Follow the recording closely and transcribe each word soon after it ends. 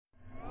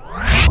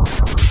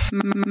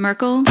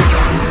Merkel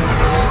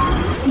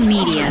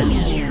Media.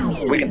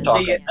 We can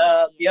talk. The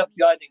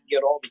FBI didn't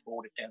get all the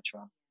gold at Dents.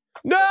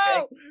 No.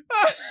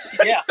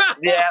 Okay?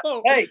 Yeah.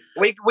 Hey,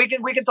 we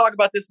can talk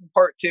about this in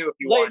part 2 if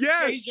you want.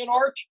 Yes.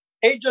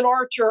 Agent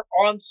Archer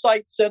on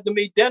site said to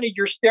me, "Denny,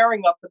 you're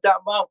staring up at that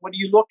mountain. What are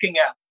you looking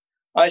at?"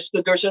 I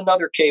said, "There's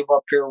another cave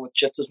up here with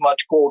just as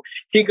much gold."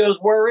 He goes,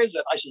 "Where is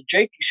it?" I said,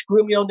 "Jake, you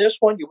screw me on this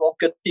one, you won't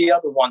get the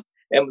other one."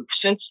 And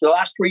since the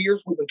last 3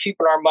 years, we've been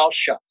keeping our mouth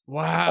shut.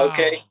 Wow.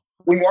 Okay.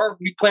 We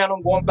plan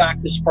on going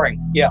back this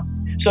spring. Yeah.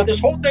 So this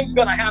whole thing's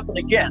going to happen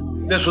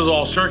again. This was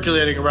all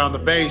circulating around the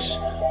base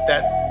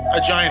that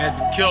a giant had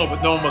been killed,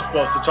 but no one was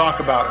supposed to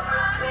talk about it.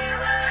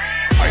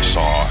 I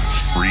saw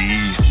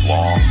 3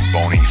 long,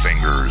 bony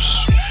fingers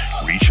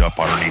reach up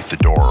underneath the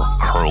door,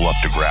 curl up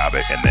to grab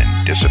it, and then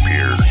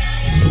disappear.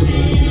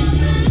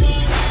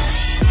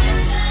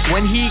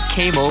 When he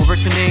came over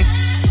to me,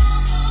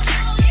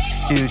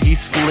 dude, he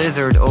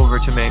slithered over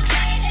to me.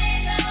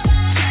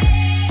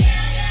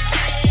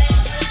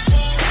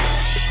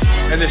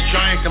 And this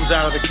giant comes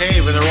out of the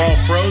cave, and they're all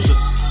frozen.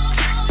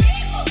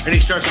 And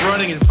he starts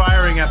running and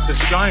firing at this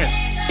giant.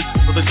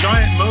 Well, the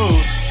giant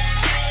moves.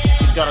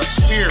 He's got a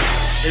spear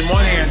in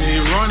one hand, and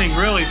he's running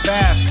really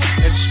fast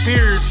and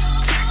spears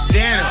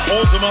Dan and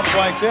holds him up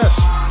like this.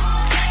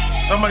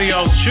 Somebody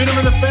yells, "Shoot him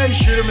in the face,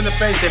 shoot him in the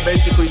face." They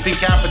basically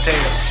decapitate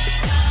him.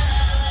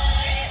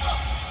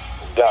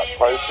 Got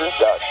closer.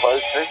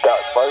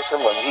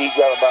 When he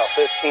got about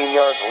 15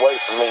 yards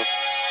away from me,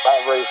 I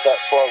raised that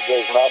 12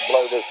 gauge and I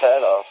blowed his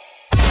head off.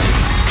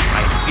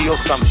 I feel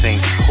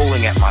something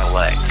pulling at my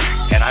leg,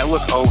 and I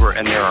look over,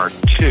 and there are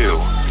 2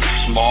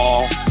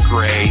 small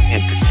gray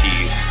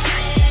entities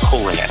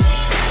pulling at me,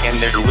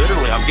 and they're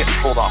literally, I'm getting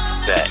pulled off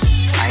the bed.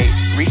 I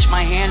reached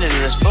my hand into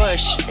this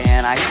bush,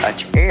 and I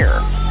touched air.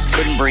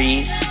 Couldn't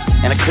breathe,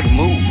 and I couldn't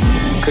move,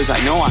 because I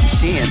know I'm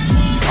seeing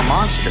a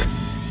monster.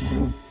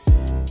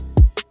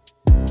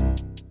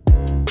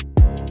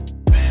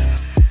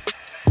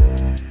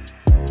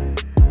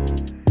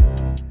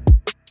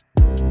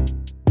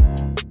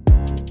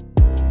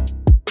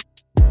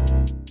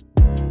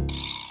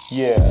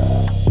 Yeah.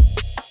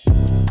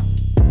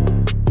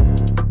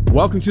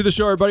 Welcome to the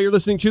show, everybody. You're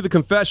listening to The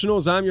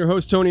Confessionals. I'm your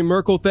host, Tony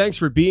Merkel. Thanks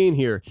for being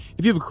here.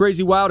 If you have a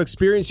crazy, wild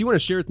experience you want to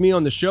share with me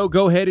on the show,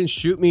 go ahead and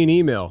shoot me an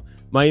email.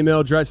 My email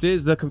address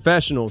is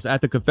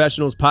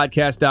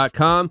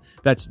theconfessionals@theconfessionalspodcast.com.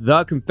 That's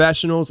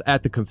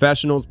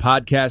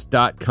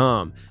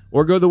theconfessionals@theconfessionalspodcast.com.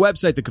 Or go to the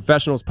website,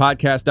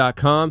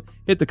 theconfessionalspodcast.com.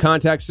 Hit the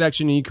contact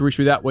section, and you can reach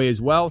me that way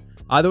as well.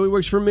 Either way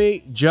works for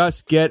me.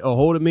 Just get a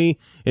hold of me.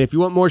 And if you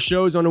want more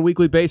shows on a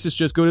weekly basis,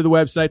 just go to the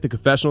website,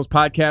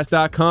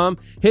 theconfessionalspodcast.com.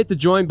 Hit the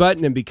join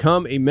button and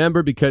become a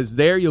member, because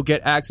there you'll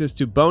get access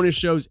to bonus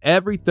shows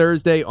every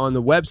Thursday on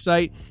the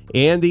website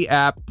and the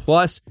app.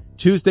 Plus,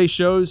 Tuesday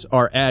shows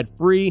are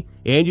ad-free,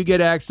 and you get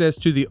access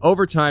to the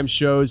overtime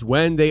shows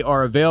when they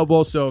are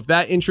available. So if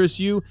that interests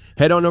you,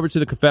 head on over to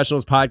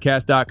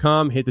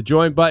theconfessionalspodcast.com, hit the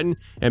join button,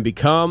 and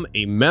become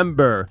a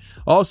member.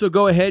 Also,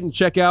 go ahead and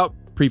check out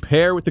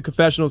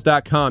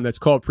preparewiththeconfessionals.com. That's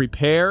called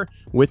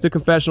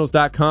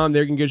preparewiththeconfessionals.com.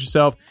 There you can get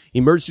yourself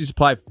emergency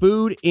supply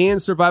food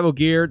and survival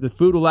gear. The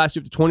food will last you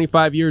up to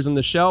 25 years on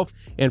the shelf.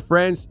 And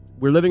friends,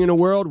 we're living in a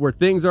world where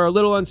things are a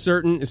little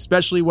uncertain,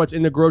 especially what's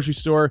in the grocery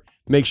store.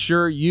 Make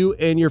sure you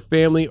and your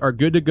family are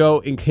good to go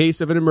in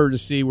case of an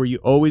emergency, where you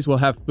always will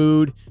have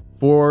food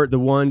for the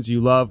ones you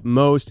love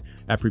most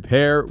at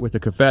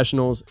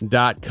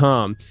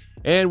preparewiththeconfessionals.com.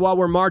 And while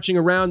we're marching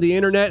around the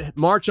internet,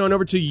 march on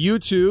over to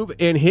YouTube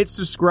and hit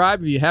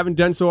subscribe if you haven't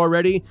done so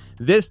already.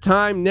 This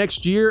time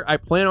next year, I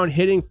plan on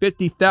hitting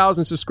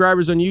 50,000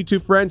 subscribers on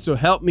YouTube, friends. So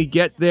help me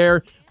get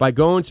there by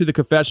going to The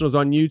Confessionals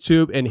on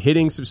YouTube and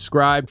hitting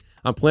subscribe.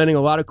 I'm planning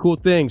a lot of cool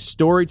things,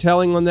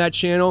 storytelling on that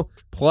channel,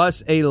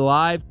 plus a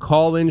live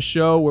call-in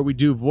show where we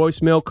do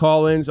voicemail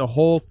call-ins, a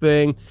whole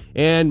thing,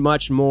 and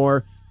much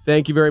more.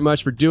 Thank you very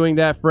much for doing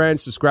that,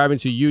 friends. Subscribing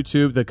to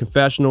YouTube, The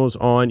Confessionals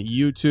on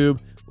YouTube.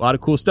 A lot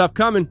of cool stuff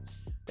coming.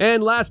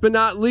 And last but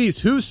not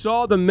least, Who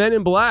Saw the Men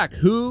in Black?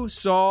 Who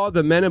Saw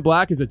the Men in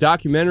Black is a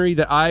documentary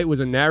that I was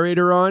a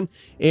narrator on,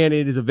 and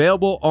it is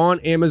available on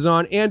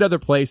Amazon and other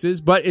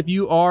places. But if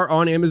you are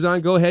on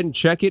Amazon, go ahead and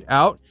check it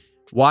out,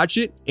 watch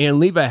it, and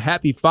leave a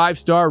happy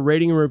 5-star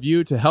rating and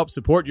review to help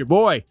support your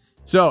boy.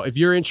 So if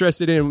you're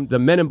interested in the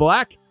Men in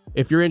Black,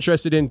 if you're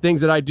interested in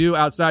things that I do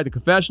outside the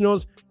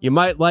confessionals, you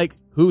might like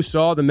Who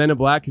Saw the Men in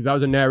Black, because I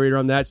was a narrator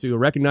on that, so you'll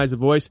recognize the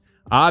voice,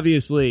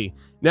 obviously.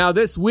 Now,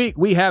 this week,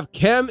 we have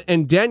Kem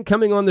and Dent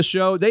coming on the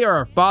show. They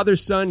are a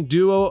father-son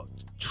duo,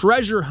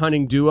 treasure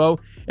hunting duo,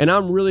 and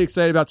I'm really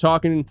excited about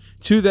talking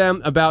to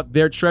them about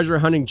their treasure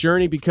hunting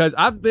journey, because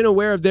I've been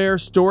aware of their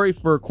story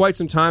for quite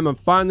some time. I'm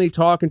finally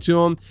talking to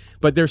them,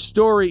 but their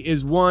story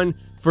is one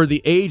for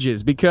the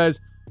ages, because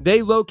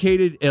they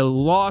located a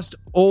lost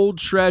old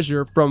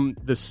treasure from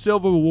the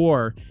Civil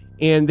War,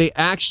 and they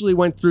actually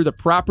went through the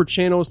proper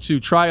channels to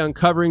try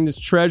uncovering this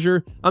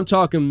treasure. I'm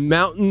talking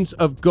mountains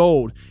of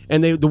gold.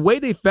 And the way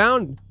they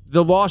found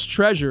the lost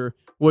treasure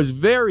was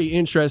very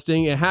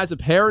interesting. It has a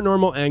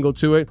paranormal angle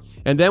to it.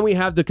 And then we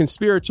have the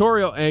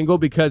conspiratorial angle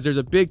because there's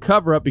a big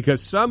cover up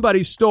because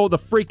somebody stole the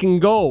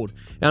freaking gold.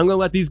 And I'm going to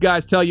let these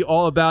guys tell you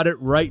all about it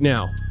right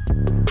now.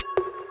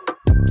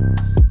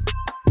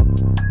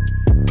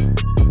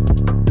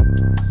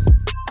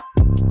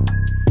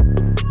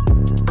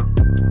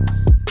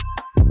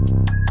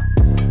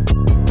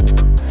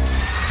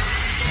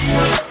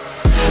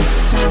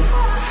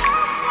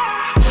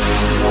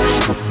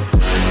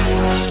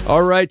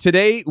 All right,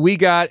 today we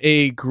got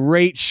a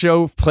great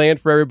show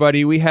planned for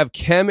everybody. We have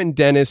Kem and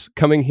Dennis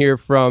coming here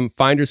from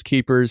Finders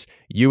Keepers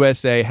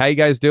USA. How you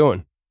guys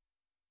doing?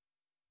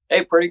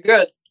 Hey, pretty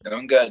good.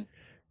 Doing good.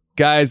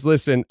 Guys,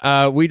 listen,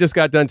 we just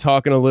got done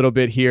talking a little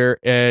bit here,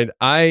 and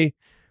I'm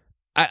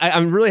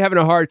really having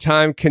a hard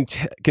time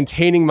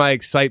containing my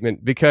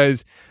excitement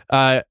because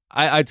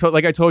I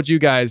told you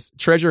guys,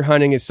 treasure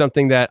hunting is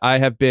something that I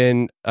have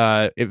been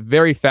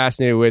very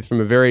fascinated with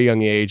from a very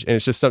young age, and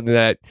it's just something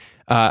that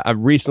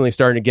I'm recently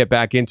starting to get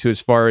back into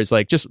as far as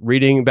like just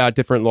reading about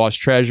different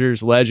lost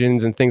treasures,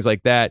 legends, and things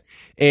like that.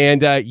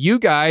 And you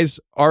guys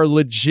are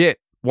legit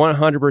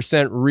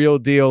 100% real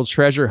deal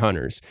treasure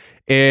hunters.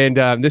 And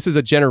this is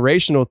a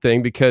generational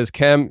thing because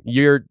Kem,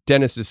 you're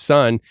Dennis's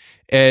son.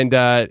 And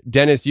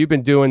Dennis, you've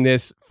been doing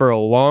this for a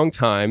long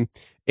time.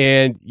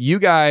 And you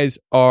guys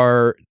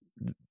are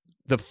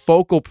the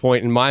focal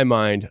point in my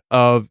mind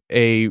of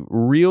a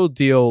real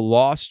deal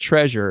lost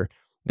treasure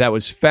that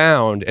was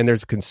found. And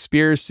there's a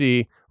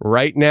conspiracy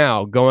right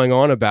now going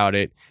on about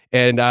it.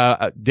 And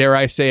dare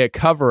I say a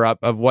cover up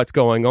of what's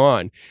going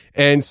on.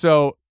 And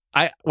so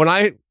when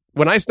I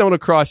stumbled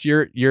across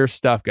your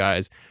stuff,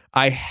 guys,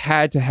 I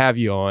had to have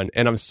you on,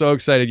 and I'm so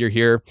excited you're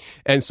here.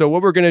 And so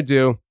what we're going to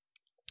do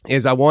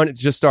is I want to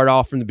just start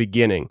off from the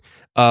beginning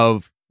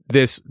of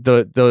this,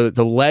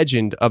 the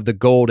legend of the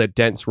gold at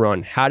Dents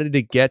Run. How did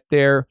it get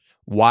there?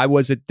 Why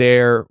was it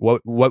there?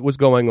 What was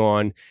going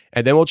on?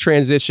 And then we'll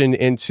transition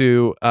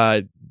into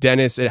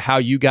Dennis and how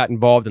you got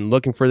involved in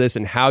looking for this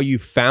and how you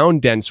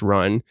found Dents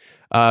Run,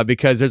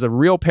 because there's a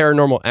real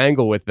paranormal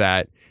angle with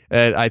that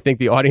I think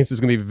the audience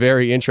is going to be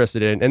very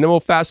interested in. And then we'll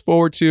fast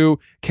forward to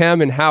Kem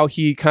and how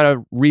he kind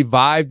of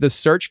revived the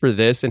search for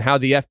this and how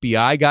the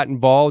FBI got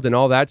involved and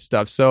all that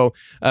stuff. So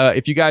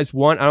if you guys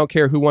want, I don't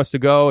care who wants to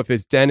go, if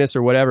it's Dennis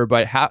or whatever,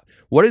 but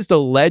what is the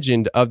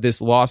legend of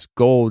this lost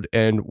gold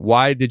and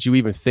why did you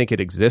even think it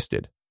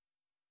existed?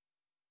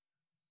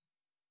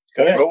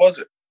 Go ahead. What was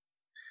it?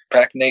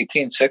 Back in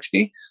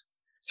 1860?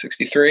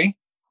 63?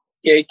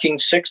 The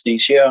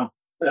 1860s, yeah.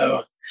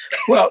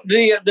 Well,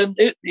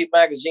 the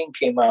magazine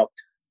came out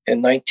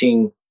in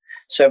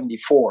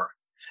 1974,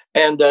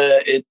 and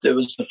it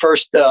was the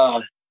first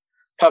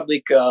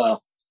public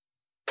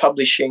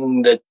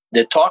publishing that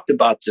talked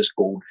about this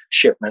gold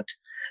shipment.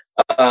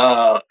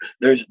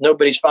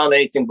 Nobody's found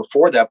anything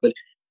before that, but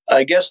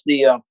I guess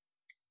the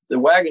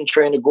wagon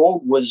train of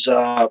gold was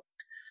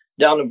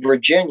down in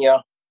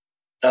Virginia.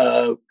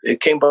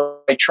 It came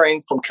by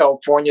train from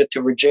California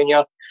to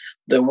Virginia.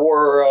 The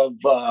War of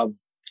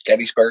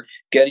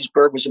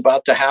Gettysburg was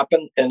about to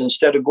happen, and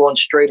instead of going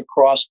straight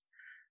across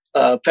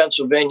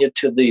Pennsylvania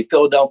to the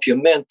Philadelphia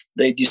Mint,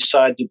 they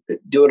decided to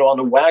do it on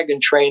a wagon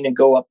train and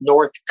go up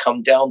north,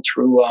 come down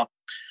through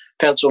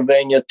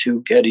Pennsylvania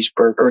to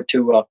Gettysburg or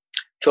to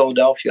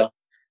Philadelphia.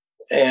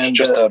 And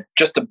just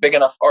a big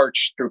enough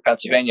arch through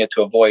Pennsylvania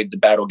to avoid the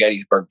Battle of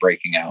Gettysburg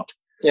breaking out.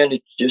 And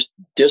it just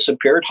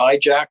disappeared,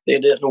 hijacked. They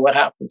didn't know what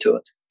happened to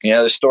it. You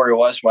know, the story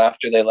was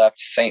after they left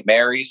St.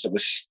 Mary's, it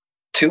was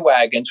 2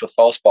 wagons with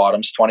false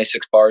bottoms,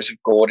 26 bars of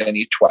gold in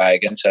each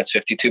wagon. So that's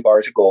 52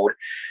 bars of gold.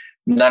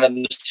 None of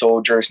the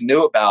soldiers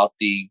knew about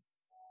the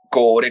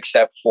gold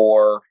except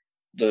for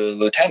the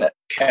lieutenant,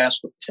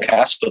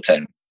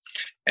 Castleton.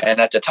 And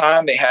at the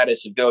time, they had a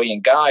civilian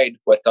guide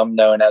with them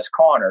known as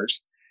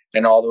Connors.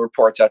 In all the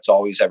reports, that's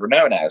all he's ever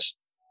known as.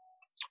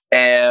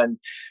 And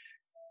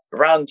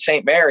around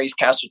St. Mary's,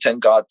 Castleton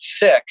got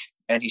sick,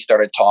 and he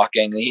started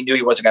talking. And he knew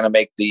he wasn't going to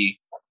make the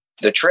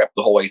trip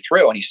the whole way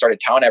through, and he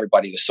started telling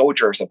everybody, the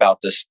soldiers,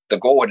 about the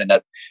gold and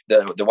that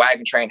the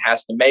wagon train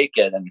has to make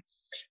it. And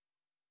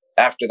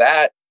after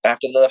that,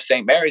 after they left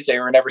St. Mary's, they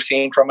were never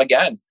seen from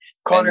again.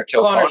 Connors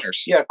took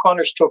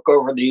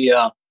over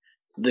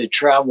the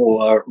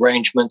travel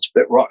arrangements,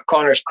 but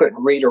Connors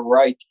couldn't read or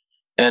write,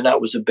 and that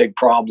was a big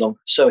problem.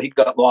 So he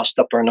got lost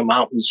up in the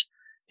mountains.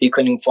 He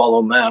couldn't even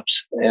follow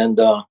maps, and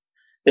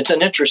it's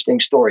an interesting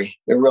story.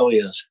 It really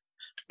is.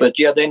 But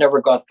yeah, they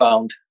never got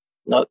found.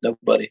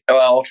 Nobody.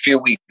 Well, a few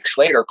weeks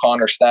later,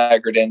 Connor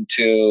staggered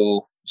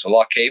into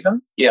Lock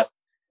Haven. Yeah.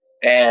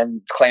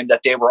 And claimed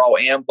that they were all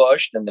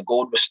ambushed and the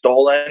gold was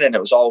stolen and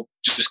it was all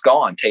just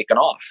gone, taken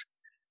off.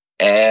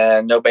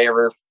 And nobody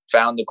ever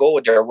found the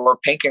gold. There were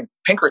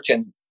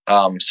Pinkerton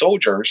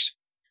soldiers,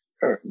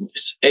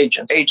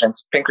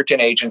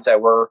 Pinkerton agents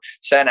that were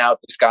sent out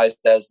disguised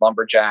as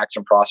lumberjacks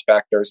and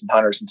prospectors and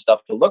hunters and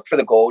stuff to look for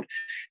the gold.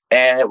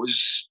 And it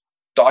was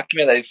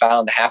documented they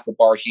found half a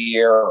bar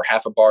here or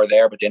half a bar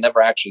there, but they never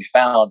actually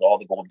found all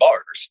the gold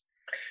bars.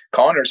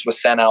 Connors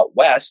was sent out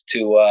west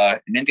to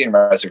an Indian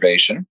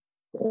reservation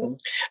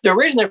The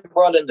reason they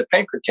brought in the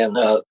Pinkerton,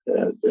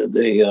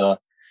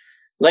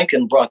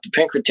 Lincoln brought the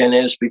Pinkerton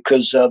is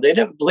because they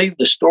didn't believe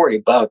the story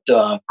about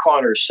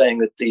Connors saying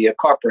that the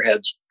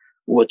Copperheads,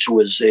 which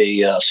was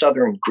a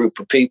southern group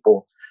of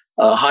people,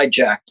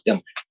 hijacked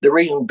them. The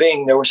reason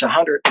being there was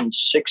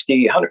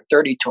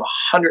 130 to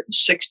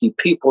 160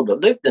 people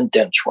that lived in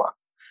Dents Run.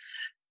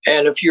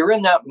 And if you're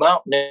in that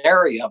mountain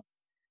area,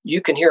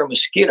 you can hear a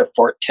mosquito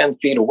fart 10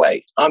 feet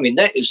away. I mean,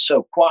 that is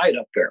so quiet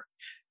up there.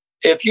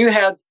 If you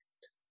had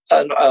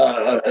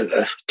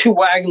 2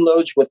 wagon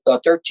loads with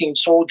 13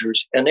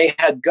 soldiers and they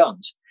had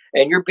guns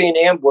and you're being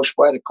ambushed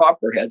by the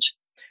Copperheads,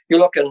 you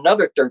look at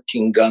another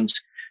 13 guns,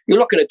 you're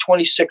looking at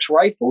 26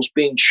 rifles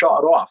being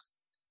shot off,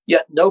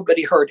 yet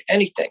nobody heard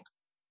anything.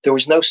 There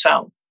was no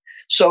sound.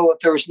 So if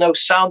there was no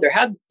sound, there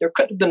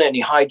couldn't have been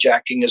any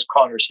hijacking, as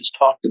Connors has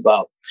talked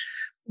about.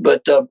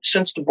 But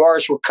since the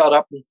bars were cut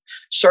up and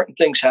certain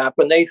things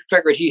happened, they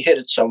figured he hid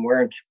it somewhere,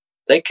 and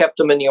they kept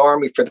him in the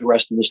Army for the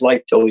rest of his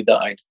life till he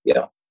died.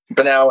 Yeah.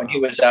 But now when he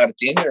was out at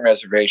the Indian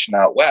reservation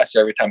out west,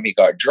 every time he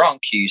got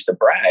drunk, he used to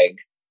brag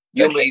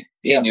that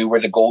he knew where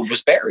the gold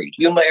was buried.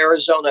 Yuma,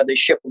 Arizona, they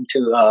shipped him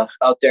to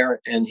out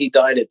there, and he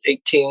died at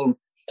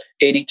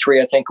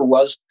 1883, I think it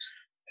was.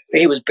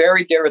 He was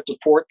buried there at the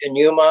fort in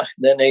Yuma.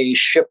 Then they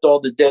shipped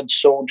all the dead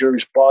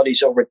soldiers'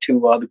 bodies over to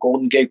the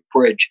Golden Gate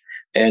Bridge,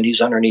 and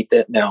he's underneath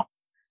it now.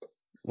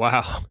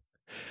 Wow.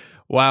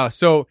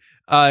 So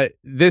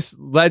this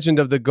legend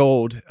of the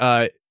gold,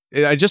 I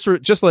just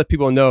let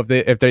people know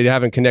if they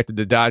haven't connected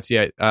the dots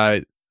yet.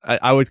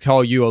 I would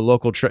call you a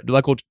local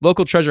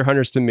treasure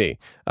hunters to me.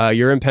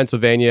 You're in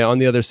Pennsylvania on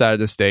the other side of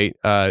the state,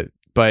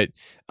 but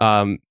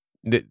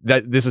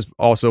this is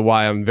also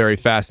why I'm very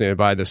fascinated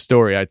by this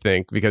story. I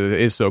think because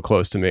it is so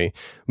close to me.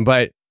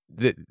 But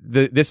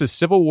this is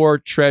Civil War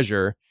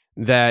treasure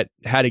that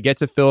had to get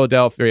to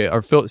Philadelphia,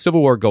 or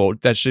Civil War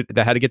gold that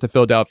had to get to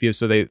Philadelphia.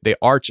 So they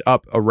arch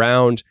up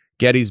around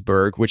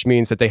Gettysburg, which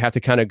means that they have to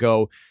kind of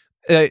go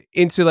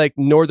into like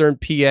northern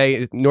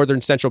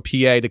central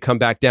PA to come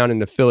back down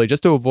into Philly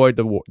just to avoid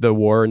the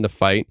war and the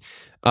fight.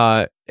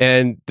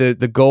 And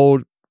the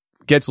gold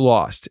gets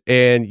lost.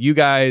 And you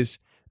guys,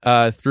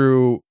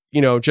 through,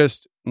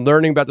 just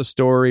learning about the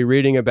story,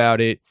 reading about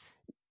it,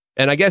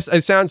 and I guess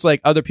it sounds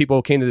like other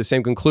people came to the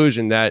same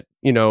conclusion that,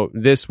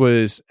 this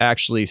was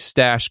actually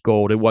stashed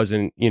gold. It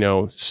wasn't,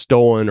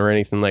 stolen or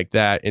anything like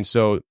that. And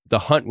so the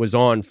hunt was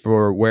on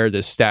for where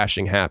this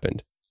stashing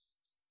happened.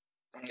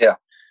 Yeah.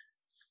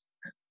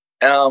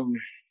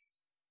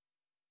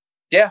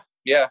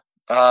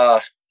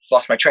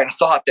 Lost my train of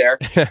thought there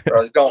where I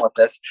was going with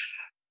this.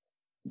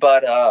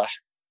 But,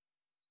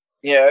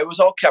 it was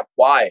all kept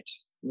quiet.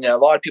 A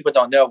lot of people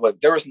don't know, but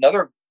there was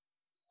another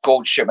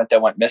gold shipment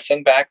that went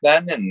missing back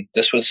then. And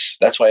that's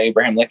why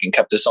Abraham Lincoln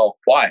kept this all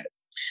quiet.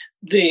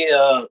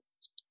 The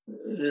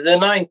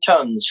 9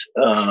 tons,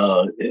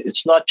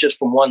 it's not just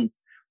from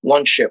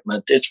one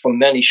shipment, it's from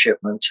many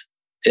shipments.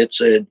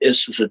 It's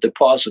a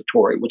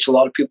depository, which a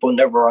lot of people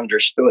never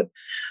understood.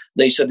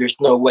 They said there's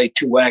no way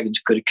 2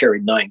 wagons could have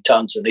carried 9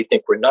 tons, and they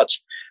think we're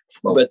nuts.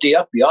 But the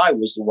FBI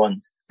was the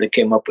one that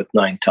came up with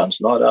 9 tons,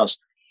 not us.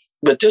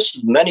 But this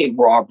is many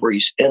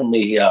robberies in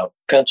the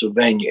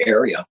Pennsylvania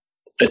area.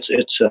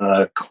 It's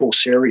a cool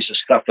series of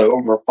stuff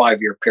over a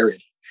 5-year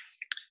period.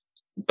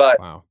 But,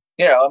 wow.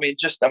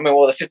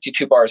 The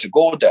 52 bars of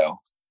gold, though,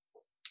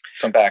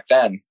 from back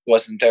then,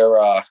 wasn't there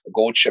a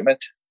gold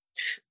shipment?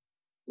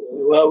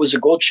 Well, it was a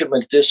gold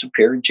shipment that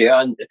disappeared,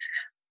 yeah. And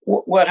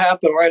what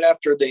happened right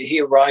after he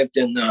arrived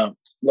in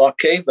Lock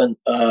Haven,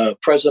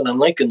 President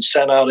Lincoln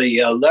sent out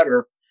a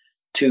letter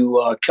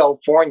to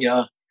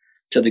California,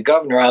 to the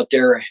governor out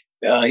there.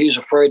 He's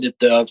afraid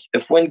that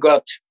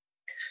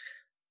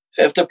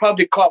if the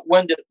public caught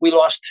wind that we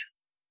lost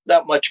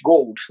that much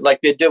gold,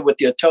 like they did with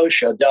the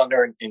Etosha down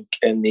there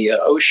in the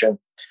ocean,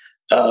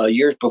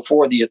 years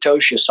before the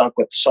Etosha sunk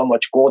with so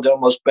much gold, they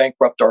almost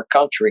bankrupt our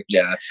country.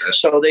 Yeah, that's it.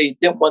 So they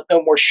didn't want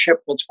no more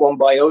shipments going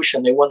by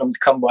ocean. They want them to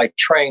come by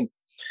train.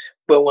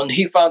 But when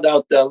he found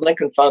out,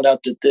 Lincoln found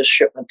out that this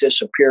shipment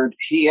disappeared,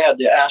 he had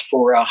to ask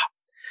for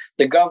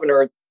the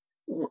governor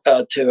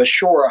to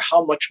assure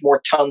how much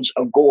more tons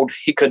of gold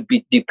he could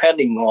be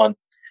depending on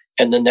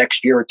in the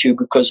next year or two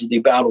because of the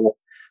battle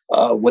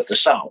with the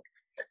South.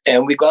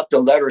 And we got the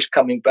letters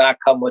coming back,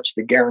 how much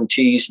the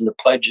guarantees and the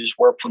pledges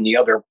were from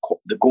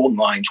the gold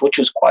mines, which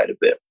was quite a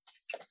bit.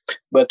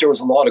 But there was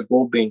a lot of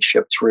gold being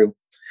shipped through,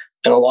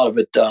 and a lot of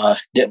it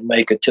didn't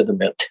make it to the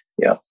mint.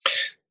 Yeah.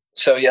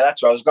 So,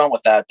 that's where I was going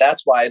with that.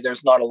 That's why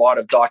there's not a lot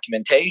of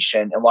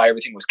documentation and why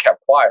everything was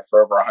kept quiet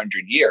for over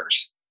 100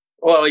 years.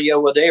 Well,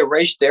 they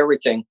erased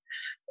everything.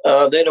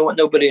 They don't want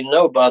nobody to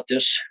know about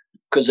this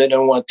because they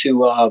don't want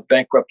to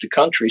bankrupt the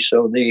country.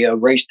 So they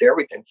erased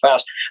everything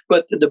fast.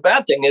 But the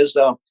bad thing is,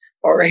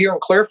 here in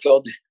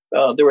Clearfield,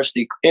 there was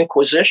the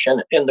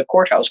Inquisition and the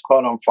courthouse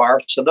caught on fire.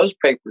 So those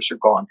papers are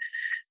gone.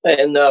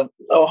 In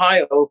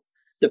Ohio,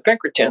 the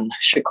Pinkerton,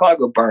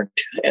 Chicago burnt,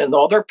 and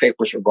all their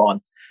papers are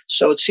gone.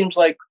 So it seems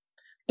like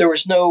there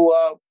was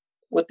no,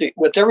 with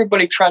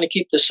everybody trying to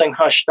keep this thing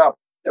hushed up,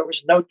 There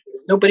was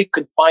nobody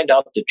could find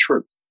out the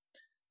truth,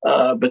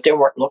 but they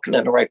weren't looking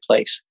in the right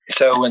place.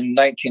 So in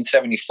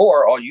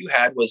 1974, all you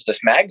had was this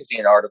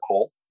magazine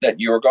article that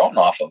you were going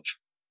off of.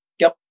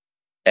 Yep.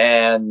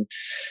 And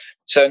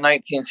so in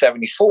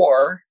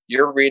 1974,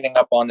 you're reading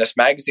up on this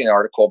magazine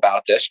article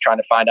about this, trying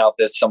to find out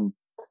that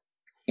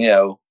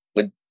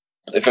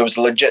if it was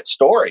a legit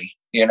story,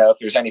 if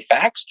there's any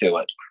facts to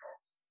it.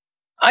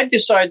 I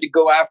decided to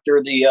go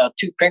after the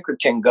two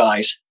Pinkerton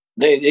guys.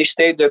 They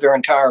stayed there their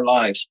entire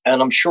lives,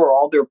 and I'm sure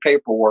all their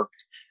paperwork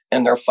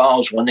and their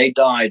files when they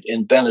died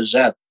in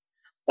Benazet,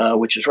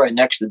 which is right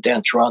next to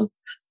Dents Run,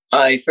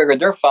 I figured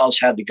their files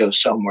had to go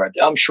somewhere.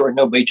 I'm sure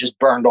nobody just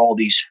burned all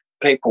these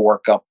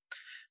paperwork up.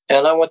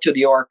 And I went to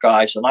the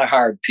archives, and I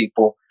hired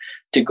people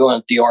to go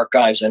into the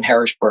archives in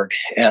Harrisburg,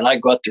 and I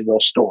got the real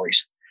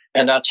stories.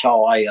 And that's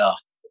how I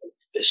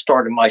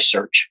started my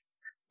search.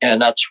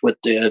 And that's what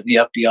the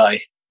FBI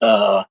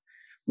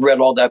read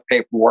all that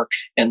paperwork,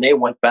 and they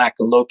went back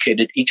and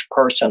located each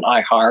person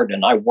I hired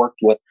and I worked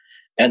with,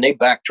 and they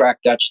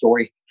backtracked that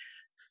story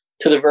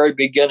to the very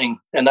beginning.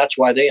 And that's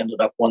why they ended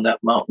up on that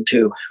mountain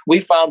too. We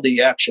found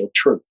the actual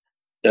truth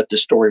that the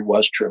story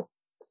was true.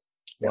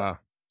 Wow.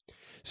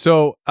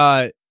 So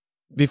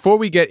before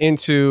we get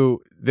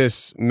into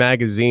this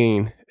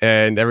magazine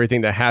and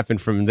everything that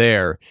happened from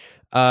there,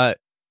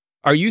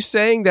 are you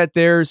saying that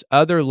there's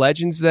other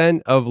legends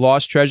then of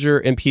lost treasure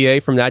in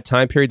PA from that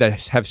time period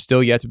that have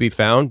still yet to be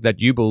found that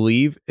you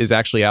believe is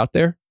actually out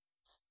there?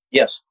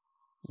 Yes.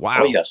 Wow.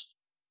 Oh, yes.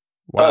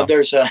 Wow.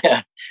 There's a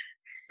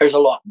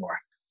lot more.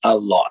 A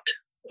lot.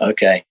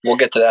 Okay. We'll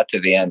get to that to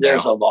the end.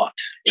 There's a lot.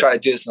 Try to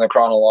do this in a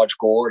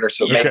chronological order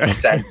so it makes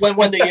sense.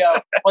 When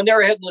they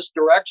were heading this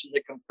direction,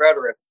 the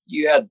Confederate,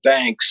 you had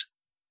banks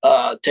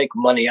take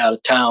money out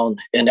of town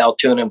in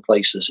Altoona and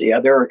places. Yeah,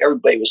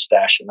 everybody was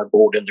stashing their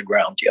gold in the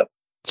ground. Yep.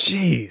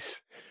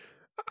 Jeez.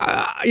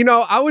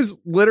 I was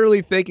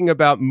literally thinking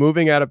about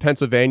moving out of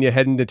Pennsylvania,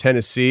 heading to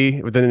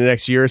Tennessee within the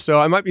next year or so.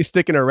 I might be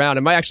sticking around.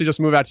 I might actually just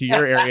move out to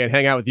your area and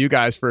hang out with you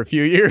guys for a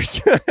few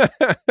years.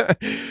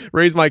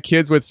 Raise my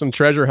kids with some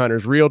treasure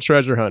hunters, real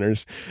treasure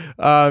hunters.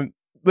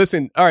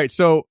 Listen, all right,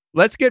 so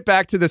let's get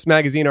back to this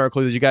magazine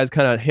article that you guys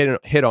kind of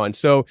hit on.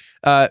 So,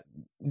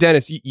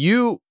 Dennis,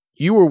 you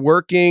were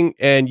working,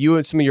 and you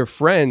and some of your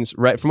friends,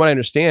 right? From what I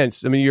understand,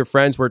 some of your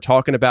friends were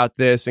talking about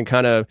this and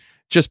kind of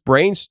just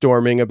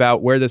brainstorming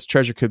about where this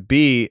treasure could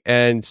be.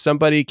 And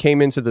somebody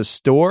came into the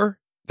store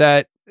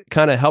that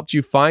kind of helped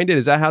you find it.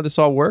 Is that how this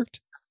all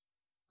worked?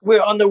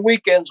 Well, on the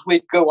weekends,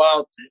 we'd go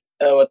out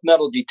with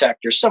metal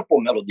detectors,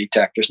 simple metal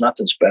detectors,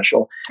 nothing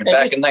special. And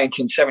back in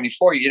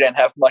 1974, you didn't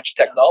have much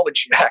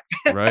technology back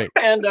then. Right.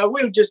 And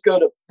we would just go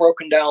to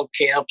broken down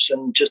camps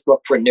and just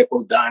look for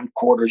nickel, dime,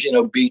 quarters,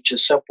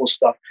 beaches, simple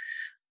stuff.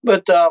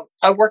 But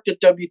I worked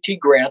at W.T.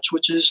 Grant's,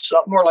 which is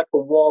more like a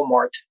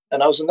Walmart,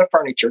 and I was in the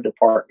furniture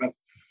department.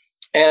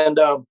 And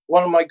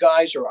one of my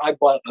guys, I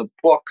bought a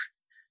book,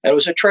 and it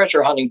was a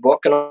treasure hunting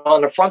book. And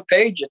on the front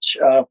page,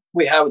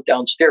 we have it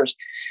downstairs.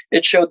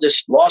 It showed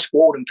this lost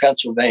gold in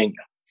Pennsylvania.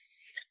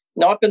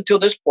 Now, up until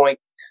this point,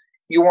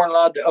 you weren't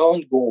allowed to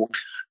own gold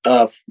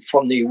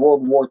from the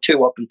World War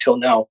II up until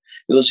now.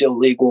 It was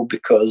illegal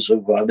because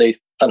of I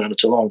don't know,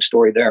 it's a long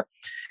story there.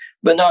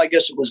 But now I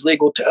guess it was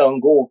legal to own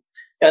gold.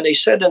 And they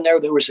said in there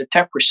was a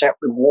 10%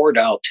 reward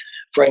out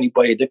for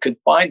anybody that could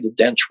find the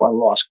Dents Run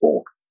lost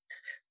gold.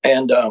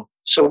 And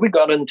so we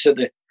got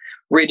into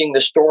reading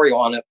the story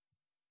on it.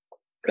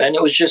 And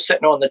it was just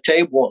sitting on the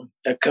table.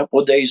 A couple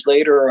of days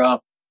later, a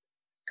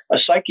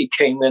psychic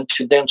came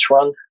into Dents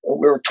Run.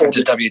 We were told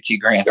to W.T.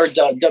 Grant's. Or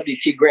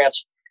W.T.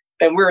 Grant's.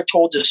 And we were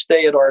told to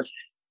stay at our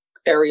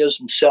areas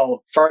and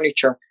sell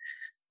furniture.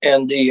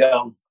 And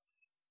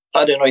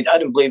I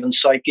didn't believe in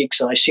psychics.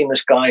 And I seen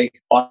this guy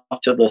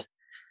off to the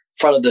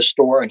front of the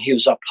store, and he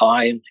was up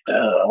high, and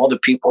all the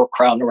people were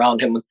crowding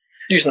around him.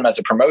 Using them as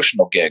a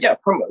promotional gig. Yeah,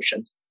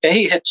 promotion. And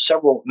he hit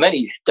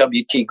many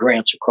W.T.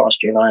 Grants across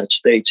the United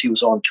States. He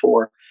was on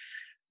tour.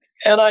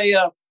 And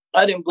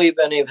I didn't believe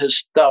any of his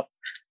stuff.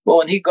 Well,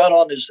 when he got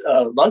on his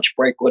lunch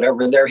break,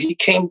 whatever, there, he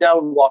came down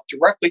and walked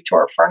directly to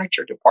our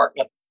furniture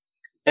department.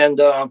 And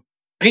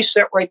he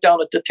sat right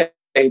down at the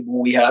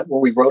table we had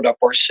where we wrote up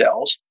our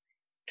cells.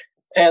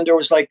 And there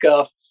was like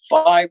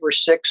 5 or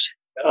 6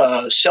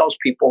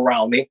 salespeople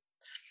around me.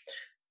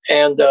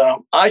 And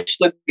I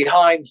stood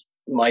behind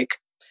Mike,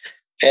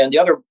 and the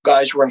other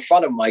guys were in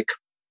front of Mike.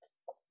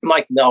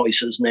 Mike now is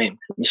his name,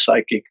 the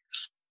psychic.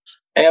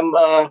 And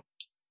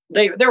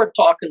they were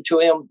talking to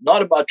him,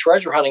 not about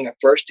treasure hunting at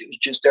first. It was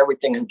just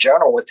everything in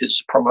general with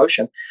his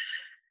promotion.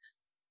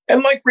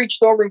 And Mike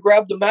reached over and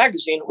grabbed the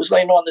magazine. It was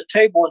laying on the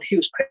table, and he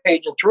was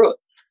paging through it.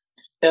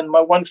 And my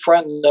one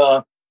friend,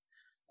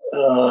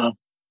 I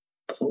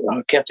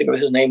can't think of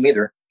his name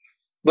either,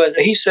 but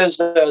he says,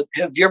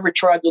 have you ever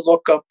tried to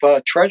look up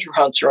treasure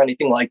hunts or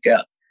anything like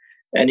that?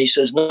 And he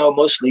says, no,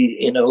 mostly,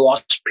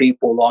 lost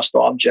people, lost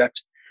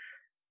objects.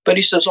 But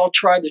he says, I'll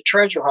try the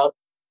treasure hunt.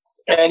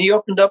 And he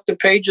opened up the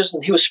pages,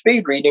 and he was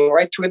speed reading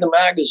right through the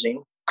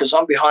magazine, because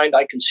I'm behind,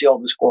 I can see all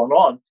this going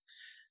on.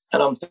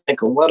 And I'm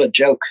thinking, what a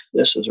joke.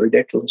 This is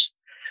ridiculous.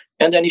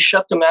 And then he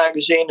shut the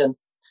magazine, and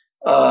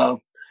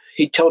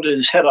he tilted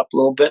his head up a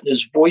little bit, and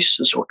his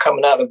voices were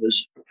coming out of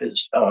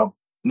his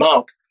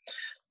mouth.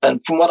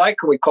 And from what I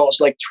can recall,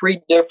 it's like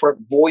 3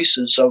 different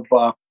voices of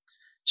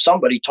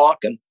somebody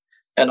talking.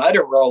 And I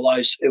didn't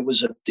realize it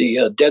was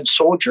the dead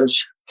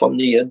soldiers from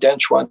the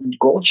Dents Run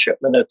gold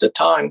shipment at the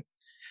time.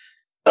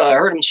 I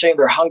heard them saying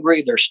they're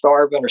hungry, they're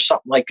starving, or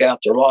something like that.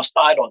 They're lost.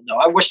 I don't know.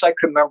 I wished I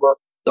could remember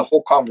the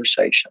whole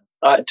conversation.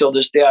 Till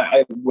this day,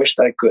 I wished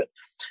I could.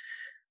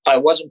 I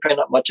wasn't paying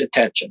that much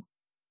attention.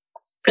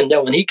 And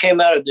then when he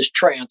came out of this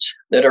trance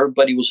that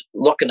everybody was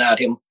looking at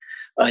him,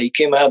 he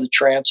came out of the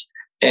trance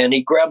and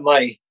he grabbed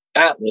my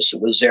atlas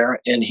that was there,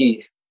 and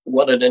he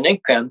wanted an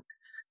ink pen.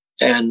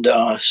 And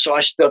so I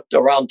stepped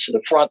around to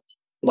the front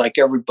like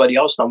everybody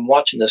else, and I'm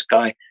watching this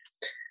guy.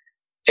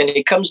 And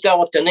he comes down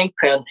with an ink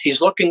pen.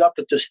 He's looking up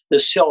at the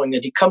ceiling,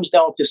 and he comes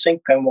down with this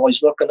ink pen while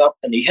he's looking up,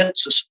 and he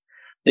hits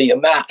the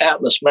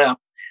atlas map,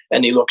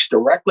 and he looks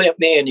directly at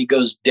me, and he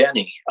goes,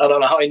 "Denny." I don't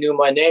know how he knew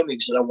my name. He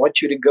said, "I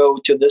want you to go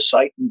to this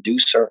site and do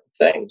certain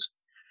things."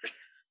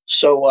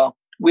 So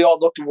we all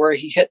looked at where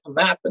he hit the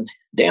map, and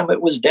damn,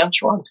 it was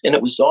Dents Run, and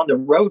it was on the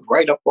road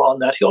right up on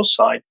that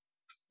hillside.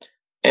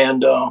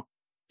 And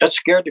that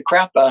scared the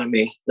crap out of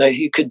me that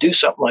he could do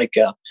something like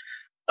that.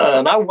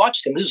 And I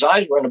watched him. His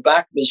eyes were in the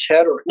back of his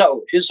head,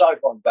 his eyes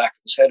were in the back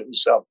of his head. It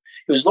was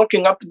he was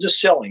looking up at the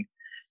ceiling,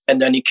 and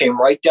then he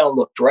came right down,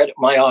 looked right at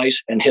my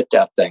eyes, and hit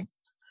that thing.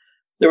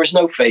 There was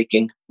no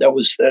faking. That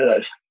was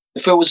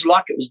if it was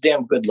luck, it was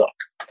damn good luck.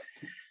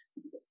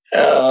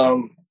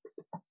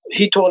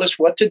 He told us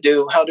what to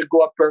do, how to go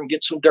up there and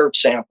get some dirt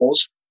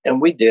samples,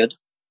 and we did.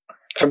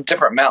 From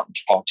different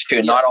mountaintops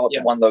too, not all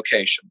at one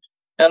location.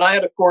 And I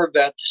had a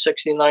Corvette,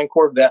 69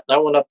 Corvette, and I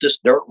went up this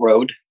dirt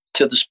road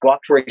to the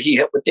spot where he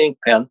hit with the ink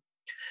pen.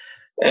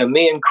 And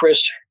me and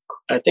Chris,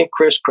 I think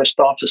Chris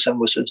Christopherson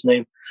was his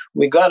name,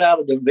 we got out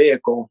of the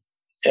vehicle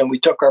and we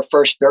took our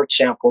first dirt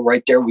sample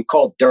right there. We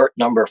called dirt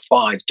number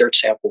 5, dirt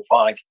sample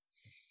 5.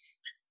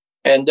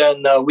 And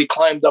then we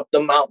climbed up the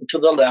mountain to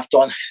the left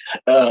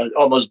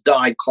almost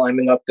died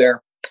climbing up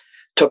there,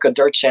 took a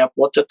dirt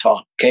sample at the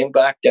top, came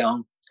back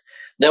down.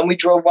 Then we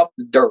drove up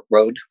the dirt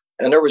road,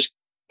 and there was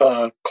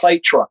clay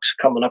trucks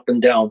coming up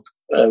and down.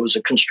 It was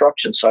a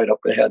construction site up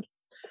ahead,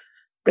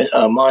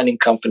 a mining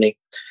company.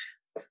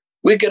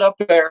 We get up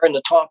there in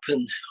the top,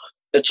 and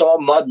it's all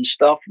mud and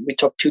stuff. We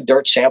took 2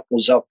 dirt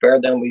samples up there.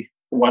 Then we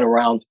went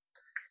around.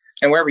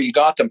 And wherever you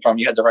got them from,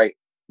 you had to write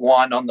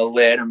 1 on the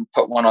lid and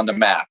put 1 on the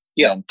map.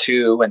 Yeah. And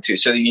 2 and 2.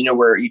 So you know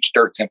where each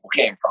dirt sample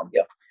came from.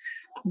 Yeah.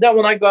 Then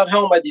when I got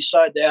home, I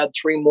decided to add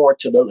 3 more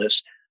to the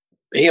list.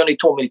 He only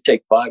told me to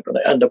take 5, but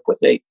I ended up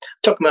with 8.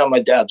 Took them out of my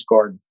dad's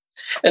garden.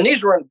 And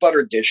these were in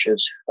butter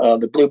dishes,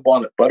 the blue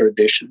bonnet butter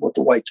dishes with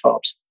the white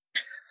tops.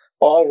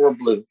 All were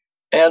blue.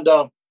 And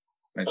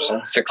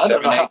 6,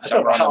 7, 8. I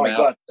don't know how I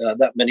got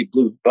that many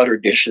blue butter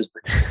dishes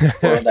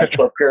for that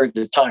short period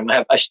of time.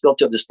 I still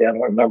to this day I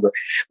don't remember.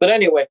 But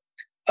anyway,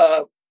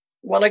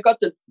 when I got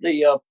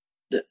the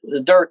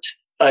dirt,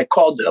 I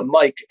called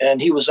Mike,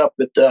 and he was up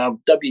at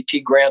W.T.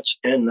 Grant's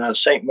in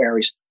St.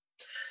 Mary's.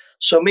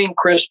 So me and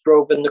Chris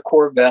drove in the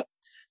Corvette,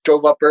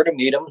 drove up there to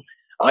meet him.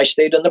 I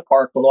stayed in the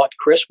parking lot.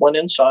 Chris went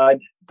inside,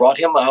 brought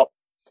him out.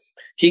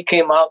 He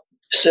came out,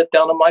 sit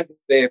down in my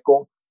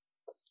vehicle.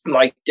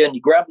 Mike, then he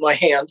grabbed my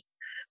hand,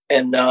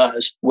 and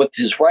with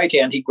his right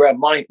hand, he grabbed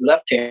my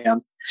left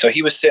hand. So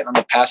he was sitting on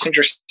the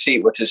passenger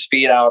seat with his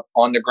feet out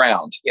on the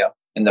ground. Yeah.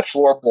 And the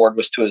floorboard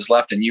was to his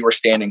left, and you were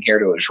standing here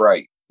to his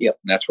right. Yep.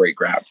 And that's where he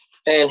grabbed.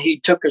 And he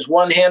took his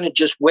one hand and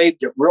just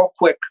waved it real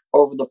quick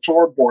over the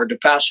floorboard, the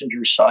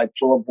passenger side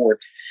floorboard.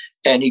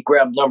 And he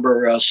grabbed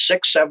number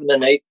 6, 7,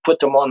 and 8, put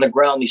them on the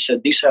ground. He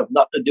said, "These have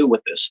nothing to do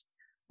with this."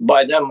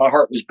 By then, my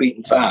heart was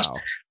beating fast. Wow.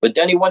 But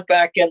then he went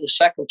back in the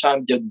second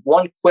time, did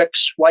one quick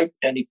swipe,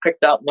 and he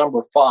picked out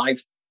number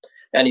 5.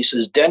 And he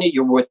says, "Denny,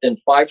 you're within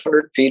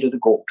 500 feet of the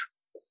gold."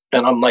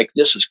 And I'm like,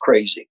 this is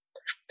crazy.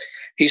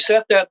 He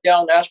set that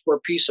down, asked for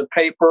a piece of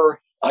paper.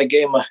 I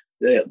gave him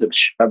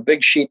a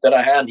big sheet that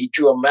I had. He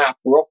drew a map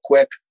real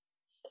quick.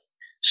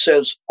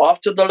 Says, off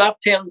to the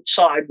left-hand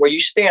side where you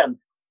stand,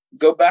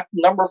 go back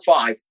to number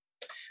 5.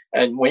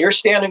 And when you're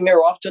standing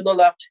there off to the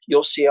left,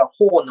 you'll see a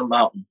hole in the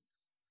mountain.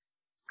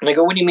 And I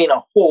go, "What do you mean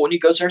a hole?" And he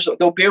goes,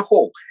 "There'll be a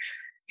hole."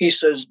 He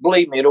says,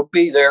 "Believe me, it'll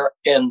be there."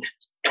 And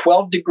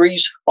 12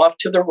 degrees off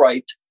to the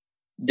right,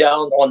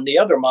 down on the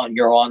other mountain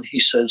you're on, he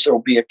says,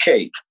 there'll be a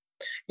cave.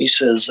 He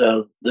says,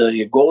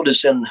 the gold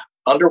is in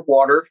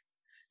underwater.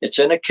 It's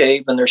in a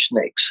cave, and there's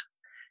snakes.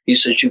 He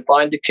says, "You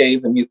find the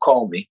cave and you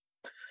call me."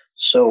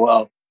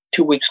 So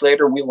 2 weeks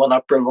later, we went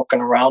up there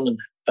looking around,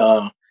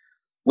 and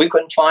we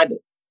couldn't find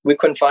it. We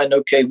couldn't find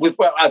no cave. We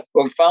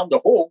found the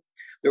hole.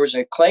 There was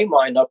a clay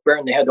mine up there,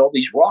 and they had all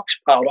these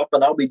rocks piled up,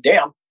 and I'll be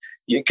damned,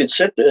 you could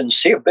sit there and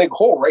see a big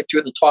hole right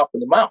through the top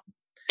of the mountain.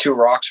 2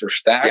 rocks were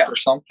stacked or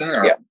something?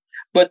 Or? Yeah.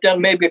 But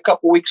then maybe a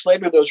couple of weeks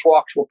later, those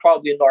rocks were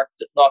probably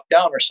knocked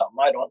down or something.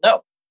 I don't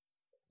know.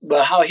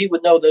 But how he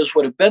would know those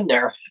would have been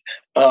there,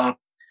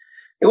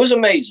 it was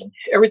amazing.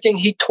 Everything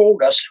he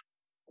told us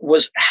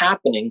was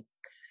happening.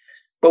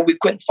 but we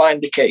couldn't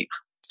find the cave.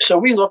 So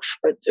we looked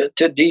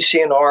to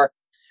DCNR,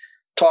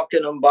 talked to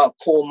them about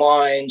coal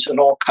mines and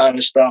all kind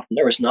of stuff, and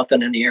there was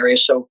nothing in the area.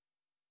 So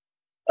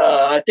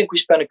I think we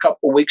spent a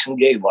couple of weeks and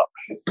gave up.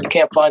 You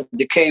can't find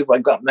the cave. I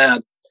got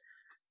mad.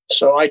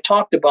 So I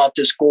talked about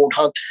this gold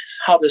hunt,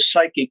 how the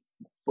psychic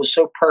was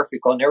so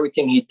perfect on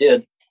everything he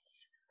did,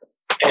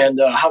 and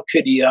how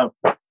could he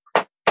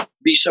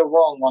be so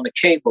wrong on the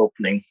cave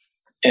opening.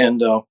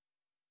 And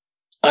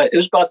it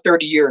was about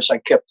 30 years.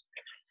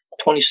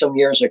 20-some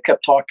years, I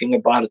kept talking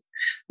about it.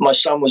 My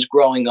son was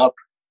growing up,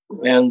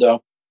 and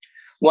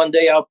one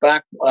day out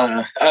back,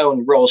 I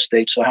own real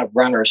estate, so I have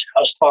renters. I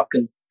was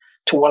talking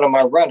to one of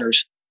my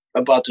renters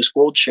about this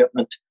gold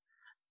shipment,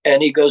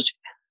 and he goes,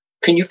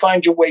 "Can you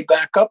find your way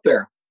back up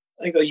there?"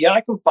 I go, "Yeah,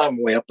 I can find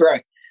my way up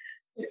there.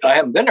 I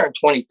haven't been there in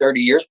 20,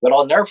 30 years, but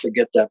I'll never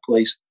forget that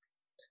place."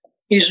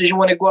 He says, "You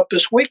want to go up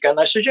this weekend?"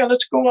 I said, "Yeah,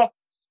 let's go up."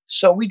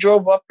 So we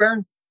drove up there,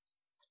 and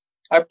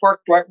I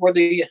parked right where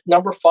the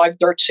number 5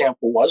 dirt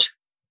sample was.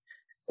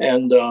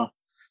 And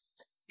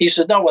he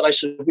said, "No, what?" I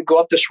said, "We go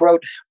up this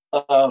road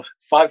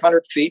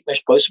 500 feet. There's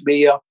supposed to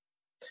be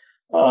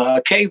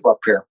a cave up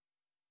here."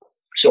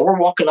 So we're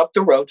walking up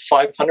the road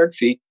 500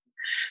 feet,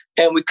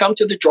 and we come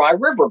to the dry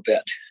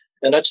riverbed.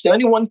 And that's the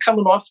only one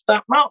coming off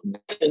that mountain.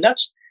 And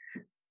that's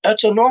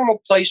a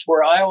normal place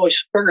where I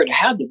always figured it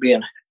had to be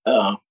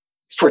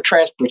for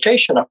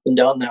transportation up and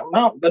down that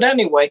mountain. But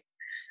anyway,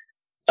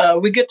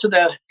 we get to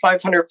the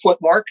 500-foot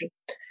mark. And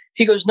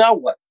he goes, "Now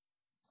what?"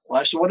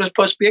 Well, I said, "Well, there's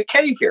supposed to be a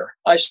cave here."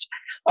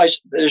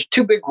 There's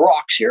 2 big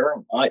rocks here.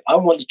 I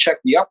wanted to check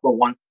the upper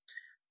one.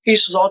 He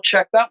says, "I'll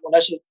check that one." I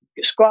said,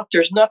 "Scott,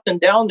 there's nothing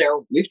down there.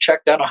 We've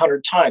checked that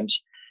 100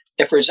 times.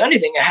 If there's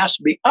anything, it has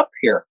to be up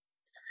here."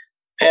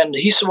 And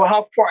he said, "Well,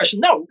 how far?" I said,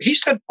 "No." He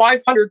said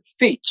 500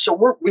 feet.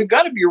 So we've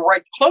got to be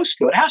right close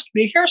to it. It has to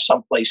be here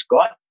someplace,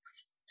 Scott.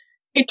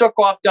 He took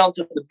off down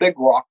to the big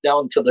rock,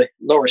 down to the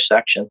lower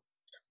section,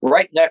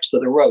 right next to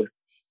the road.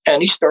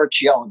 And he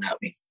starts yelling at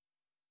me.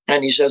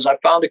 And he says, "I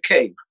found a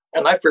cave."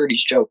 And I figured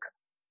he's joking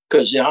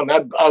because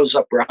I was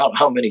up around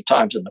how many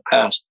times in the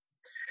past.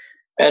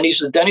 And he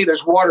says, "Denny,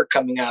 there's water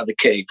coming out of the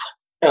cave."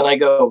 And I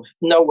go,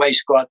 "No way,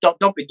 Scott.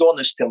 Don't be doing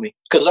this to me."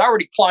 Because I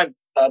already climbed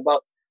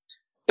about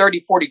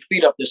 30, 40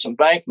 feet up this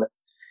embankment.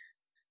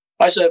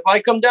 I said, "If I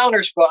come down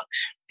there, Scott,"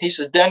 he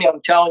says, "Denny,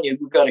 I'm telling you,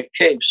 we've got a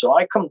cave." So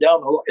I come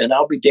down and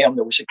I'll be damned,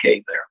 there was a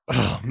cave there.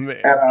 Oh, man.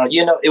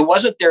 And, it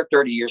wasn't there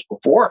 30 years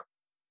before.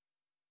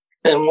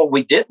 And what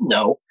we didn't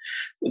know,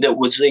 that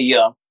was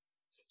in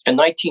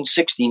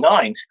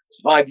 1969,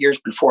 5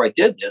 years before I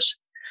did this,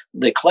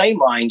 the clay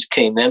mines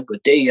came in,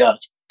 but they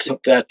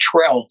took that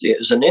trail. It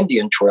was an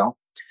Indian trail,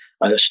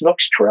 the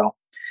Snooks Trail,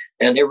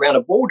 and they ran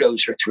a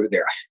bulldozer through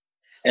there,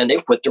 and they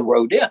put the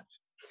road in.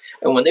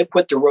 And when they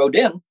put the road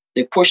in,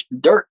 they pushed the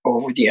dirt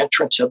over the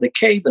entrance of the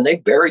cave, and they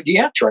buried the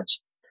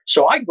entrance.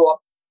 So I go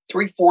up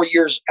 3-4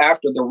 years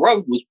after the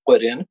road was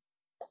put in.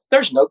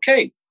 There's no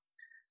cave.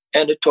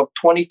 And it took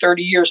 20,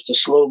 30 years to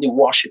slowly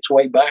wash its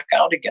way back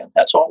out again.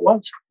 That's all it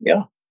was.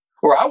 Yeah.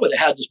 Or I would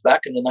have had this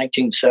back in the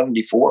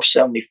 1974,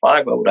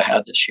 75. I would have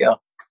had this. Yeah.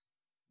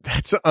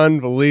 That's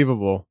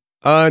unbelievable.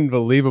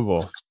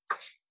 Unbelievable.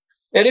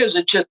 It is.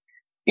 It's just,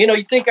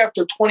 you think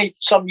after 20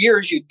 some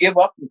years, you'd give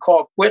up and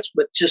call it quits,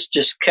 but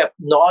just kept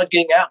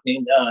nagging at me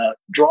and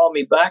drawing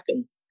me back.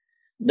 And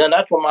then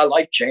that's when my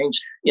life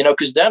changed,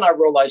 because then I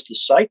realized the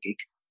psychic,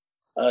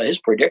 his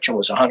prediction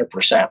was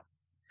 100%.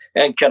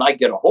 And can I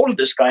get a hold of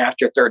this guy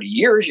after 30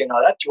 years?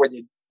 That's where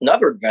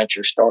another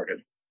adventure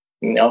started,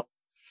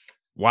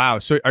 Wow.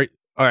 So, all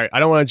right, I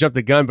don't want to jump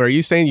the gun, but are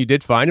you saying you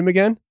did find him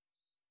again?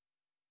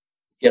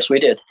 Yes, we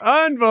did.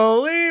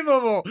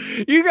 Unbelievable.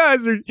 You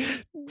guys are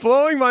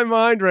blowing my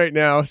mind right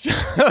now. So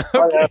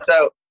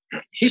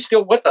he's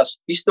still with us.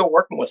 He's still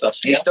working with us.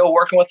 He's still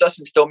working with us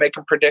and still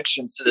making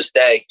predictions to this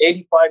day.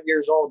 85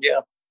 years old,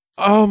 yeah.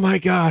 Oh, my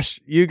gosh.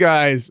 You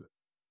guys,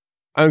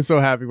 I'm so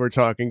happy we're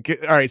talking.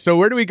 All right, so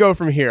where do we go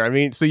from here? I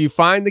mean, so you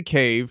find the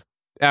cave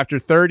after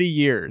 30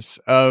 years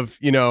of,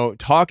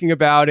 talking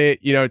about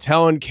it,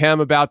 telling Kem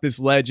about this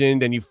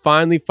legend, and you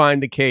finally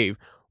find the cave.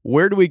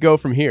 Where do we go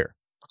from here?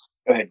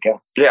 Go ahead, Kem.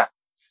 Yeah.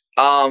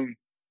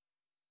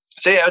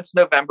 So yeah, it's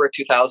November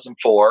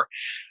 2004,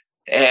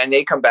 and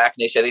they come back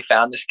and they say they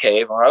found this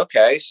cave. I'm like,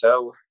 okay,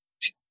 so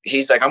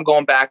he's like, "I'm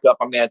going back up.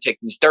 I'm going to take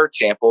these dirt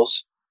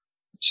samples."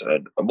 I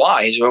said,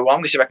 "Why?" He said, "Well, I'm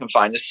going to see if I can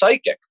find this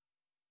psychic."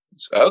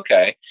 So,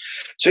 okay.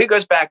 So he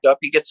goes back up.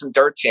 He gets some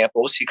dirt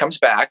samples. He comes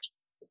back.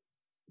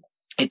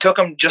 He took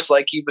them just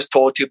like he was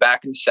told to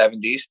back in the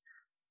 70s.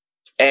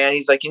 And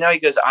he's like, he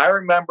goes, "I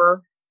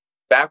remember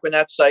back when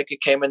that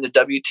psychic came into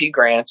WT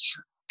Grants,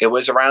 it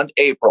was around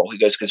April." He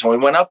goes, "Because when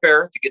we went up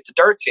there to get the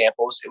dirt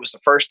samples, it was the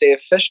first day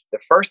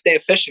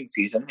of fishing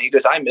season." He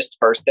goes, "I missed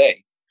the first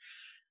day."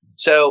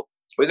 So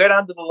we go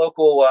down to the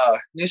local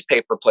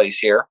newspaper place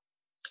here.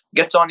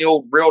 Gets on the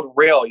old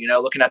reel-to-reel,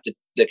 looking at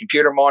the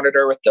computer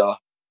monitor with the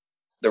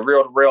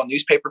reel-to-reel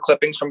newspaper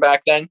clippings from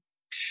back then.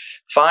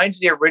 Finds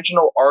the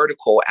original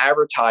article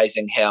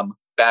advertising him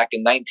back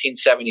in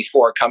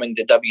 1974 coming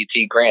to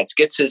WT Grants.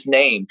 Gets his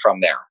name from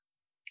there.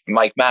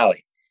 Mike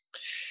Malley.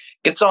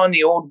 Gets on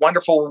the old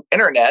wonderful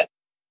internet,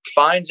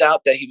 finds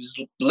out that he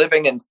was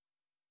living in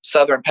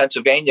southern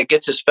Pennsylvania,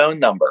 gets his phone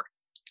number.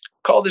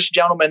 Call this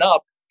gentleman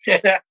up,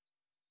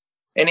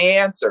 and he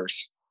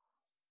answers.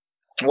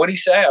 What do he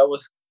say?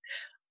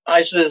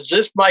 I said, is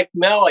this Mike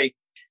Malley?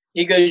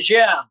 He goes,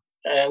 yeah.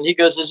 And he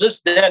goes, is this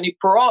Danny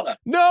Peralta?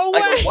 No way.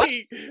 I go, what?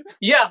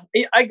 Yeah.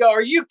 I go,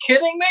 are you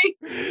kidding me?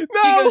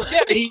 No.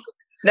 He goes,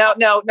 yeah.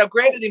 Now,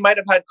 granted, he might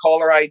have had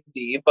caller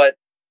ID, but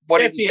what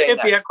did he say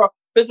next?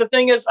 But the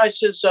thing is, I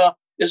says,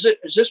 is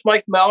this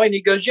Mike Malley? And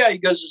he goes, yeah. He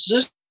goes, is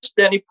this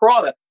Danny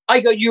Peralta? I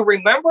go, you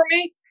remember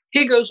me?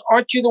 He goes,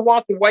 aren't you the one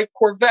with the white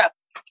Corvette?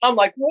 I'm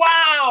like,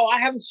 wow, I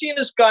haven't seen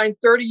this guy in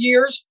 30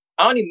 years.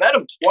 I only met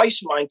him twice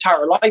in my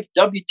entire life,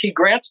 W.T.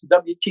 Grants and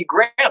W.T.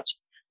 Grants.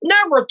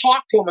 Never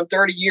talked to him in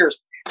 30 years.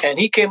 And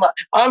he came up.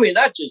 I mean,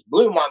 that just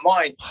blew my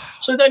mind.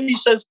 So then he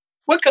says,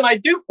 what can I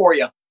do for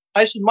you?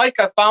 I said, Mike,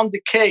 I found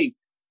the cave.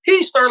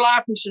 He started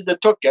laughing. He said, it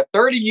took you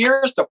 30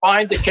 years to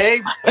find the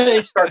cave. And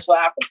he starts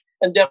laughing.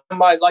 And then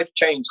my life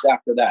changed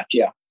after that.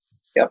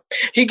 Yeah.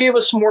 He gave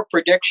us some more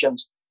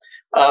predictions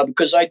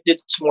because I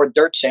did some more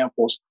dirt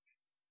samples.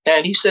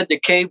 And he said the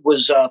cave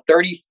was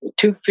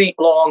 32 feet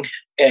long,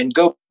 and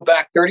go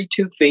back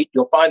 32 feet.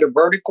 You'll find a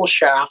vertical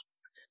shaft.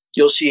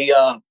 You'll see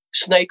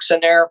snakes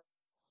in there.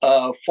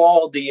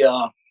 Follow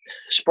the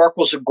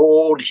sparkles of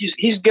gold.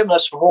 He's given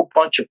us a whole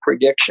bunch of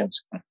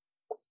predictions.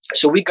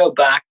 So we go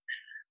back,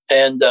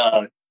 and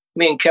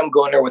me and Kim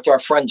go in there with our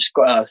friend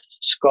Scott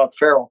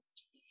Farrell,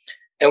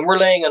 and we're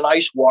laying in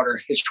ice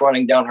water. It's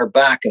running down her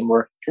back, and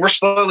we're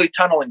slowly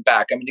tunneling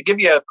back. I mean, to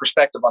give you a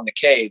perspective on the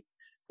cave,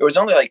 it was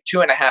only like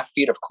 2.5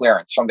 feet of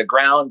clearance from the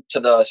ground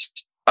to the.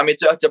 I mean,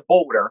 it's a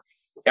boulder,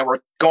 and we're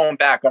going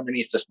back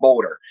underneath this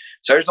boulder.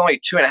 So there's only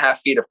 2.5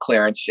 feet of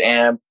clearance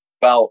and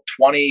about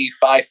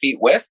 25 feet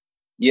width.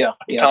 Yeah.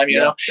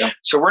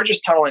 So we're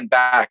just tunneling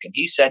back, and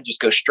he said,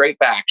 just go straight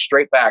back.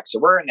 So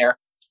we're in there.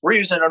 We're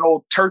using an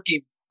old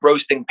turkey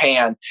roasting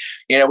pan.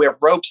 We have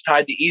ropes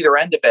tied to either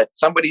end of it.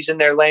 Somebody's in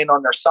there laying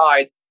on their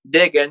side,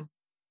 digging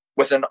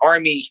with an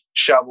army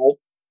shovel,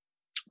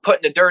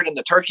 putting the dirt in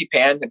the turkey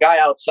pan. The guy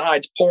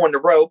outside's pulling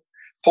the rope,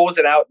 pulls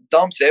it out,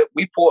 dumps it.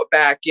 We pull it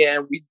back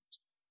in.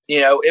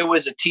 It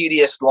was a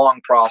tedious,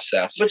 long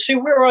process. But see,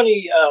 we're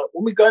only,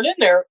 when we got in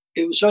there,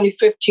 it was only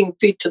 15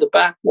 feet to the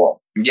back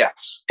wall.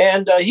 Yes.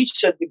 And he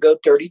said to go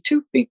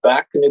 32 feet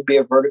back and it'd be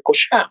a vertical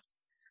shaft.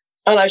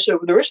 And I said,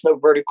 well, there is no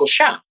vertical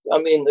shaft. I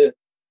mean,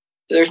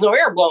 there's no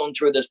air blowing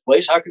through this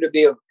place. How could it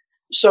be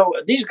So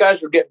these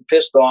guys were getting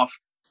pissed off.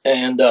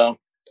 And I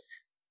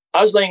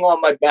was laying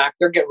on my back.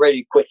 They're getting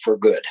ready to quit for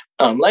good.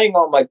 I'm laying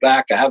on my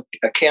back. I have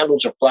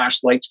candles or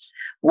flashlights.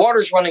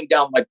 Water's running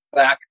down my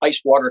back,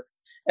 ice water.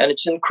 And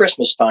it's in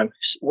Christmas time,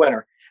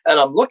 winter. And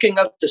I'm looking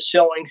up the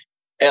ceiling,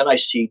 and I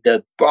see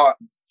the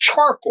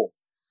charcoal,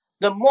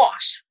 the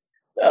moss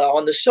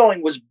on the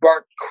ceiling was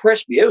burnt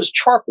crispy. It was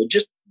charcoal,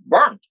 just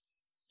burnt.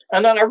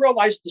 And then I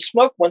realized the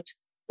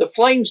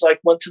flames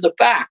went to the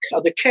back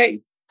of the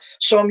cave.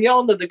 So I'm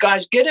yelling to the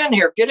guys, get in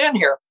here.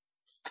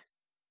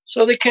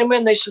 So they came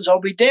in, they says, I'll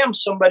be damned,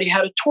 somebody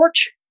had a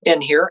torch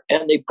in here,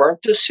 and they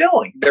burnt the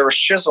ceiling. There were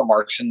chisel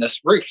marks in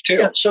this roof, too.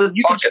 Yeah, so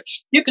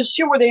you can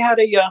see where they had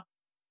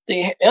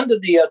the end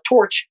of the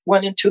torch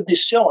went into the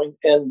ceiling,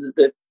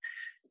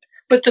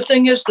 but the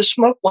thing is, the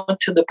smoke went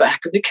to the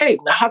back of the cave.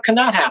 Now, how can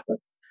that happen?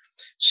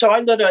 So I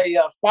lit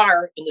a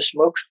fire, and the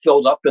smoke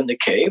filled up in the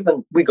cave,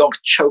 and we go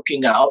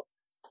choking out.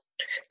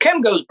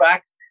 Kim goes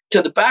back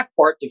to the back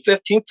part, the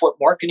 15-foot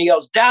mark, and he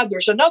yells, Dad,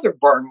 there's another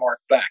burn mark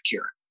back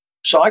here.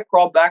 So I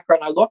crawl back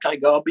and I look, I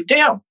go, I'll be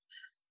damned.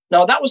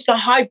 Now, that was the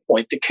high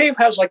point. The cave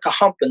has like a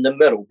hump in the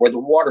middle where the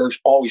water is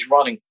always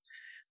running.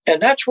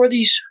 And that's where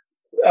these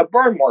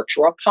burn marks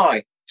were up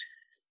high.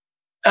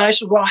 And I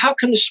said, well, how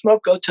can the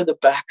smoke go to the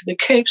back of the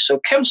cave? So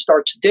Kim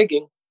starts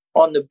digging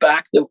on the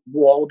back of the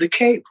wall of the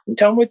cave. And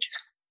tell me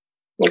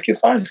what you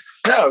find.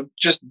 No,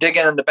 just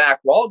digging in the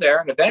back wall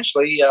there, and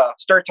eventually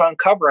start to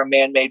uncover a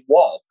man-made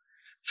wall.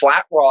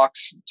 Flat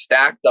rocks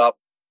stacked up,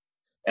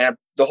 and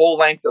the whole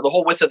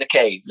width of the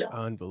cave.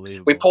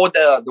 Unbelievable. We pulled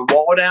the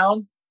wall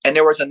down, and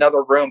there was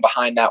another room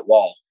behind that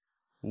wall.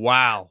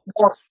 Wow.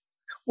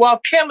 While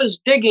Kim is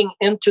digging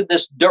into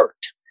this dirt.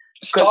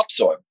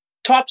 Topsoil.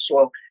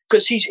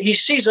 Because he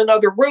sees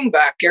another room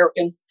back there,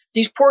 and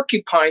these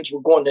porcupines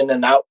were going in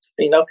and out,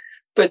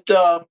 But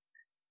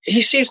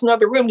he sees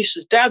another room. He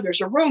says, Dad, there's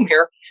a room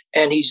here.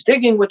 And he's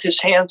digging with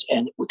his hands,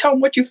 and tell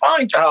him what you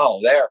find. Oh,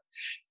 there.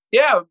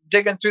 Yeah,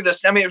 digging through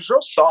this. I mean, it was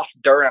real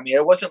soft dirt. I mean,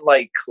 it wasn't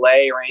like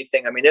clay or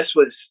anything. I mean, it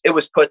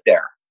was put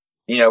there,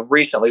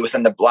 recently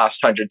within the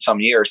last 100-some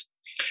years.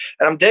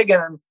 And I'm digging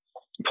and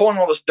pulling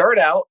all this dirt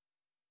out,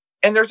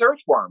 and there's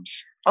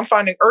earthworms. I'm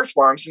finding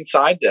earthworms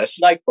inside this.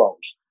 Night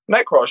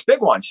crawlers,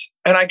 big ones.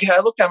 And I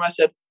looked at them and I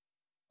said,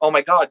 oh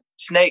my God,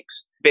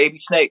 snakes, baby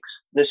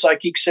snakes. The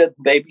psychic said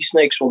baby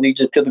snakes will lead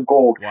you to the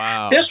gold.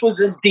 Wow. This was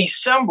in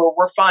December.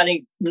 We're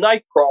finding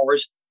night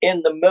crawlers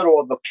in the middle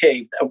of a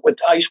cave with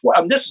ice.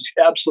 I mean, this is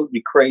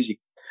absolutely crazy.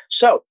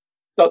 So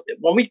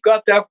when we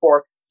got that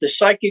far, the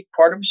psychic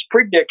part of his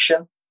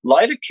prediction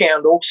light a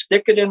candle,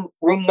 stick it in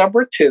room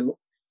number 2,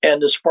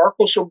 and the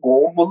sparkles of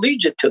gold will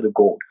lead you to the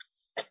gold.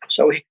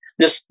 So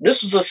this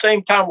is the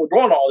same time we're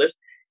doing all this.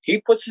 He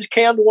puts his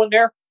candle in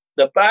there.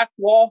 The back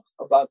wall,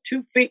 about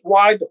 2 feet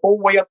wide, the whole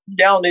way up and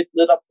down, it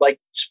lit up like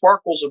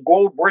sparkles of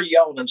gold. We're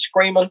yelling and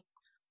screaming.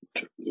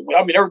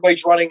 I mean,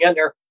 everybody's running in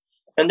there.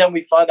 And then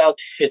we find out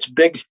it's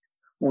big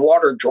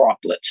water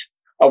droplets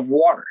of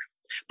water.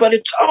 But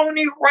it's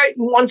only right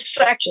in one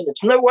section.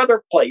 It's no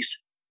other place.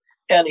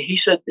 And he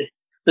said,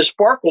 the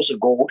sparkles of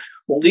gold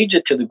will lead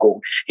you to the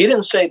gold. He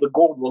didn't say the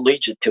gold will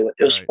lead you to it.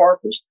 It was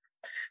sparkles.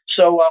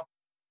 So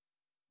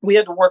we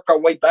had to work our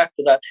way back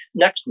to that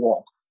next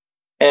wall.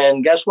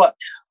 And guess what?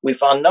 We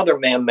found another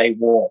man-made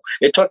wall.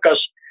 It took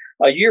us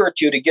a year or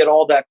 2 to get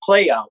all that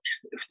clay out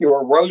through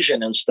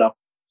erosion and stuff.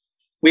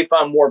 We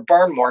found more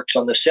burn marks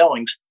on the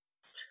ceilings.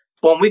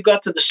 When we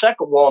got to the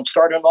second wall and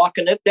started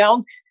knocking it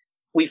down,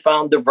 we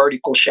found the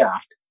vertical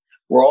shaft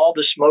where all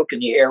the smoke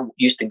and the air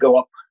used to go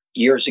up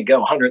years ago,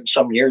 100 and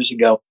some years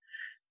ago.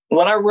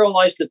 When I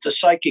realized that the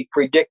psychic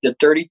predicted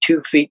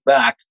 32 feet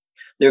back,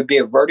 there'd be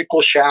a vertical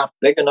shaft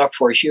big enough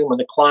for a human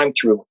to climb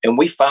through, and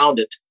we found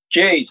it.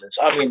 Jesus,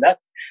 I mean,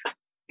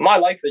 my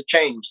life had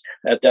changed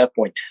at that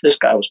point. This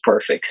guy was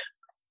perfect.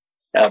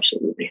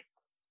 Absolutely.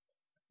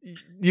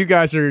 You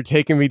guys are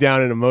taking me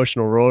down an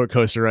emotional roller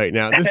coaster right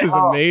now. This is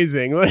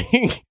amazing.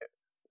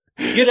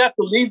 You'd have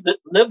to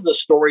live the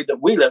story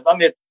that we lived. I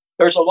mean,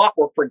 there's a lot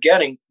we're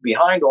forgetting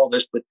behind all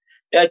this, but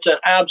it's an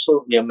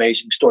absolutely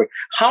amazing story.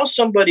 How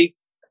somebody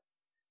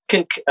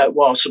can,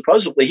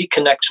 supposedly he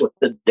connects with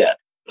the dead.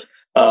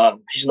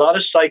 He's not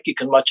a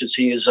psychic as much as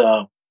he is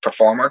a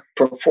performer.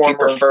 He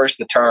prefers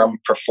the term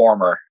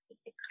performer.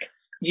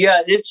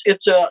 Yeah, it's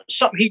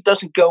something he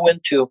doesn't go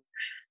into.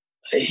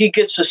 He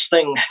gets this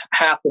thing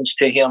happens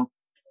to him,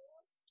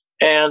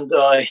 and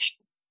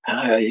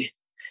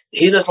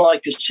he doesn't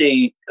like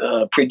to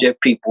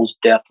predict people's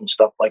death and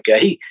stuff like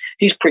that.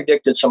 He's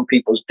predicted some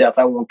people's death.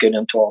 I won't get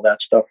into all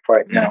that stuff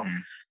right now.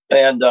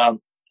 And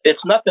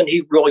it's nothing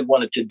he really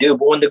wanted to do.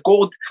 But when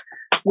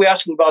we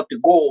asked him about the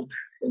gold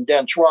in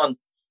Dents Run,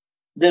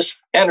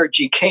 this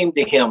energy came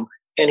to him,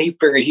 and he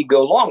figured he'd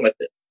go along with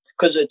it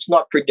because it's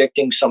not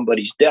predicting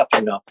somebody's death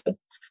or nothing.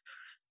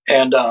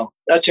 And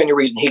that's the only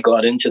reason he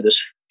got into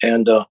this.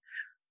 And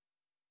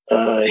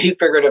he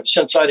figured that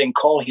since I didn't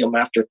call him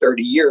after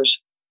 30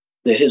 years,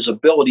 that his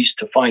abilities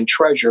to find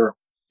treasure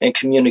and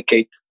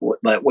communicate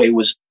that way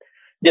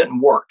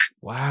didn't work.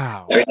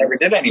 Wow. So he never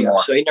did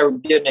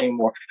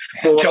anymore.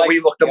 Until we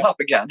looked him up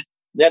again.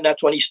 Then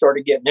that's when he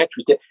started getting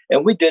interested.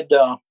 And we did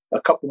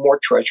a couple more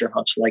treasure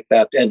hunts like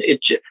that. And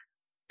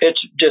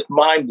it's just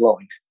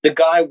mind-blowing. The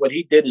guy, what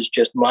he did is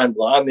just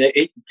mind-blowing. I mean,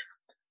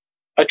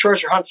 a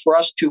treasure hunt for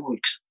us, 2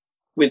 weeks.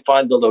 We'd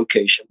find the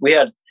location. We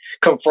had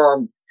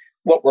confirmed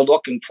what we're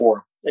looking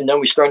for. And then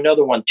we start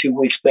another one, 2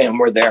 weeks, bam,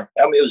 we're there.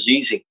 I mean, it was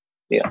easy.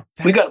 Yeah.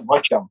 We got a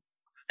bunch of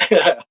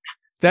them.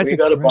 That's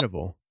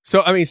incredible.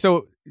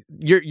 So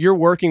you're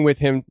working with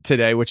him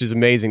today, which is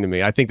amazing to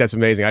me. I think that's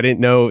amazing. I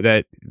didn't know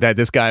that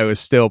this guy was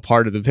still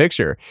part of the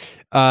picture.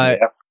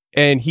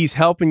 And he's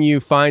helping you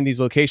find these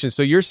locations.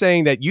 So you're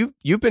saying that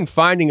you've been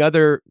finding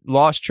other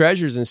lost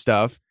treasures and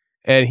stuff,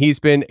 and he's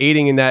been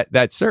aiding in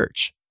that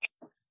search.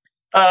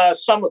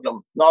 Some of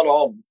them, not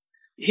all of them.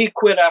 He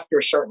quit after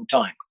a certain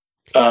time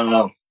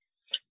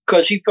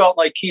because he felt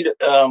like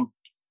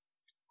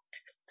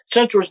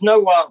since there was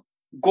no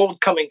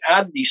gold coming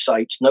out of these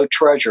sites, no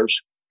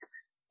treasures,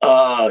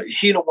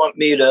 he don't want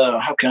me to,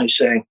 how can I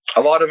say?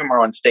 A lot of them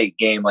are on state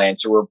game land,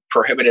 so we're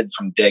prohibited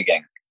from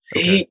digging.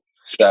 Okay.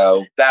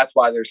 So that's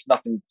why there's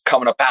nothing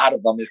coming up out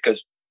of them, is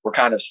because we're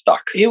kind of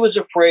stuck. He was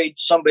afraid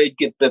somebody'd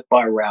get bit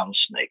by a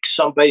rattlesnake,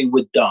 somebody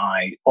would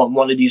die on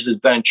one of these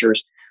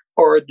adventures,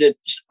 or that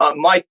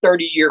my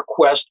 30-year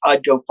quest,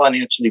 I'd go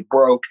financially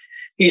broke.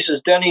 He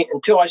says, Denny,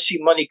 until I see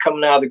money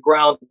coming out of the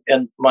ground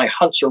and my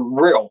hunts are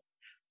real,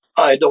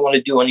 I don't want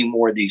to do any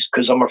more of these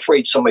because I'm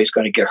afraid somebody's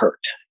going to get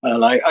hurt.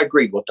 And I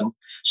agreed with them.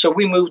 So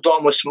we moved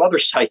on with some other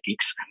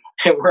psychics,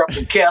 and we're up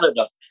in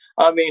Canada.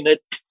 I mean,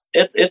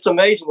 it's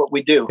amazing what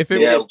we do. If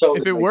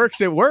it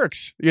works, it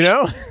works, you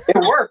know?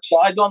 It works.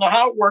 I don't know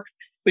how it works.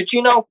 But,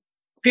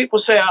 people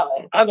say,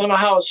 I don't know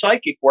how a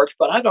psychic works,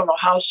 but I don't know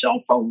how a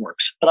cell phone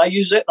works. And I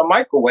use it in a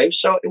microwave,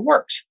 so it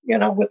works.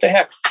 What the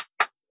heck?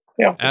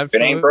 Yeah. Absolutely. If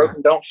it ain't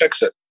broken, don't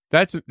fix it.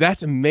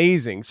 That's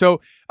amazing.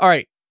 So, all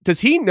right.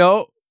 Does he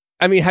know?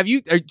 I mean,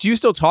 do you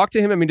still talk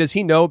to him? I mean, does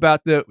he know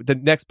about the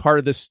next part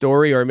of this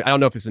story? Or I don't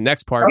know if it's the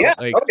next part. Yeah.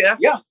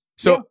 Yeah.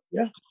 So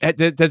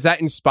does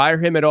that inspire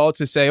him at all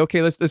to say,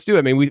 okay, let's do it?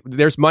 I mean,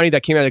 there's money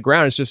that came out of the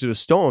ground. It's just, it was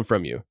stolen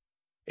from you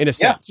in a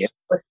sense.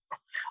 Yeah.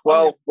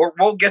 Well,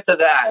 we'll get to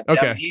that.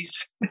 Okay.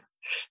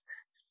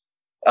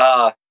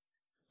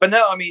 But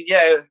no, I mean,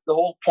 the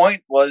whole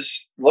point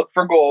was look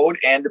for gold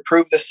and to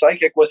prove the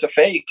psychic was a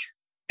fake.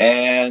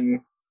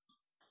 And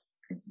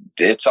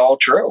it's all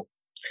true.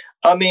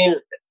 I mean,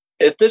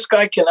 if this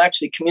guy can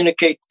actually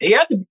communicate, he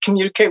had to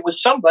communicate with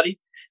somebody.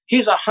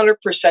 He's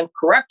 100%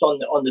 correct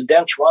on the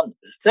Dents Run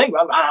thing.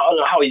 I don't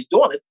know how he's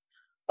doing it.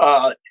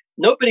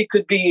 nobody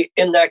could be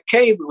in that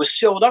cave. It was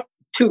sealed up,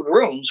 2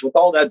 rooms with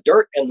all that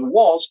dirt and the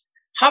walls.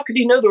 How could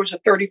he know there was a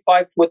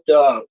 35-foot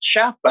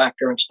shaft back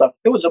there and stuff?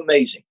 It was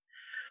amazing.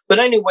 But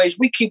anyways,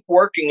 we keep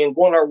working and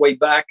going our way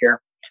back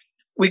there.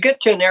 We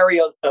get to an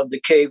area of the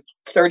cave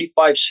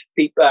 35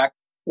 feet back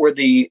where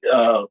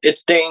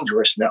it's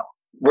dangerous now.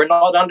 We're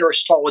not under a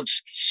solid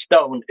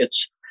stone.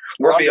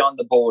 We're beyond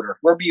the border.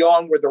 We're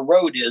beyond where the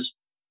road is,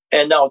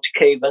 and now it's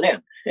caving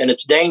in, and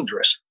it's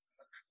dangerous.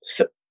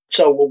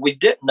 So what we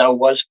didn't know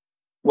was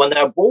when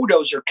that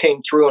bulldozer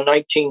came through in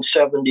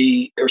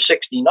 1970 or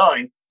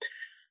 69,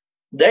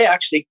 they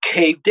actually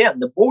caved in.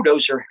 The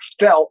bulldozer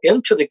fell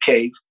into the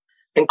cave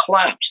and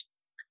collapsed,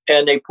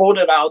 and they pulled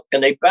it out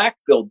and they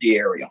backfilled the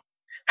area.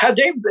 Had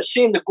they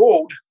seen the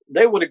gold,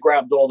 they would have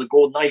grabbed all the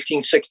gold in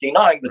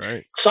 1969,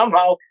 but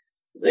somehow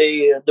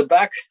the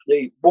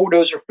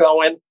bulldozer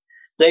fell in,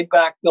 they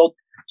backfilled.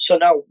 So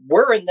now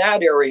we're in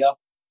that area,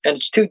 and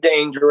it's too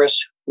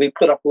dangerous. We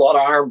put up a lot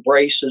of iron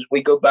braces.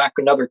 We go back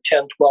another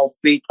 10, 12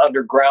 feet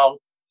underground.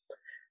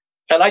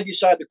 And I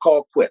decided to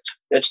call quits.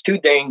 It's too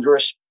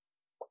dangerous.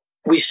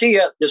 We see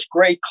this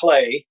gray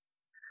clay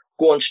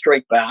going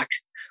straight back.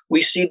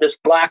 We see this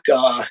black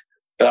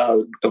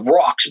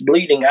rocks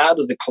bleeding out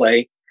of the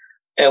clay.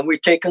 And we're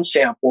taking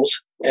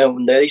samples.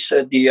 And they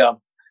said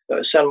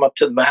send them up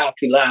to the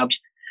Mahaffey Labs.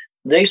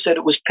 They said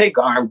it was pig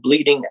iron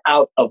bleeding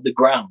out of the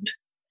ground.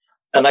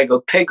 And I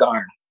go, pig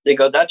iron. They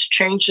go, that's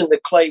changing the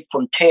clay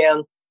from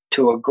tan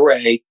to a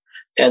gray,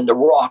 and the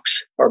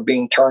rocks are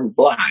being turned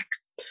black.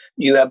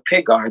 You have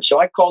pig iron.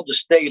 So I called the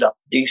state up,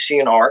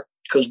 DCNR,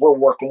 because we're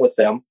working with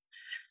them.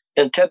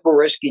 And Ted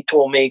Boriski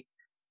told me,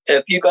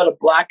 if you got a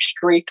black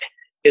streak,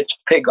 it's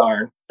pig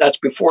iron. That's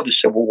before the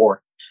Civil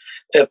War.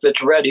 If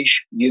it's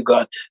reddish, you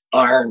got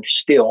iron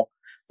steel,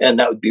 and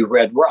that would be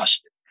red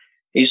rust.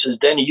 He says,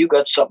 Denny, you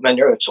got something in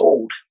there that's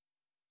old.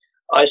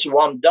 I said,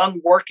 well, I'm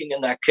done working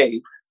in that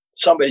cave.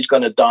 Somebody's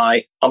going to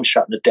die. I'm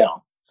shutting it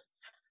down.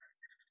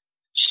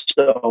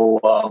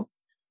 So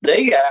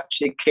they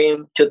actually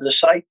came to the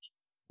site,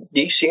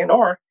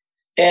 DCNR,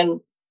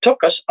 and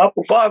took us up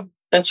above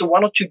and said,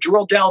 why don't you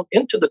drill down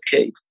into the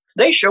cave?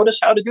 They showed us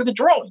how to do the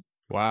drilling.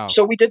 Wow.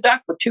 So we did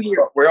that for 2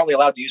 years. We're only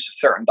allowed to use a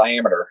certain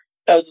diameter.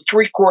 It was a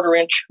 3/4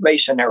 inch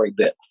masonry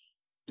bit.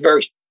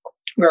 Very,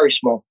 very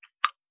small.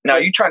 Now,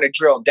 you're trying to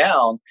drill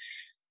down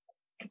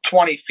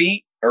 20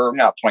 feet, or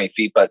not 20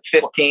 feet, but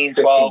 15,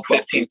 12,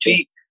 15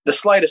 feet. The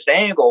slightest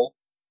angle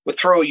would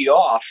throw you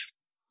off,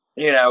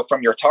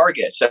 from your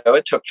target. So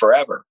it took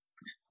forever.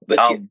 But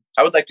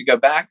I would like to go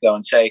back, though,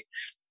 and say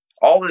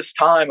all this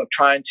time of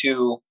trying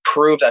to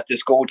prove that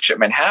this gold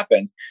shipment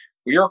happened,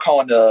 we were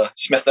calling the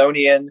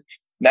Smithsonian,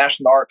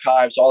 National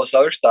Archives, all this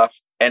other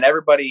stuff, and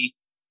everybody,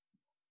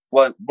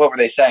 what were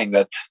they saying?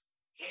 That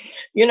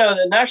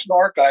the National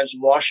Archives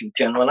in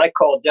Washington, when I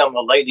called them,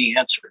 a lady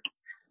answered.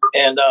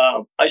 And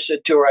I said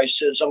to her,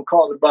 I'm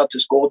calling about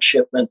this gold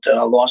shipment,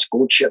 lost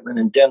gold shipment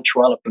in Dents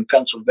up in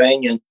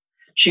Pennsylvania. And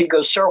she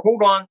goes, sir,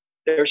 hold on.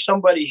 There's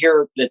somebody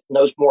here that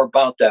knows more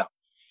about that.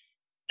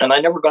 And I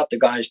never got the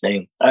guy's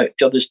name.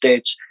 Till this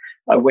day,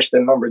 I wish I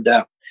remembered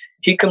that.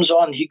 He comes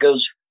on, he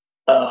goes,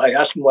 I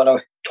asked him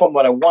told him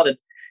what I wanted.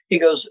 He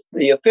goes,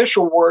 the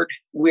official word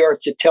we are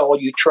to tell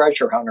you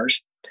treasure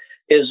hunters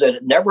is that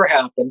it never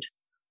happened.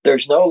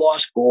 There's no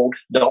lost gold.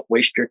 Don't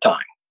waste your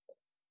time.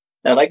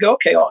 And I go,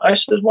 okay. I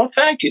said, well,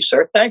 thank you,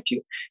 sir. Thank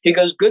you. He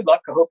goes, good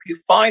luck. I hope you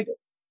find it.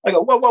 I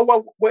go,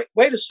 whoa,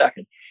 wait a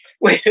second.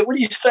 Wait, what are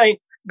you saying?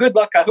 Good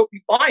luck. I hope you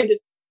find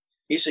it.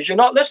 He says, you're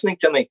not listening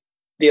to me.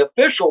 The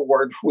official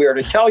word we are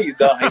to tell you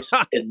guys,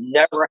 it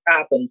never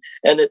happened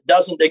and it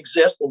doesn't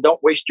exist and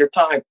don't waste your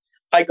time.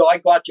 I go, I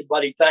got you,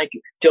 buddy. Thank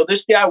you. Till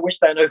this day, I wished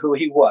I knew who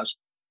he was.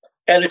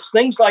 And it's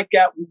things like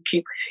that we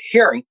keep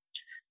hearing,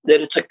 that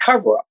it's a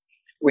cover-up.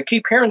 We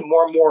keep hearing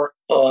more and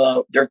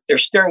more, they're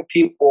steering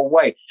people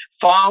away.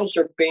 Files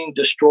are being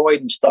destroyed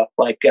and stuff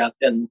like that.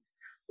 And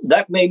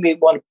that made me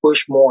want to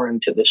push more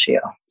into this, yeah.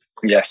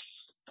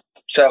 Yes.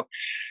 So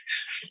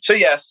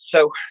yes.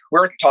 So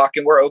we're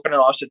opening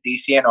office at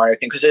DCNR and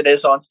everything because it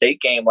is on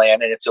state game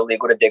land and it's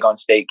illegal to dig on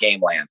state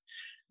game land.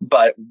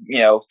 But,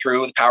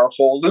 through the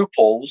powerful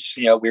loopholes,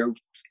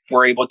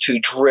 we're able to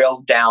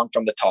drill down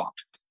from the top.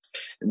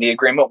 The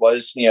agreement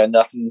was,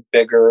 nothing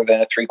bigger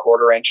than a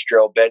 3/4 inch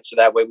drill bit. So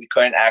that way we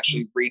couldn't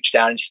actually reach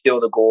down and steal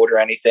the gold or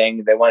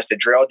anything. They want us to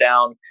drill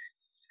down,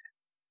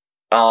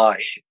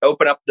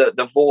 open up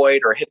the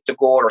void or hit the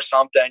gold or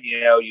something,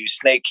 use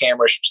snake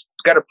cameras,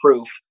 got to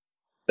prove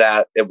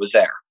that it was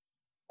there.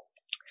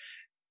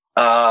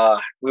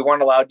 We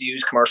weren't allowed to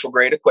use commercial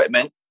grade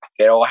equipment.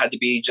 It all had to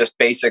be just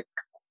basic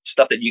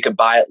stuff that you could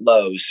buy at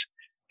Lowe's,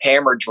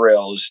 hammer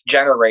drills,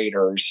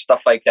 generators,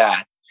 stuff like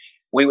that.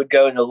 We would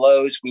go into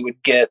Lowe's, we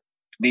would get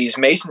these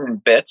mason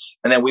bits,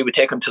 and then we would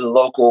take them to the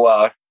local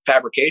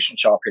fabrication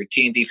shop here,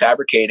 T&D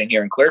Fabricating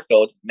here in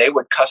Clearfield. They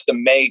would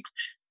custom make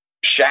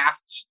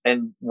shafts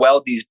and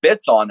weld these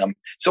bits on them.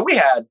 So we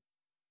had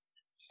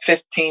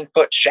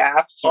 15-foot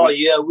shafts. Oh,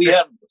 yeah. We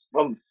had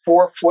from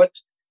 4 foot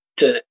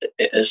to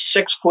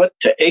 6 foot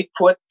to 8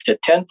 foot to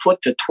 10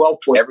 foot to 12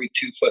 foot. Every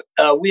 2 foot.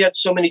 We had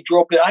so many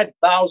drill bits. I had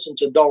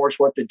thousands of dollars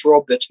worth of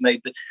drill bits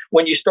made. But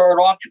when you start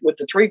off with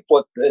the 3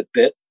 foot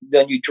bit,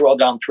 then you drill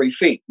down 3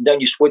 feet.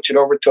 Then you switch it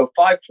over to a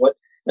 5 foot,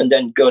 and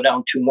then go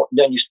down 2 more.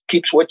 Then you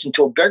keep switching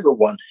to a bigger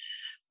one.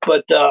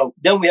 But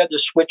then we had to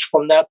switch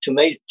from that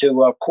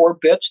to core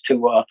bits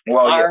to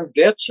iron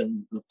bits.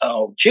 And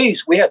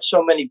we had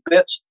so many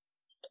bits.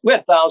 We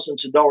had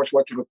thousands of dollars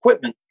worth of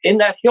equipment in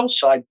that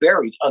hillside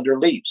buried under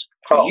leaves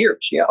for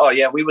years. Yeah. Oh,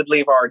 yeah. We would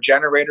leave our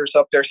generators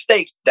up there,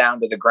 staked down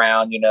to the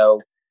ground,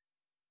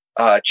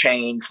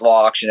 chains,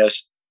 locks,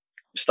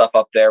 stuff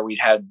up there. We'd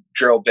had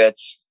drill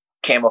bits,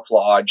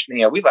 camouflage.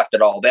 We left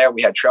it all there.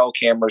 We had trail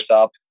cameras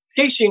up.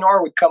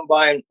 DCNR would come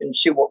by and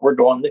see what we're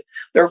doing.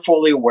 They're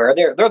fully aware.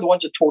 They're the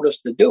ones that told us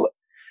to do it.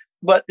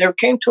 But there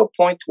came to a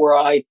point where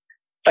I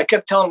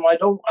kept telling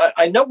them,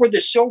 I know where the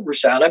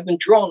silver's at. I've been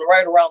drilling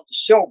right around the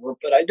silver,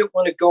 but I didn't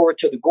want to go over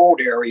to the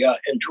gold area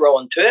and drill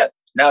into it.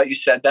 Now you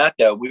said that,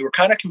 though, we were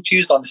kind of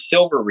confused on the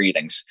silver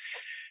readings.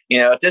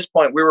 At this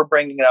point, we were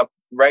bringing up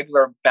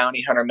regular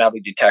bounty hunter metal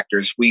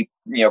detectors. We,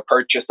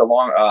 purchased a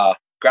long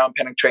ground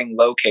penetrating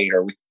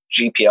locator, with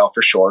GPL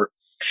for short.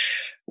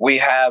 We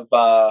have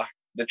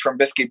the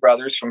Trumbisky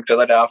brothers from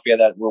Philadelphia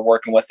that were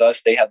working with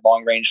us. They had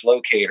long range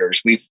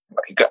locators.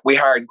 We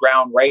hired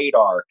ground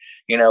radar.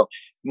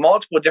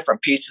 Multiple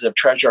different pieces of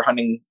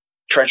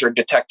treasure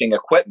detecting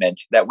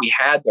equipment that we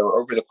had there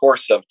over the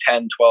course of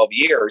 10, 12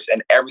 years,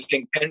 and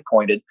everything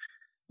pinpointed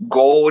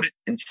gold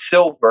and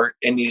silver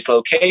in these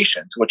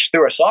locations, which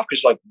threw us off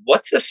because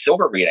what's this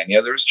silver reading?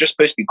 There's just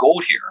supposed to be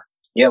gold here.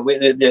 Yeah,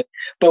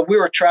 but we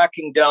were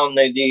tracking down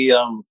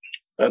the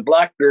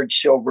Blackbeard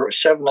silver,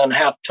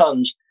 7.5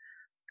 tons.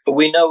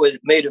 We know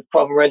it made it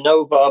from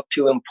Renova up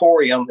to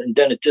Emporium, and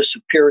then it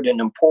disappeared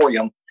in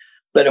Emporium.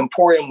 But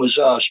Emporium was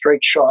a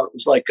straight shot. It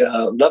was like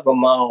 11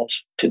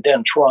 miles to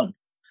Dents Run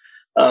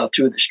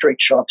through the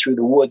straight shot through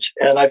the woods.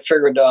 And I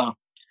figured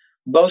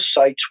both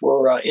sites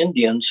were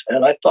Indians.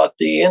 And I thought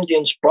the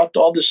Indians brought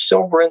all the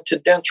silver into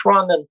Dents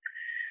Run. And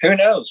who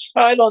knows?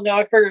 I don't know.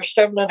 I figured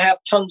 7.5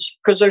 tons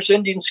because there's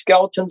Indian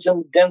skeletons in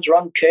the Dents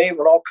Run cave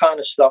and all kind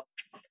of stuff.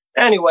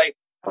 Anyway,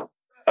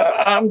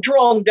 I'm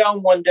drilling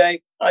down one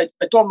day. I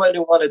told them I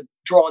didn't want to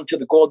draw into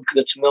the gold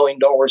because it's $1 million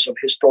of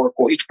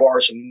historical. Each bar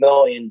is $1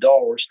 million.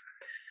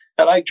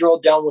 And I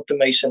drilled down with the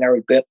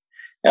masonry bit,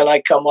 and I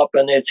come up,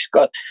 and it's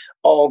got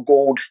all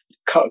gold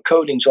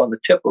coatings on the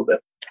tip of it.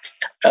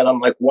 And I'm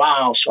like,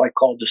 wow. So I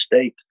called the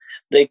state.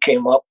 They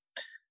came up.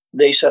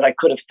 They said I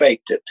could have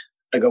faked it.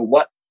 I go,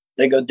 what?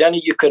 They go,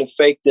 Denny, you could have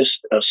faked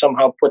this,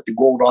 somehow put the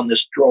gold on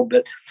this drill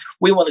bit.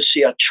 We want to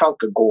see a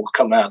chunk of gold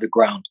come out of the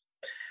ground.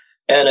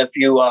 And if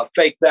you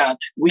fake that,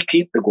 we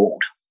keep the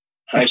gold.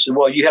 I said,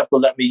 well, you have to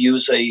let me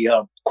use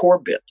a core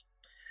bit.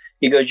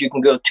 He goes, you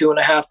can go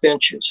 2.5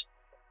 inches.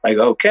 I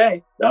go,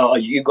 okay,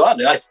 you got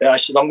it. I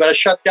said, I'm going to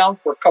shut down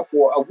for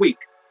a week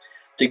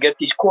to get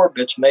these core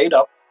bits made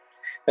up,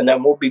 and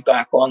then we'll be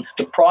back on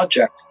the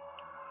project.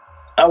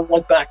 I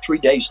went back 3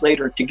 days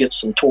later to get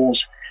some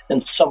tools,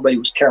 and somebody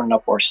was tearing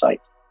up our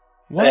site.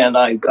 What? And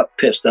I got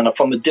pissed. And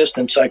from a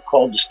distance, I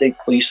called the state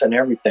police and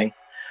everything.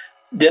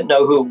 Didn't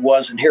know who it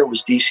was, and here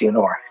was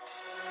DCNR.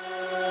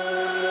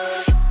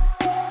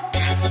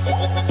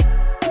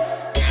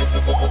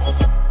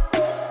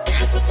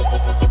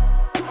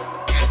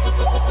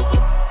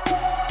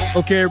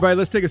 Okay, everybody,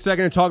 let's take a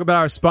second and talk about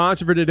our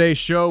sponsor for today's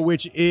show,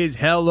 which is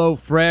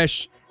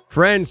HelloFresh.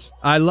 Friends,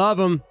 I love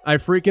them. I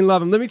freaking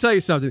love them. Let me tell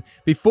you something.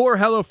 Before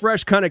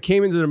HelloFresh kind of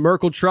came into the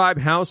Merkel tribe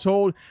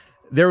household,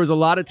 there was a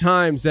lot of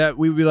times that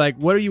we would be like,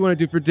 what do you want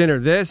to do for dinner?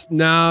 This?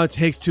 No, it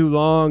takes too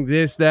long.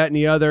 This, that, and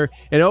the other.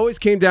 It always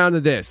came down to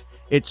this.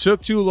 It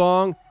took too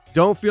long.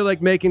 Don't feel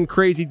like making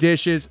crazy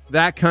dishes,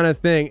 that kind of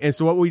thing. And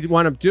so what we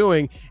wind up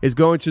doing is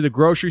going to the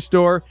grocery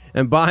store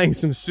and buying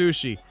some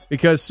sushi,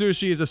 because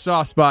sushi is a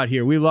soft spot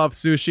here. We love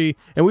sushi,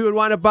 and we would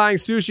wind up buying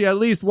sushi at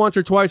least once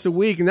or twice a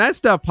week, and that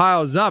stuff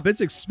piles up. It's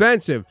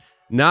expensive.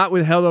 Not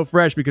with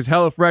HelloFresh, because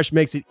HelloFresh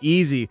makes it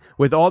easy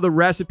with all the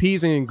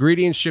recipes and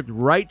ingredients shipped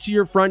right to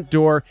your front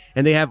door,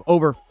 and they have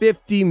over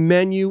 50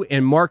 menu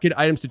and market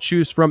items to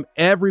choose from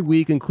every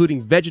week,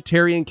 including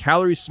vegetarian,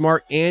 calorie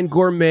smart, and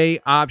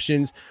gourmet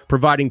options,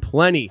 providing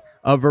plenty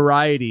of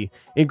variety.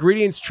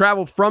 Ingredients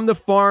travel from the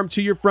farm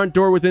to your front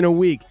door within a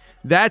week.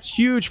 That's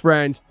huge,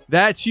 friends.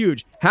 That's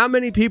huge. How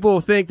many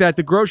people think that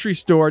the grocery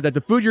store, that the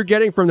food you're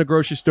getting from the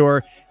grocery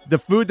store, the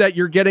food that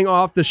you're getting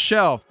off the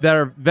shelf, that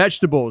are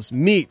vegetables,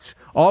 meats,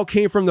 all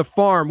came from the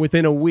farm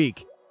within a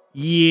week?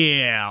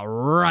 Yeah,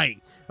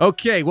 right.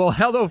 Okay, well,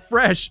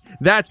 HelloFresh,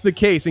 that's the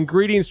case.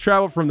 Ingredients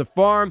travel from the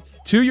farm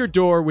to your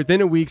door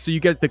within a week, so you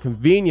get the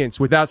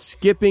convenience without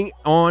skipping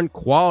on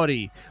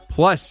quality.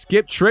 Plus,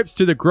 skip trips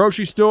to the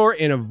grocery store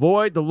and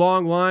avoid the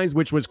long lines,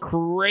 which was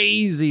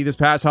crazy this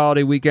past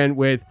holiday weekend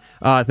with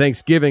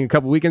Thanksgiving a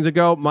couple weekends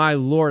ago. My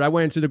Lord, I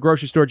went into the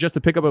grocery store just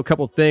to pick up a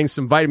couple things,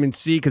 some vitamin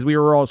C, because we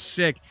were all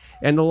sick,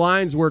 and the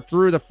lines were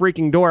through the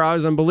freaking door. I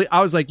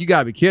was like, you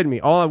gotta be kidding me.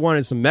 All I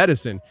wanted is some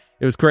medicine.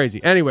 It was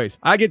crazy. Anyways,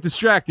 I get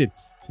distracted.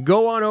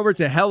 go on over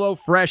to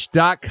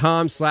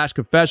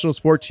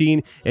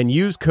HelloFresh.com/confessionals14 and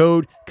use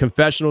code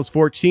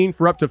confessionals14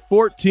 for up to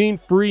 14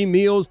 free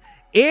meals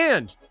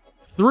and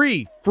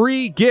 3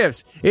 free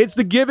gifts. It's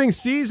the giving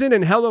season,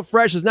 and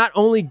HelloFresh is not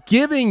only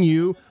giving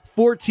you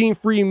 14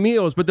 free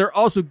meals, but they're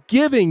also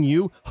giving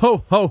you,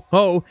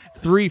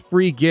 3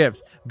 free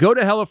gifts. Go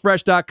to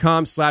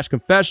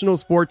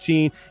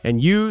HelloFresh.com/confessionals14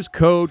 and use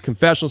code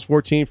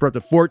confessionals14 for up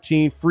to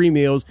 14 free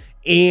meals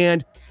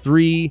and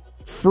 3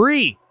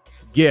 free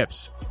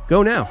gifts.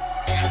 Go now.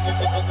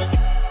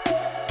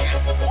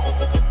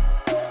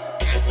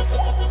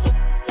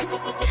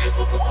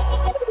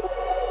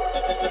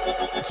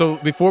 So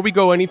before we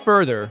go any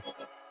further,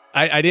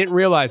 I didn't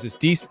realize this.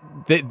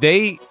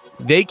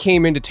 They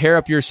came in to tear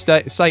up your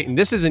site, and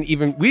this isn't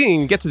even, we didn't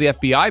even get to the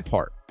FBI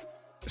part.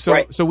 So,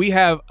 Right. So we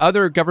have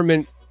other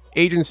government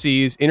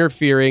agencies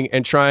interfering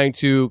and trying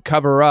to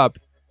cover up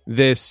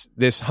this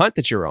hunt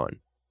that you're on.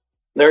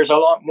 There's a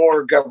lot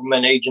more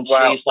government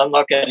agencies. Wow. I'm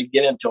not going to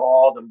get into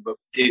all of them, but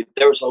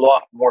there's a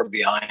lot more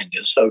behind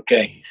this.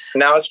 Okay.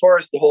 Now, as far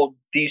as the whole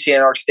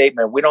DCNR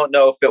statement, we don't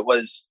know if it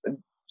was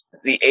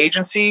the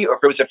agency or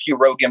if it was a few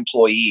rogue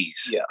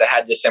employees that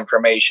had this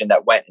information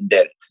that went and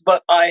did it.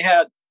 But I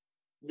had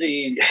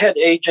the head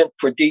agent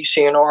for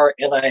DCNR,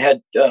 and I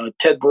had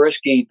Ted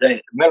Brisky,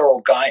 the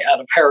mineral guy out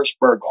of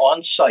Harrisburg,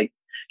 on site,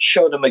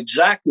 showed him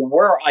exactly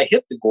where I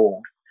hit the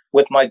gold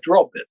with my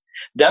drill bit.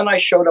 Then I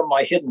showed him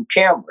my hidden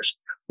cameras,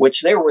 which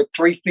they were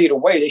 3 feet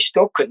away. They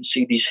still couldn't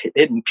see these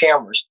hidden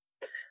cameras.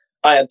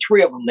 I had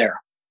 3 of them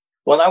there.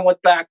 When I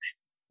went back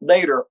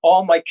later,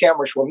 all my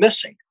cameras were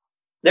missing.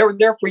 They were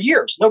there for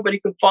years. Nobody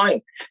could find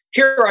them.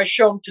 Here I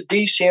show them to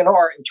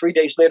DCNR, and 3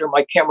 days later,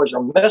 my cameras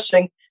are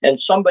missing. And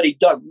somebody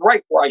dug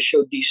right where I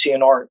showed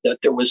DCNR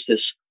that there was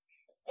this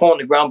hole in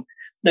the ground.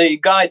 The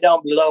guy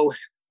down below,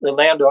 the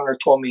landowner,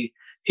 told me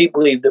he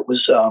believed it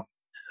was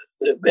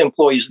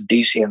employees of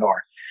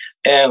DCNR.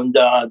 And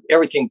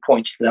everything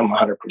points to them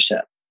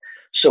 100%.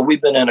 So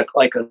we've been in a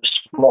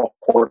small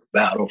court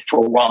battle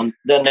for a while.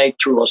 Then they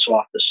threw us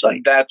off the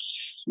site.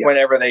 That's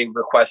whenever they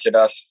requested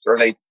us, or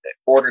they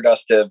ordered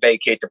us to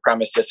vacate the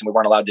premises, and we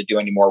weren't allowed to do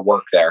any more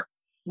work there.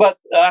 But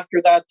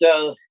after that,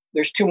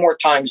 there's 2 more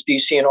times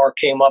DCNR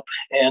came up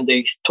and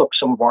they took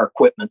some of our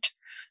equipment.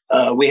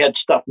 We had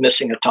stuff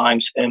missing at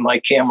times, and my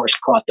cameras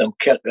caught them,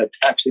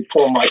 actually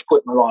pulling my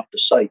equipment off the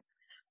site.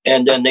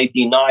 And then they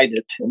denied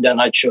it. And then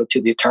I'd show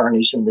to the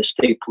attorneys and the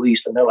state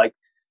police, and they're like,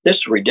 this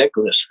is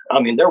ridiculous. I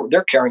mean,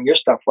 they're carrying your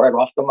stuff right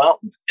off the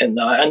mountain. And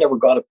I never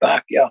got it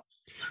back. Yeah.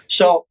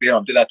 So you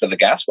don't do that to the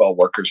gas well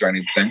workers or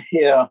anything.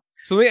 Yeah.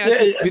 So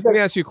let me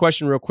ask you a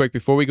question real quick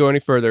before we go any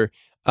further.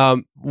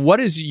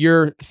 What is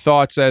your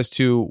thoughts as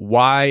to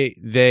why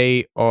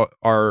they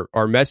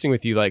are messing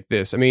with you like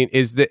this? I mean,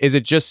 is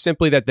it just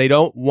simply that they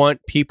don't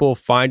want people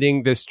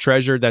finding this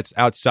treasure that's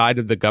outside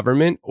of the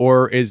government,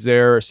 or is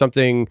there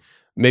something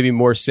maybe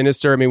more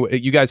sinister? I mean,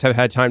 you guys have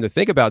had time to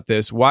think about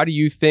this. Why do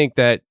you think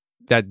that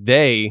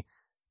they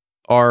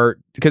are?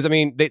 Because I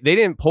mean, they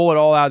didn't pull it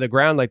all out of the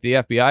ground like the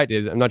FBI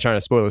did. I'm not trying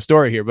to spoil the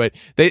story here, but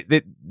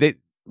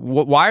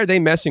why are they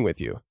messing with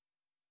you?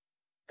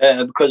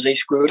 Because they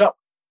screwed up.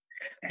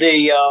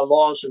 The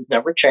laws have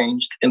never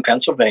changed in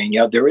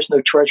Pennsylvania. There is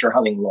no treasure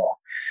hunting law.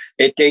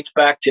 It dates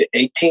back to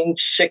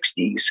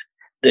 1860s.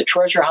 The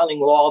treasure hunting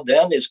law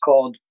then is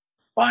called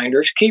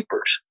finders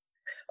keepers.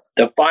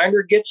 The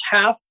finder gets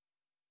half,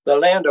 the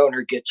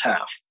landowner gets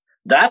half.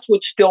 That's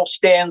what still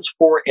stands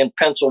for in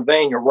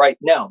Pennsylvania right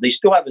now. They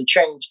still haven't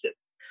changed it.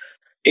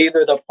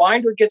 Either the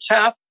finder gets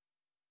half,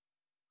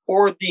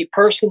 or the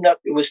person that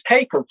it was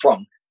taken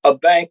from, a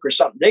bank or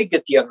something, they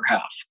get the other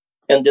half.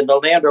 And then the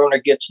landowner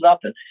gets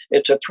nothing.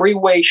 It's a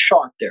 3-way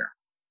shot there.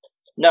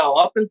 Now,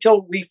 up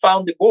until we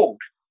found the gold,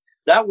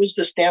 that was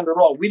the standard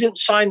law. We didn't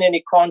sign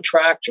any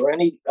contracts or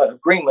any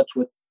agreements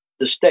with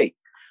the state.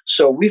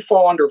 So we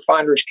fall under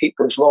finders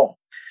keepers law.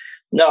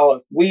 Now,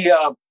 if we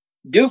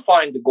do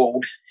find the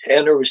gold,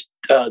 and there was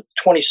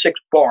 26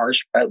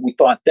 bars, we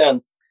thought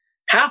then,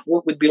 half of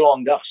it would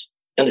belong to us,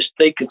 and the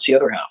state gets the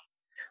other half.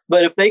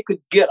 But if they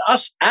could get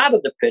us out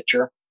of the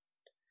picture,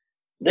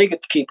 they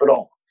get to keep it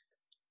all.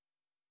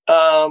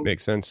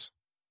 Makes sense.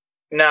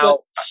 Now,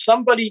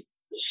 somebody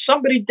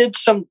did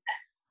some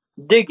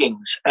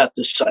diggings at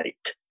the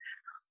site.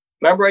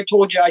 Remember I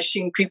told you I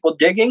seen people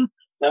digging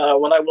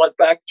when I went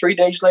back 3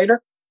 days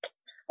later?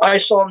 I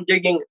saw them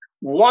digging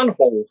one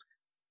hole,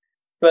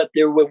 but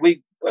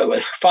we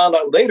found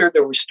out later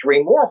there was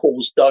 3 more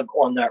holes dug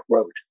on that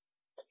road.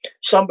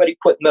 Somebody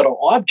put metal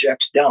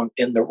objects down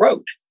in the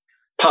road,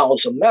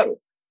 piles of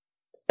metal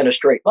in a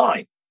straight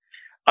line.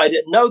 I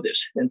didn't know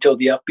this until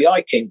the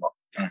FBI came up.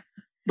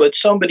 But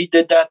somebody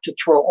did that to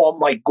throw all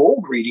my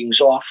gold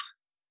readings off.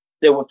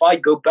 That if I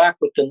go back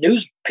with the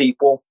news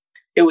people,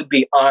 it would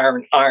be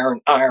iron,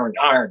 iron, iron,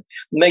 iron.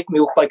 Make me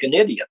look like an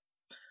idiot.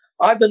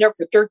 I've been there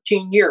for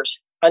 13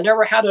 years. I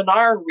never had an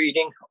iron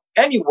reading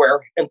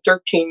anywhere in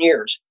 13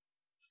 years.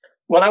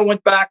 When I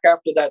went back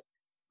after that,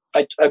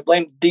 I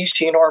blamed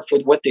DCNR for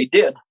what they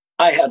did.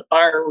 I had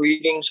iron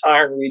readings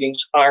after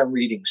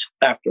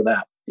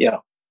that. Yeah.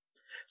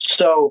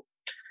 So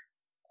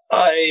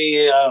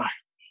now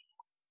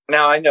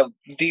I know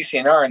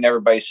DCNR and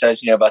everybody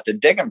says, about the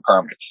digging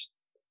permits.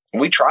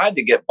 We tried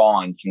to get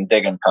bonds and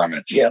digging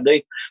permits. Yeah,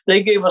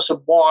 they gave us a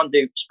bond,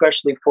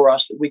 especially for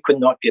us, that we could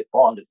not get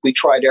bonded. We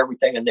tried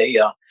everything, and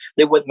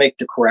they wouldn't make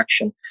the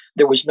correction.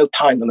 There was no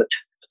time limit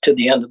to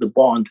the end of the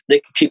bond. They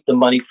could keep the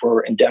money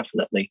for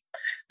indefinitely.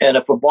 And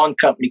if a bond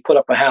company put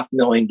up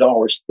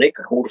 $500,000, they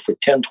could hold it for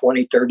 10,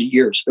 20, 30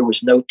 years. There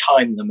was no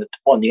time limit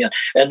on the end.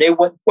 And they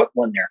wouldn't put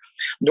one there.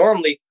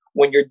 Normally,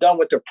 when you're done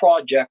with the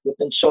project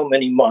within so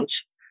many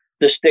months,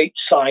 the state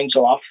signs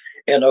off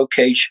and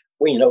okays,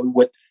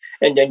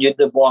 and then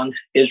the bond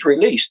is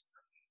released.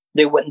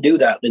 They wouldn't do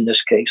that in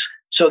this case.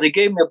 So they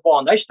gave me a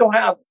bond. I still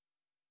have it.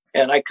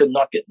 And I could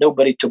not get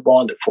nobody to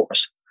bond it for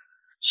us.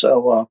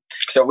 So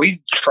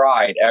we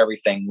tried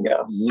everything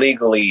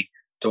legally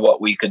to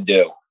what we could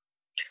do,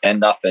 and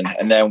nothing.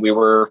 And then we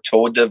were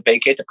told to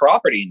vacate the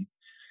property.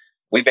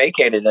 We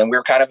vacated, and we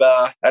were kind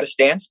of at a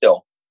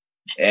standstill.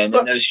 And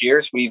in those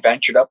years, we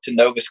ventured up to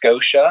Nova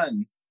Scotia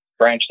and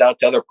branched out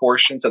to other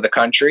portions of the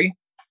country.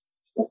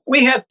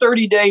 We had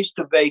 30 days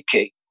to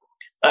vacate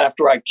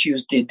after I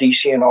accused the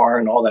DCNR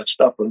and all that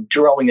stuff of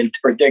drilling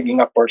or digging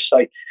up our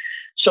site.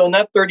 So in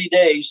that 30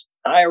 days,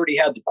 I already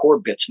had the core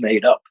bits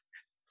made up.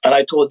 And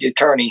I told the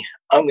attorney,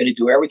 I'm going to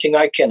do everything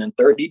I can in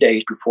 30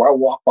 days before I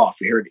walk off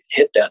here to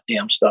hit that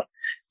damn stuff.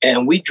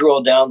 And we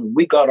drilled down, and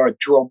we got our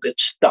drill bit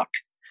stuck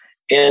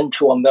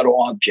into a metal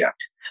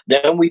object.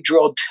 Then we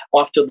drilled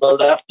off to the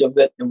left of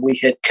it, and we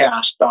hit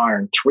cast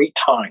iron 3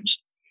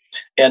 times.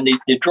 And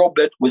the drill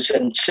bit was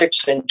in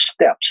 6-inch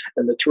steps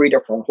in the 3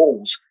 different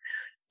holes.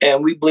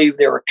 And we believe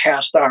they were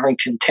cast iron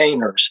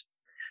containers.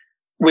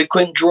 We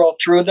couldn't drill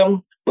through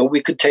them, but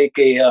we could take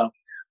a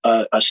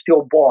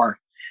steel bar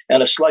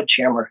and a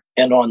sledgehammer,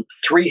 and on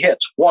 3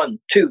 hits, 1,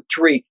 2,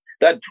 3,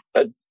 that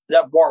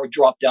bar would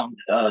drop down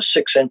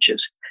 6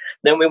 inches.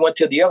 Then we went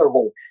to the other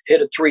hole,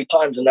 hit it 3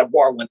 times, and that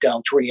bar went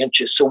down 3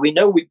 inches. So we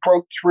know we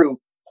broke through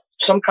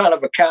some kind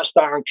of a cast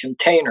iron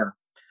container,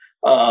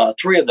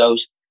 3 of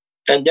those.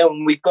 And then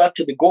when we got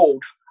to the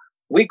gold,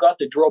 we got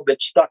the drill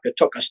bit stuck. It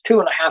took us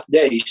 2.5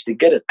 days to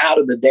get it out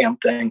of the damn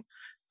thing.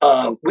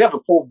 We have a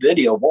full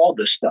video of all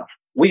this stuff.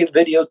 We have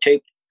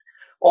videotaped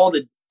all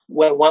the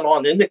what went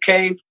on in the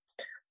cave.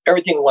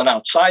 Everything went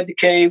outside the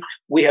cave.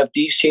 We have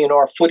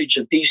DCNR footage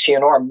of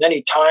DCNR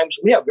many times.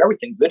 We have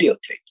everything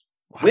videotaped.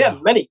 Wow. We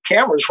have many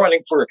cameras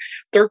running for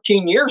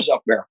 13 years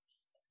up there.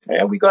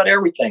 Yeah, we got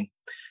everything.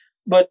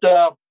 But,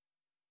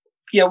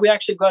 we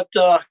actually got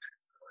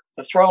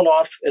thrown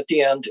off at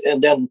the end.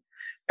 And then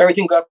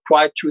everything got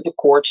quiet through the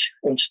courts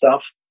and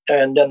stuff.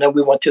 And then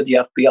we went to the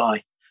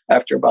FBI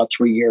after about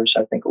 3 years,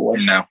 I think it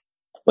was. No.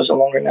 Was it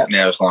longer than that?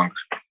 Yeah, it was longer.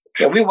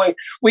 Yeah,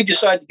 we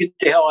decided to get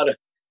the hell out of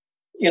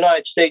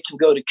United States and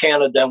go to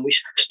Canada, and we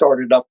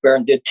started up there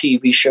and did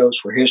TV shows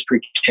for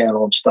History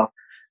Channel and stuff.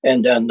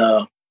 And then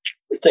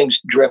things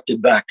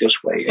drifted back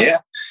this way. Yeah.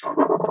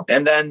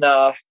 And then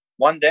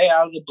one day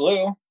out of the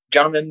blue, a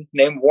gentleman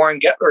named Warren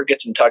Gettler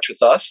gets in touch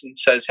with us and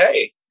says,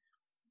 hey,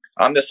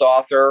 I'm this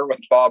author with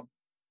Bob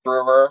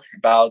Brewer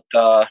about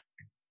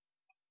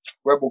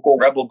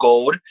Rebel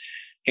Gold.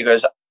 He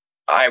goes,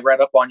 I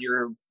read up on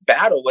your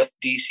battle with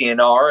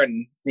DCNR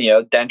and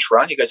Dents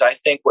Run. He goes, I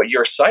think what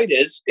your site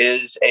is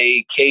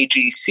a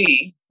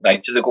KGC,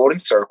 Knights of the Golden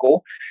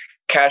Circle,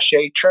 cache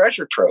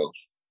treasure trove.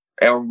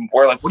 And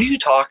we're like, what are you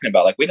talking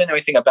about? Like, we didn't know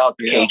anything about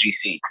the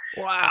KGC.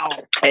 Wow.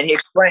 And he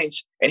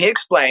explains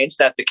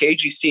that the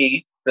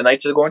KGC, the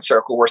Knights of the Golden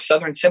Circle, were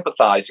Southern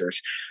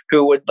sympathizers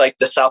who would like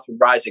the South would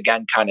rise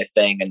again kind of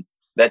thing. And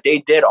that they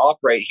did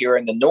operate here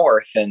in the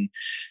North, and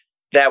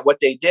that what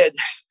they did,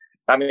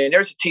 I mean,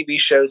 there's TV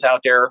shows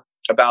out there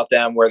about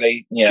them where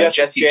they,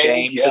 Jesse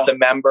James is a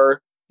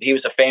member. He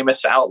was a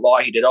famous outlaw.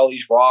 He did all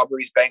these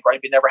robberies, bank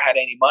robberies, but never had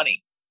any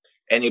money.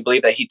 And he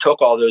believed that he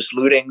took all those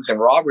lootings and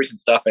robberies and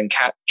stuff and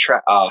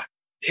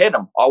hid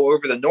them all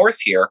over the North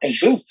here. And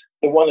Booth,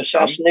 the one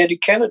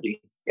assassinated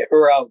Kennedy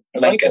or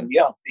Lincoln.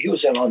 Yeah, he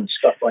was in on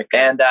stuff like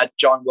that. And that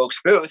John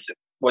Wilkes Booth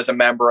was a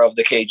member of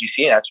the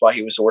KGC, and that's why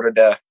he was ordered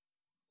to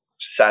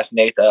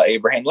assassinate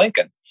Abraham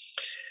Lincoln.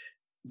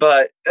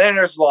 But then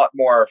there's a lot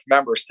more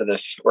members to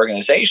this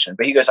organization.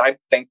 But he goes, I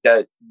think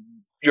that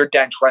your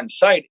Dents Run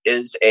site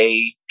is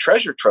a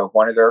treasure trove,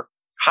 one of their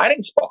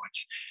hiding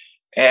spots.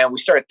 And we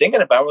started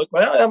thinking about it. We're like,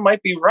 well, that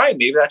might be right.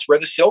 Maybe that's where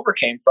the silver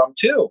came from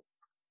too.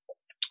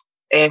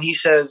 And he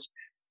says,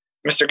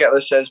 Mr.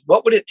 Gettler says,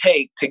 what would it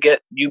take to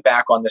get you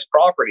back on this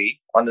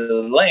property, on the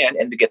land,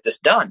 and to get this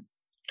done?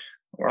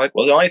 We're like,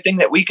 well, the only thing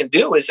that we can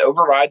do is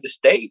override the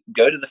state,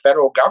 go to the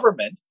federal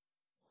government.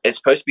 It's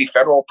supposed to be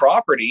federal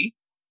property.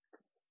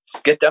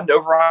 Just get them to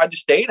override the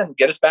state and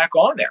get us back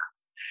on there.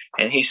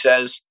 And he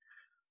says,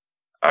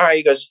 all right,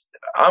 he goes,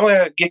 I'm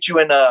going to get you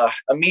in a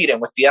meeting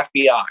with the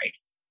FBI.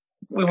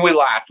 We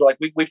laughed. We're like,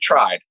 we've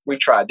tried. We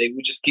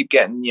just keep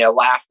getting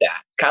laughed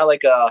at. It's kind of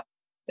like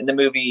in the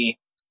movie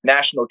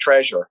National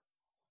Treasure.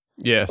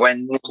 Yes.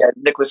 When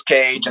Nicolas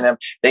Cage and them,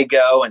 they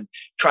go and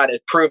try to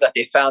prove that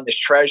they found this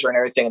treasure and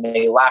everything, and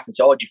they laugh and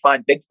say, oh, did you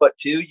find Bigfoot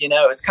too?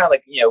 It's kind of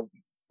like,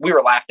 we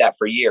were laughed at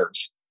for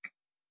years.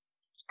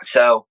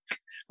 So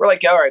we're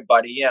like, all right,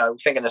 buddy,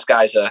 thinking this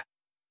guy's a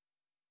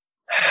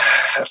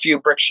few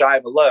bricks shy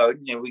of a load.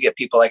 We get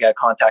people like that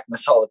contacting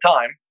us all the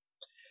time.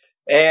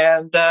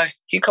 And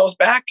he calls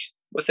back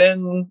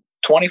within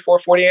 24,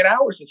 48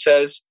 hours and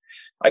says,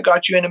 I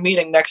got you in a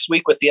meeting next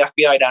week with the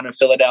FBI down in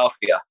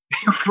Philadelphia.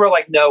 We're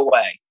like, no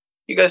way.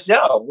 He goes,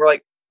 no. We're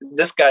like,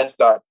 this guy's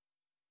got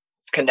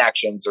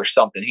connections or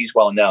something. He's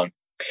well known.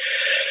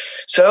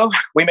 So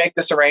we make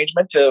this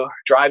arrangement to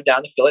drive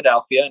down to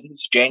Philadelphia.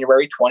 It's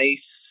January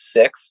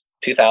 26th,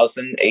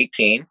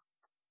 2018.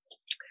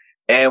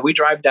 And we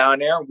drive down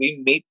there.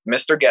 We meet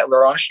Mr.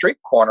 Gettler on a street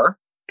corner.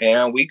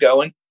 And we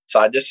go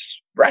inside this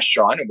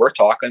restaurant and we're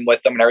talking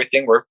with them and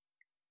everything. We're,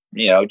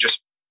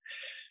 just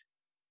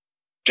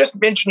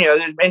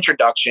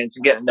introductions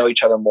and getting to know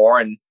each other more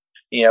and,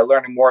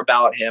 learning more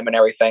about him and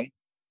everything.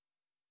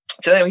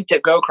 So then we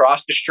go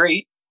across the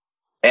street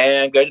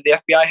and go to the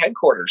FBI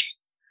headquarters.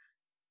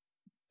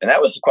 And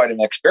that was quite an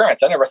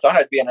experience. I never thought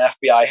I'd be in an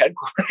FBI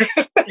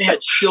headquarters. They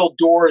had steel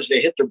doors. They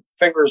hit their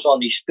fingers on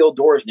these steel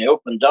doors and they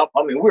opened up.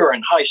 I mean, we were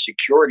in high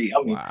security.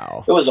 I mean,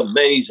 wow. It was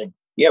amazing.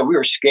 Yeah, we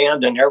were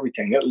scanned and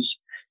everything. It was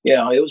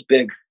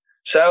big.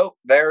 So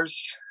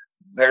there's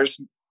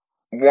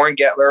Warren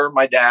Gettler,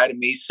 my dad, and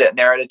me sitting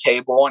there at a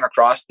table, and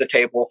across the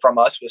table from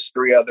us was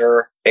 3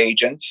 other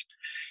agents.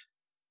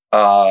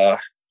 What's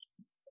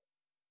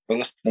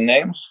the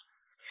name?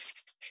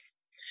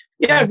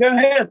 Yeah, go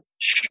ahead.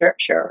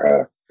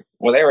 Sure.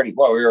 We already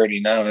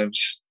know it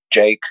was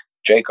Jake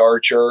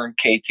Archer and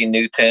Katie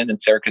Newton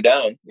and Sarah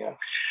Cadone. Yeah.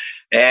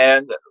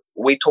 And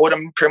we told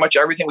them pretty much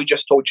everything we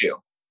just told you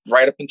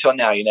right up until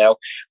now.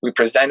 We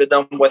presented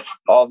them with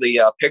all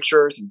the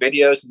pictures and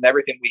videos and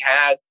everything we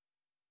had.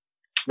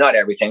 Not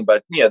everything,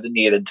 but the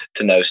needed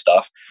to know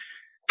stuff.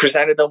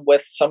 Presented them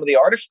with some of the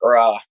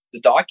the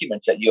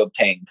documents that you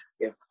obtained.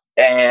 Yeah.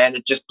 And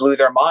it just blew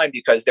their mind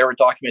because there were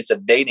documents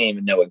that they didn't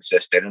even know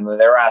existed. And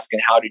they were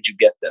asking, how did you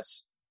get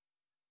this?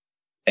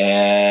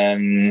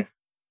 And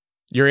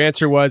your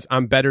answer was,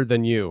 I'm better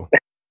than you.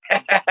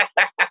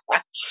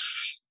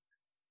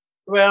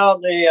 Well,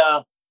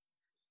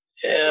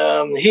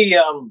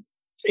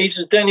 he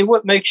says, Danny,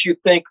 what makes you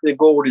think the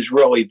gold is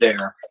really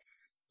there?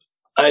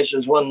 I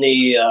says, when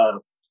the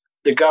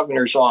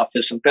governor's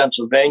office in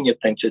Pennsylvania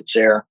thinks it's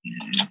there,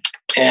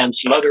 and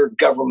some other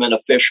government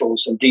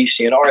officials in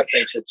DCNR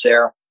thinks it's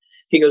there.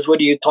 He goes, what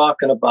are you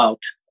talking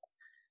about?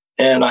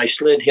 And I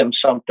slid him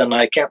something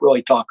I can't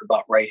really talk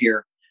about right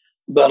here,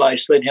 but I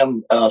slid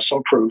him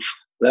some proof.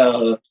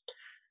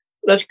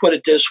 Let's put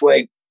it this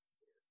way.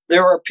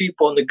 There are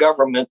people in the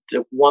government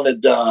that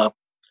wanted a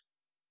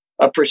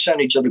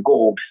percentage of the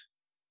gold,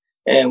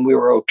 and we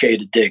were okay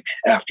to dig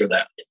after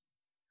that.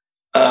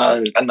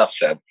 Enough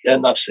said.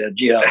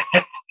 Yeah.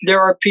 There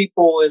are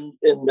people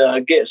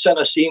sent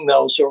us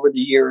emails over the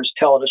years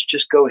telling us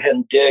just go ahead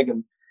and dig,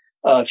 and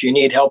if you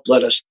need help,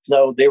 let us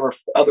know. They were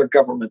other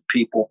government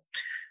people.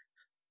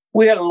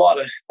 We had a lot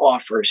of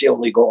offers,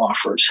 illegal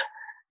offers,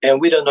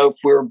 and we don't know if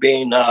we were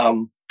being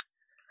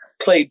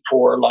played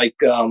for. Like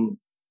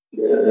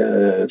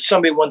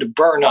somebody wanted to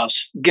burn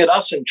us, get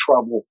us in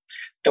trouble,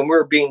 and we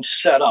were being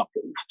set up.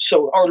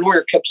 So our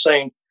lawyer kept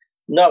saying,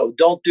 "No,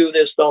 don't do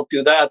this, don't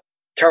do that."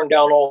 Turn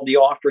down all the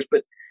offers,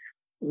 but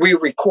we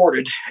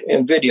recorded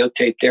and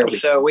videotaped everything.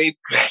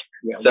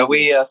 So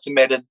we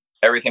submitted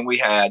everything we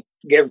had.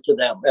 Gave it to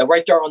them. And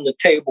right there on the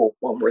table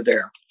when we're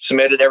there.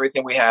 Submitted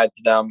everything we had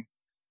to them.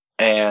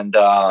 And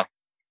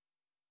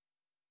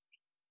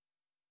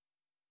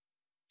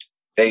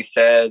they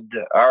said,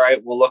 all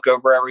right, we'll look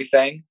over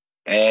everything.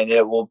 And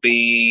it will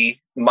be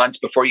months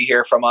before you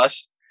hear from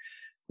us.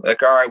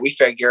 Like, all right, we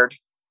figured.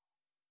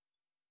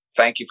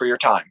 Thank you for your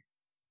time.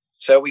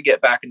 So we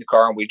get back in the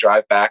car and we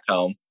drive back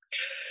home.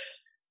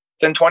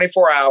 Then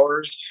 24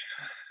 hours,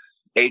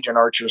 Agent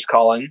Archer's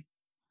calling,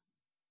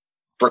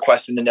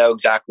 requesting to know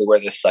exactly where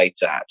this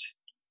site's at.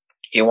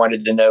 He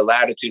wanted to know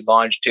latitude,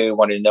 longitude,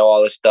 wanted to know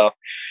all this stuff.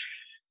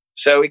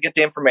 So we get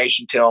the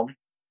information to him.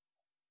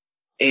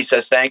 He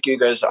says, thank you. He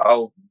goes,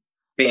 I'll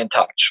be in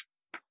touch.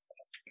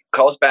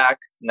 Calls back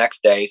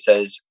next day,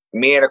 says,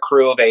 me and a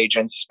crew of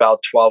agents, about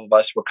 12 of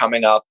us, were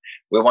coming up.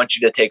 We want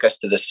you to take us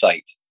to this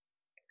site.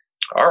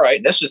 All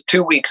right. This was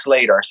 2 weeks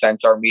later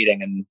since our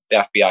meeting in the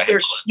FBI.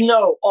 There's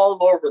snow all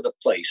over the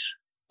place.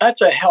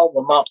 That's a hell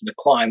of a mountain to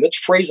climb. It's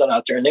freezing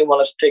out there, and they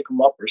want us to take them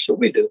up, or so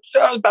we do.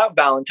 So about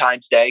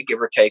Valentine's Day, give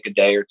or take a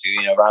day or two,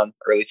 around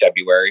early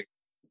February.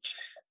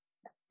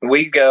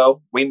 We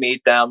go, we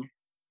meet them.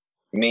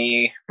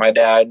 Me, my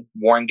dad,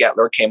 Warren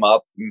Gettler came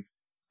up.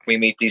 We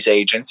meet these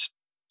agents.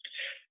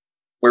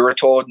 We were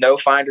told no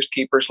finders,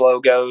 keepers,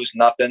 logos,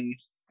 nothing,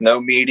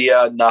 no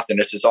media, nothing.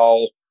 This is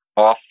all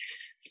off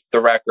the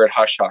record,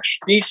 hush, hush.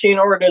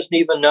 DCNR doesn't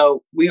even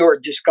know we are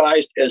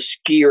disguised as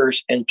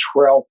skiers and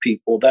trail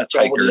people. That's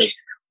all it is.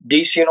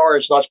 DCNR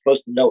is not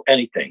supposed to know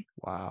anything.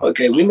 Wow.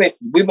 Okay, we've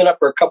been up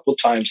there a couple of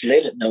times and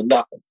they didn't know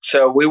nothing.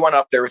 So we went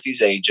up there with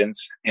these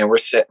agents and we're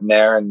sitting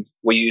there and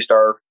we used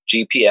our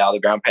GPL, the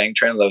ground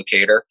penetrating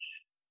locator.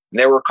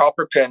 There were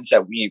copper pins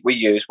that we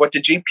use. What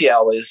the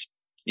GPL is,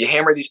 you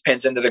hammer these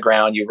pins into the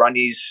ground, you run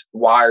these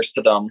wires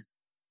to them,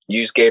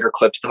 use gator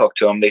clips to hook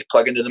to them, they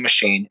plug into the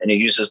machine, and it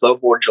uses low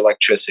voltage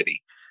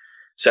electricity.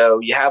 So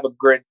you have a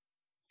grid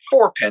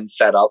 4 pins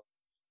set up,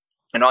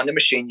 and on the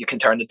machine you can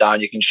turn it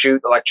down. You can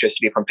shoot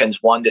electricity from pins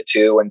 1 to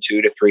 2 and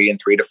 2 to 3 and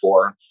 3 to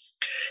 4.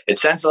 It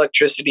sends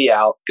electricity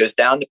out, goes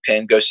down the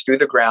pin, goes through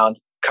the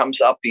ground,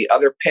 comes up the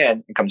other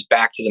pin, and comes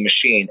back to the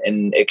machine,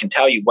 and it can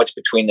tell you what's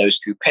between those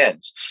 2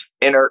 pins.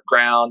 Inert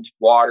ground,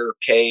 water,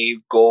 cave,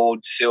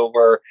 gold,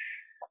 silver,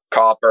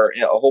 copper,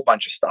 a whole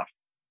bunch of stuff.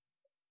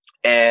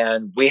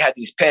 And we had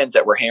these pins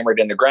that were hammered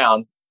in the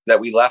ground that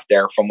we left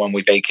there from when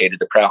we vacated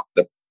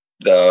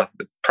the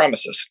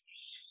premises.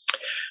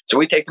 So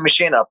we take the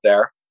machine up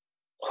there,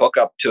 hook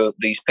up to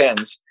these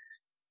pins,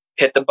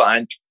 hit the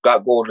button,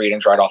 got gold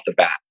readings right off the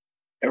bat.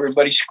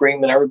 Everybody's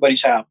screaming.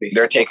 Everybody's happy.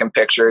 They're taking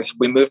pictures.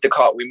 We moved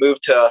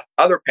to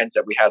other pins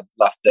that we had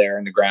left there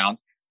in the ground,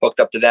 hooked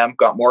up to them,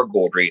 got more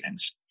gold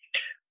readings.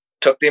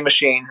 Took the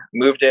machine,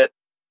 moved it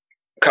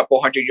a couple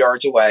 100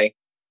 yards away,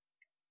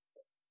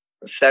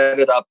 set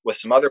it up with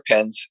some other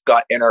pins,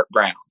 got inert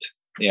ground,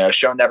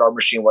 showing that our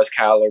machine was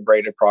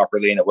calibrated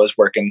properly and it was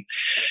working.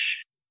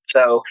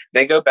 So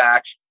they go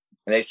back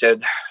and they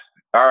said,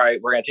 all right,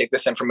 we're going to take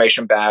this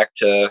information back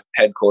to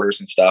headquarters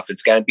and stuff.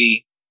 It's going to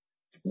be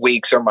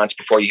weeks or months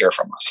before you hear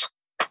from us.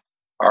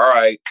 All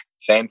right,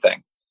 same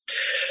thing.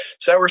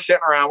 So we're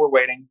sitting around, we're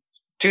waiting.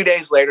 2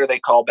 days later, they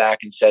call back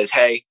and says,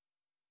 hey,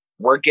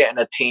 we're getting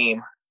a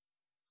team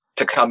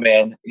to come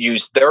in,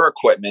 use their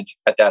equipment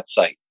at that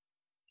site.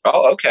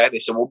 Oh, okay. They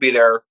said, we'll be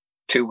there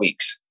 2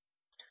 weeks.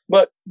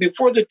 But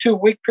before the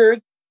 2-week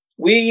period,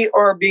 we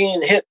are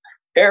being hit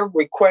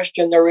every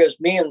question there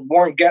is. Me and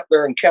Warren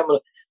Gettler and Kevin,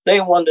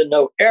 they wanted to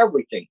know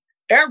everything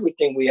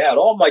we had,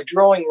 all my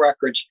drawing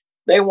records.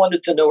 They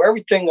wanted to know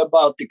everything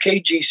about the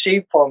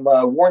KGC from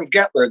Warren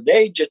Gettler.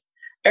 They just,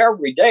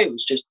 every day it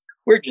was just,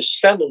 we're just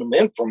sending them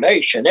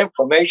information. They're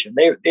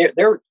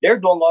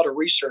doing a lot of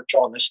research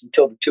on this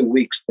until the 2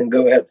 weeks. Then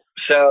go ahead.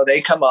 So they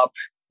come up,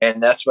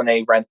 and that's when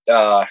they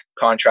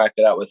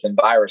contracted out with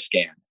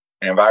EnviroScan.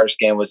 And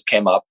EnviroScan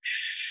came up.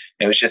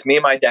 It was just me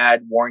and my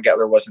dad. Warren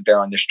Gettler wasn't there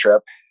on this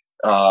trip.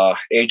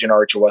 Agent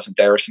Archer wasn't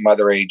there. Some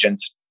other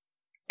agents.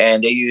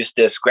 And they used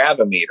this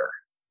gravimeter.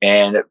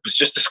 And it was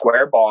just a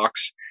square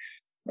box.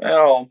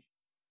 Well,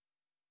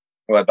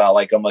 about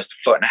like almost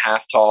 1.5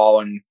 feet tall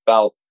and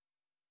about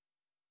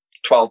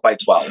 12 by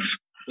 12.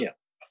 Yeah.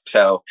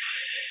 So,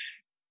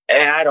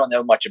 and I don't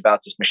know much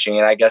about this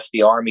machine. I guess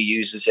the Army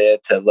uses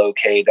it to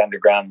locate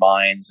underground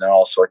mines and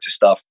all sorts of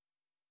stuff.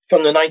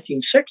 From the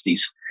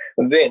 1960s.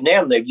 In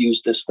Vietnam, they've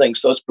used this thing.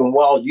 So it's been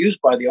well used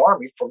by the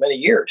Army for many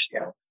years.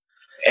 Yeah.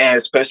 And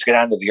it's supposed to go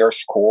down to the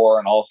Earth's core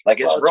and all.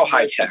 Like, it's real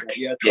high tech.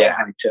 Yeah, it's real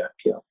high tech.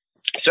 Yeah.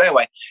 So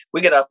anyway,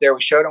 we get up there.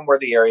 We showed them where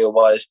the area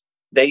was.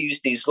 They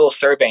used these little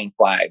surveying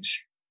flags.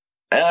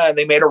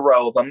 They made a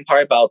row of them,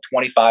 probably about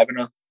 25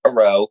 in a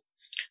row,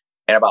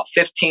 and about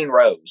 15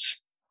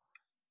 rows.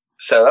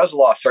 So that was a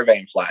lot of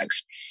surveying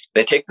flags.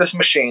 They take this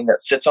machine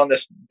that sits on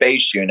this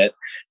base unit.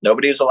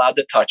 Nobody was allowed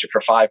to touch it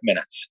for 5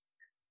 minutes.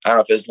 I don't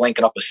know if it's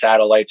linking up with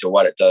satellites or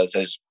what it does.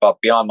 It's about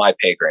beyond my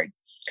pay grade.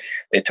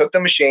 They took the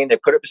machine, they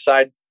put it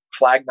beside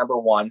flag number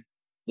 1,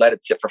 let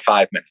it sit for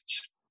 5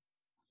 minutes.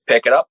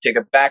 Pick it up, take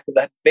it back to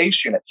that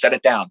base unit, set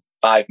it down,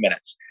 5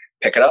 minutes.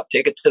 Pick it up,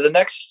 take it to the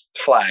next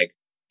flag,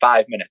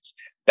 5 minutes.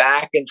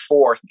 Back and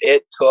forth.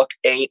 It took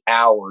 8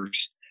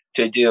 hours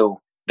to do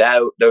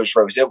those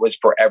rows. It was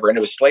forever. And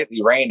it was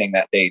slightly raining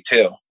that day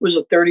too. It was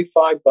a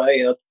 35 by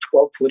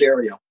 12 foot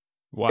area.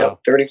 Wow. Yeah,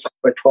 35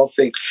 by 12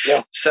 feet.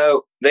 Yeah.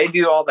 So they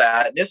do all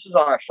that. This is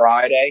on a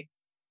Friday.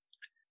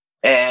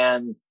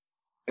 And,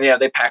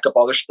 they pack up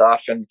all their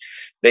stuff and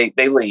they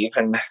leave.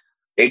 And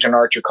Agent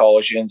Archer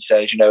calls you and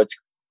says, they're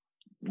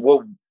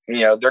going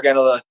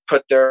to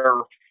put their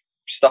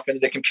stuff into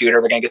the computer.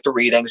 They're going to get the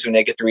readings. When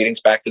they get the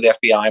readings back to the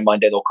FBI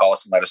Monday, they'll call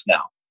us and let us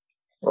know.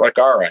 We're like,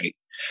 all right.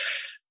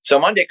 So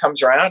Monday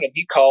comes around and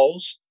he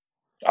calls.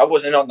 I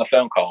wasn't on the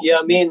phone call.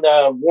 Yeah, me and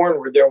Warren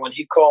were there when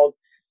he called.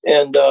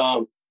 And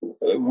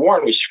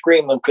Warren was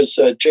screaming because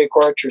Jake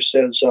Archer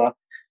says,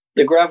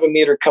 the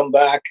gravimeter come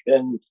back.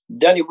 And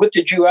Denny, what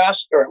did you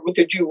ask or what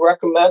did you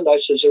recommend? I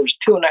says, there was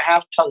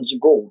 2.5 tons of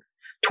gold,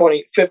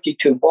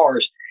 52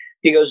 bars.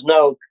 He goes,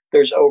 no,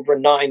 there's over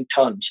 9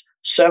 tons.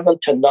 7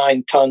 to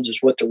 9 tons is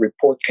what the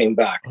report came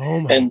back. Oh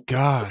my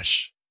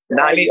gosh.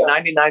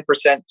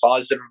 99%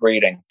 positive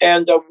reading.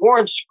 And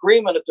Warren's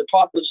screaming at the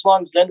top of his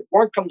lungs. Then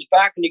Warren comes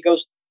back and he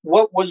goes,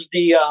 what was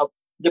the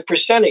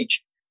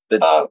percentage?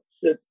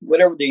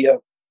 Whatever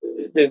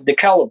the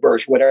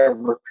calibers,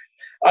 whatever.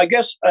 I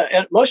guess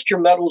and most of your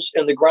metals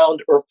in the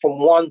ground are from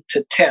 1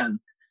 to 10,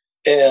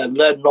 and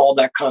lead and all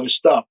that kind of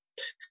stuff.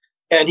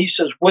 And he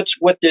says, what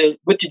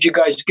did you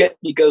guys get?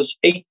 He goes,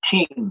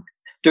 18.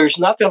 There's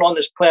nothing on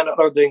this planet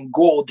other than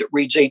gold that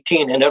reads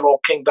 18, and it all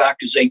came back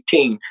as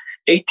 18.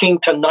 18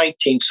 to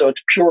 19, so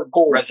it's pure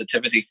gold.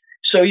 Resistivity.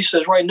 So he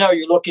says, right now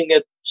you're looking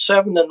at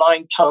 7 to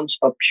 9 tons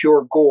of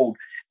pure gold.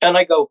 And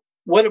I go,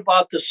 what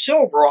about the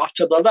silver off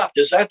to the left?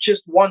 Is that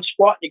just one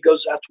spot? And he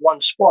goes, that's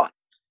one spot.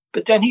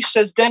 But then he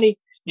says, Denny,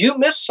 you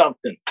missed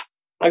something.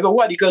 I go,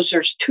 what? He goes,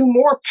 there's 2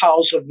 more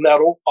piles of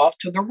metal off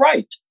to the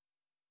right.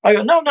 I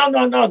go, no.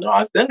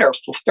 I've been there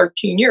for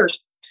 13 years.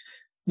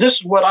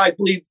 This is what I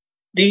believe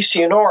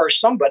DCNR or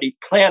somebody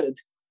planted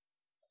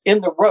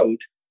in the road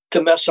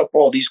to mess up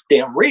all these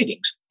damn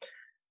readings.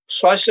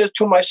 So I said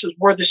to him, I said,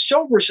 where the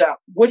silver's at,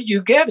 what are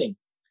you getting?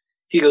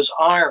 He goes,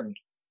 iron.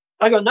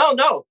 I go,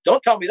 no,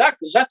 don't tell me that,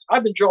 because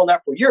I've been drilling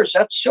that for years.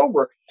 That's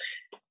silver.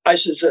 I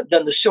says,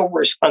 then the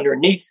silver is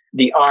underneath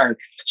the iron.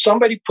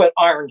 Somebody put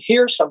iron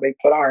here, somebody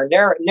put iron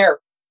there and there.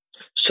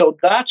 So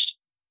that's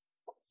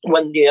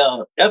when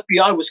the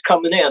FBI was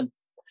coming in.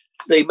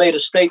 They made a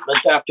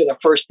statement after the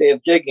first day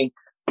of digging.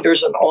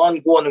 There's an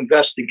ongoing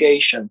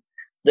investigation.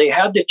 They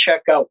had to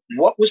check out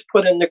what was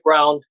put in the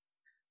ground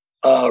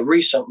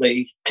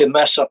recently to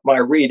mess up my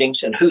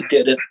readings and who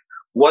did it.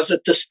 Was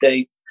it the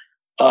state?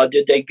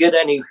 Did they get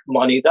any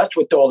money? That's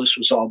what all this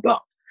was all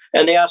about.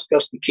 And they asked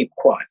us to keep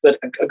quiet. But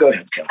go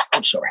ahead, Kim.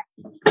 I'm sorry.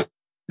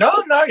 No,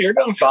 you're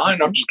doing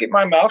fine. I'm just keeping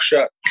my mouth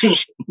shut.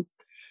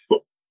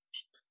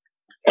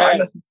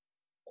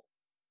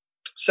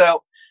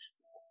 So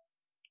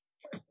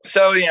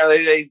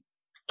they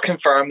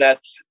confirmed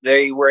that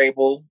they were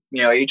able,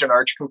 Agent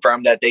Archer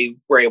confirmed that they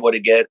were able to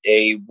get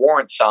a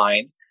warrant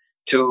signed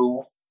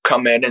to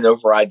come in and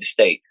override the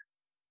state.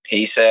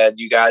 He said,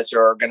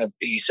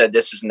 he said,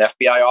 this is an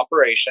FBI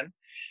operation.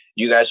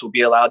 You guys will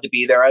be allowed to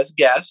be there as a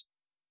guest.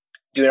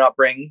 Do not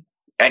bring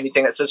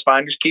anything that says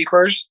finders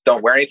keepers.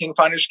 Don't wear anything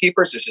finders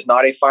keepers. This is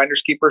not a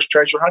finders keepers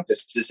treasure hunt.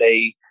 This is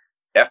a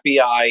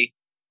FBI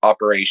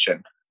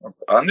operation.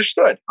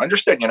 Understood. Like I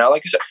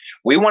said,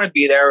 we want to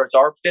be there. It's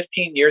our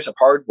 15 years of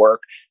hard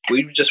work.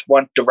 We just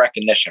want the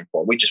recognition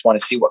for it. We just want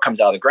to see what comes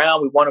out of the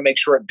ground. We want to make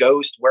sure it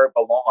goes to where it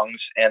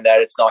belongs and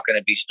that it's not going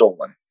to be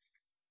stolen.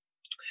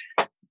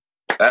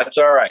 That's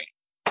all right.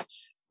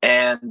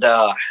 And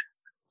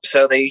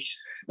so they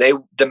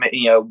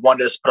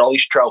wanted us to put all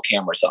these trail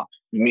cameras up.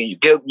 We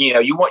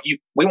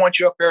want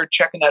you up there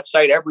checking that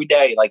site every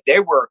day. Like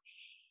they were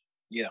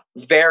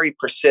very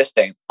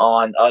persistent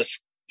on us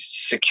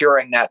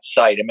securing that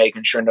site and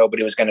making sure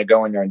nobody was going to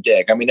go in there and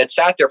dig. I mean, it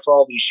sat there for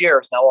all these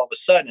years. Now all of a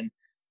sudden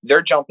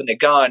they're jumping the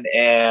gun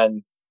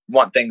and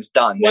want things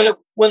done.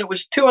 When it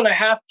was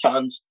 2.5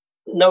 tons,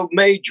 no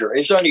major.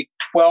 It's only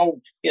 12,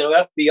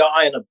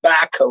 FBI and a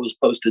backhoe is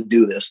supposed to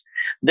do this.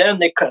 Then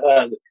the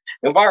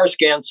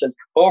EnviroScan says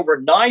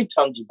over 9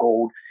 tons of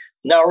gold.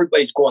 Now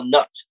everybody's going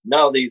nuts.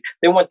 Now they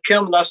want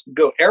Kim and us to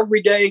go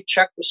every day,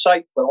 check the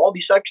site, put all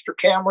these extra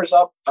cameras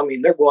up. I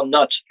mean, they're going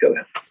nuts. Go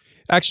ahead.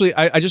 Actually,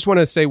 I just want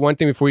to say one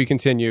thing before you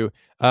continue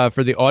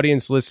for the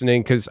audience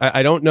listening, because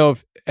I don't know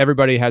if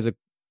everybody has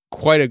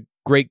quite a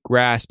great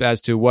grasp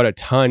as to what a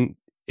ton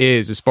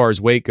is as far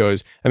as weight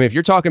goes. I mean, if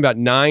you're talking about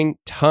 9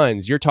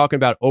 tons, you're talking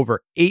about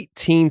over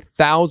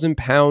 18,000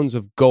 pounds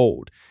of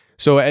gold.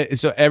 So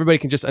everybody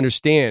can just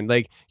understand,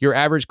 like your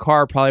average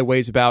car probably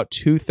weighs about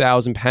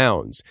 2,000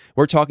 pounds.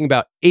 We're talking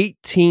about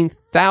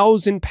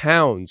 18,000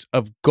 pounds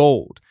of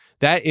gold.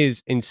 That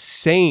is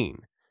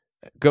insane.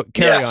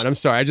 Carry on. I'm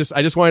sorry. I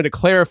just wanted to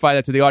clarify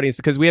that to the audience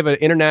because we have an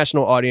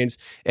international audience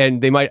and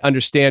they might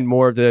understand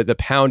more of the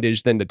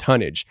poundage than the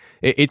tonnage.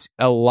 It's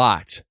a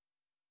lot.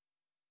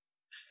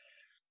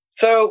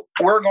 So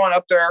we're going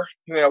up there.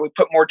 We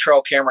put more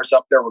trail cameras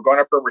up there. We're going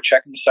up there. We're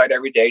checking the site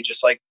every day,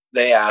 just like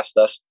they asked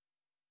us.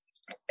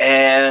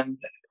 And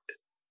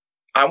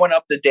I went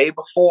up the day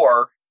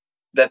before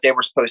that they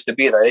were supposed to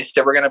be there. They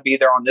said we're going to be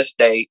there on this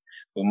date,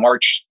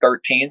 March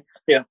 13th.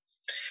 Yeah.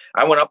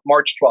 I went up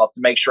March 12th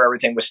to make sure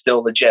everything was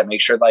still legit.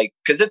 Make sure,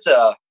 because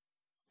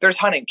there's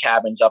hunting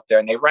cabins up there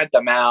and they rent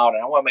them out.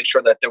 And I want to make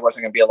sure that there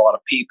wasn't going to be a lot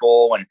of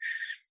people and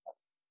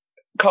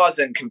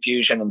causing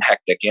confusion and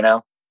hectic,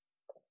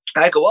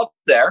 I go up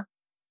there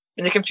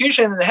and the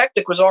confusion and the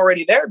hectic was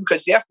already there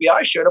because the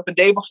FBI showed up a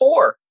day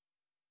before.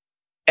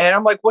 And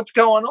I'm like, what's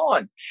going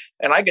on?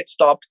 And I get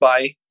stopped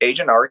by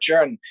Agent Archer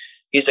and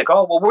he's like,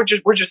 oh, well, we're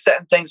just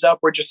setting things up.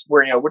 We're just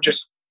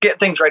getting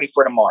things ready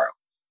for tomorrow.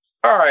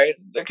 All right,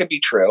 that could be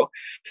true.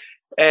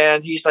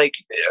 And he's like,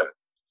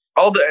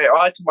 I told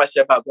him I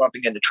said about going up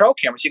and getting the trail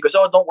cameras. He goes,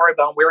 oh, don't worry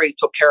about them. We already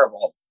took care of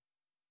all of them.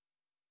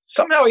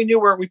 Somehow he knew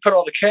where we put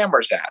all the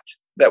cameras at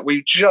that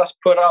we just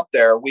put up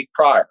there a week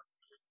prior.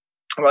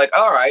 I'm like,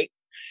 all right.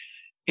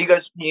 He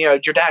goes,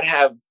 did your dad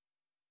have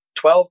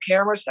 12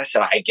 cameras? I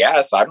said, I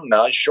guess. I don't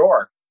know.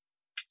 Sure.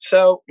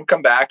 So we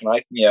come back and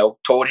I,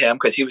 told him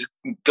because he was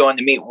going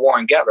to meet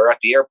Warren Gettler at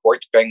the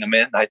airport to bring him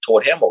in. I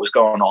told him what was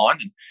going on.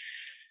 And,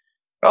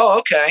 oh,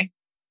 okay.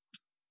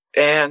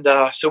 And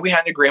so we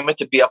had an agreement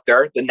to be up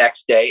there the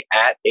next day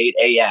at 8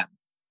 a.m.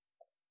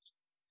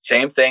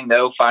 Same thing,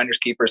 no finders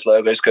keepers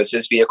logos because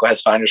his vehicle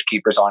has finders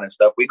keepers on and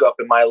stuff. We go up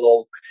in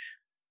I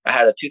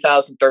had a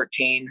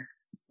 2013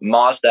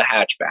 Mazda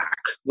hatchback,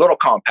 little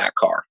compact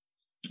car.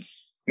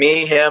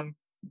 Me, him,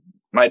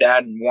 my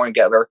dad, and Warren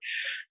Gettler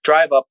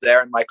drive up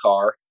there in my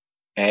car.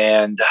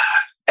 And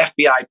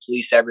FBI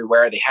police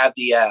everywhere. They have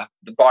the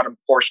bottom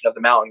portion of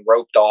the mountain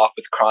roped off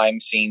with crime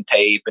scene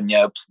tape and,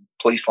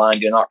 police line,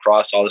 do not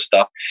cross, all this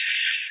stuff.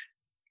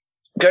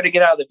 Go to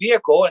get out of the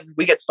vehicle, and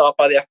we get stopped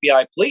by the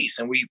FBI police.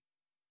 And we,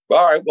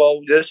 all right,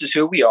 well, this is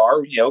who we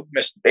are.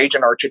 Mr.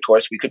 Agent Archer told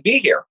us we could be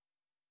here.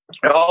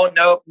 Oh,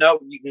 no,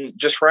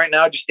 just for right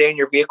now, just stay in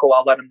your vehicle.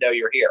 I'll let them know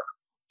you're here.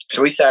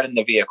 So we sat in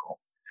the vehicle.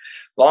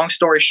 Long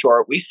story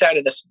short, we sat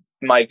in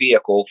my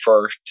vehicle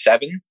for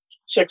 6.5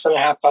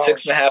 hours.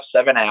 6.5,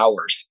 7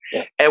 hours.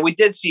 Yeah. And we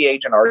did see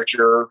Agent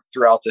Archer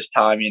throughout this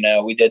time.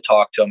 We did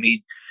talk to him.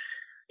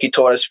 He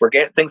told us we're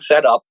getting things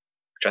set up,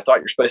 which I thought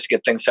you're supposed to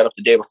get things set up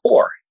the day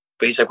before.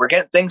 But he's like, we're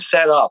getting things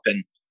set up,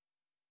 and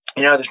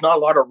there's not a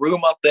lot of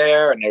room up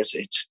there, and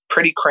it's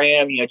pretty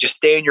crammed. Just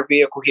stay in your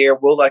vehicle here.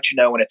 We'll let you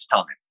know when it's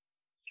time.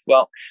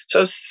 Well,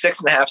 so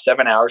 6.5,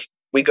 7 hours,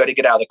 we go to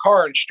get out of the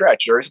car and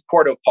stretch. There is a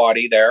porta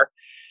potty there.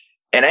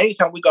 And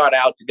anytime we got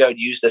out to go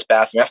use this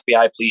bathroom,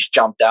 FBI police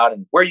jumped out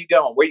and, where are you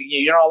going?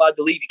 You're not allowed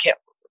to leave. You can't.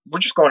 We're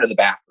just going to the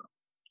bathroom.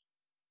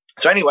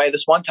 So anyway,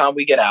 this one time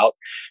we get out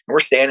and we're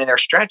standing there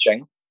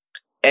stretching,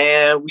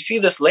 and we see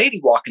this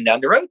lady walking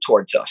down the road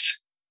towards us.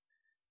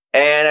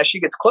 And as she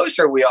gets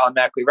closer, we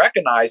automatically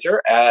recognize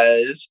her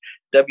as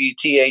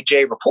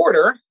WTAJ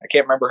reporter. I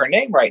can't remember her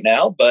name right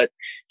now, but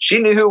she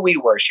knew who we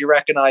were. She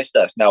recognized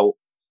us. Now,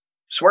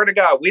 swear to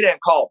God, we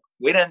didn't call her.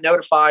 We didn't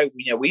notify.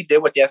 We did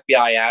what the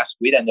FBI asked.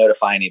 We didn't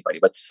notify anybody,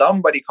 but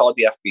somebody called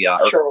the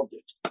FBI. Sure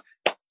did.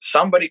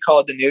 Somebody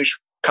called the news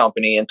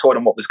company and told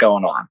them what was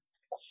going on.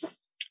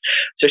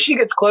 So she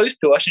gets close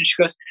to us and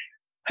she goes,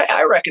 "Hey,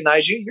 I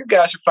recognize you. You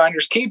guys are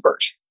finders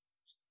keepers.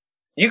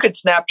 You could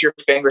snap your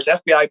fingers.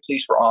 FBI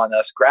police were on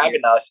us,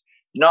 grabbing us.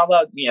 You're not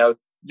allowed,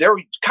 they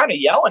were kind of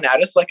yelling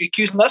at us, like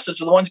accusing us as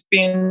the ones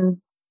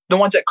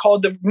that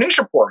called the news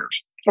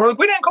reporters. We're like,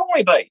 we didn't call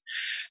anybody."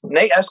 And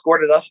they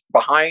escorted us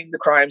behind the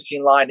crime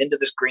scene line into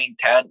this green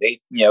tent.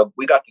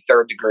 We got the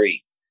 3rd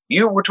degree.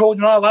 You were told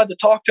you're not allowed to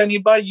talk to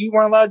anybody. You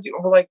weren't allowed to.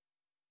 We're like,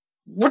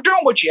 we're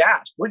doing what you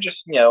asked. We're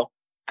just,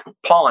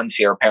 pawns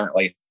here,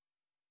 apparently.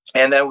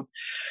 And then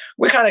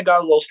we kind of got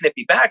a little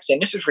snippy back saying,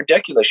 this is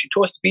ridiculous. You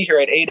told us to be here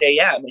at 8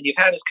 a.m. and you've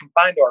had us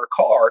confined to our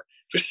car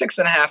for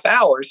 6.5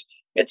 hours.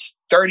 It's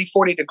 30,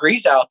 40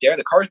 degrees out there.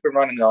 The car's been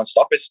running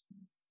nonstop.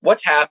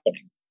 What's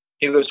happening?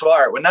 He goes, well, all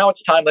right, well, now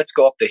it's time. Let's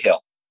go up the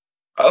hill.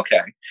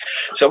 Okay.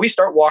 So we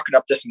start walking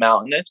up this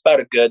mountain. It's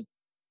about a good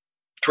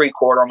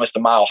 3/4, almost a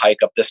mile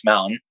hike up this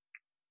mountain.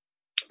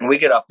 And we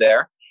get up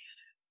there,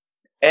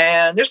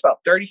 and there's about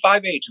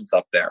 35 agents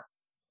up there.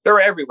 They're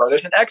everywhere.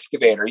 There's an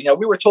excavator.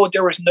 We were told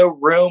there was no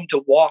room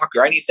to walk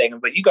or anything,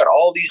 but you got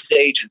all these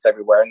agents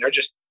everywhere, and they're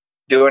just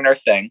doing their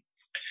thing.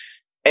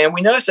 And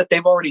we noticed that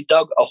they've already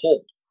dug a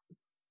hole,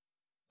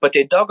 but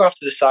they dug off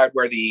to the side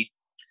where the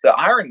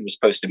iron was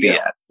supposed to be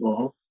at.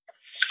 Mm-hmm.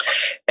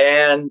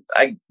 And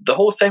the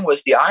whole thing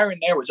was the iron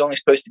there was only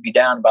supposed to be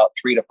down about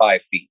 3 to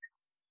 5 feet.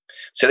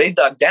 So they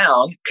dug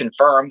down,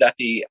 confirmed that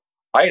the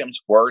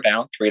items were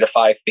down 3 to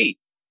 5 feet,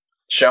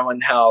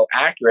 showing how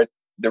accurate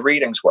the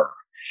readings were.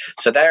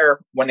 So there,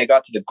 when they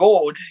got to the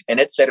gold, and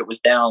it said it was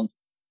down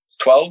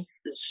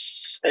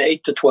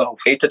 8 to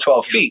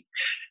 12 feet,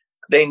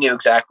 they knew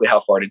exactly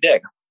how far to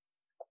dig.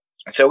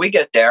 So we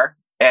get there,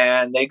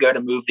 and they go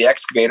to move the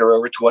excavator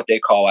over to what they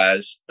call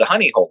as the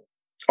honey hole.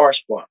 Our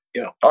spot,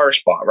 yeah. Our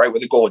spot, right where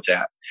the gold's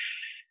at.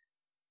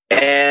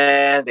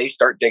 And they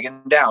start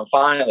digging down.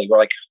 Finally, we're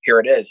like, here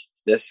it is.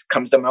 This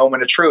comes the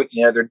moment of truth.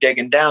 They're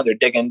digging down.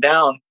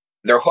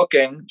 They're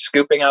hooking,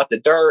 scooping out the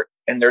dirt,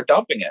 and they're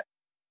dumping it.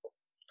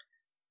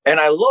 And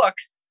I look,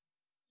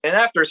 and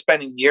after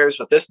spending years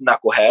with this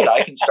knucklehead,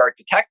 I can start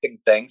detecting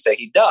things that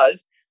he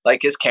does,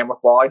 like his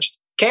camouflaged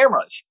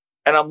cameras.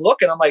 And I'm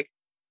looking, I'm like,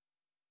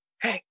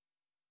 hey,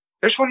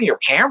 there's one of your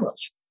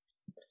cameras.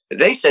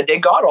 They said they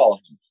got all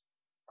of them.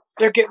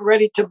 They're getting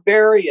ready to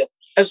bury it.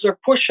 As they're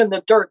pushing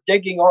the dirt,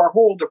 digging our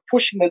hole, they're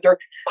pushing the dirt.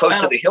 Close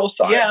to the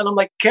hillside. Yeah, and I'm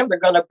like, Kim, they're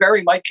going to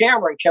bury my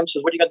camera. And Kim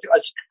says, what are you going to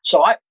do?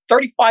 So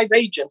 35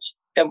 agents,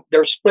 and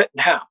they're split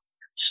in half.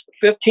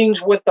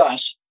 15's with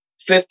us,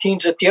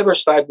 15's at the other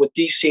side with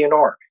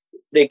DCNR.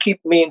 They keep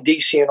me and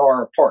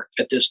DCNR apart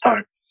at this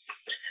time.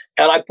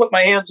 And I put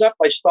my hands up.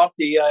 I stop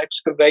the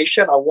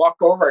excavation. I walk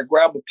over. I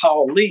grab a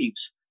pile of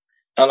leaves.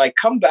 And I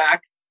come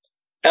back,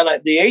 and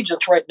the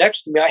agent's right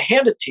next to me. I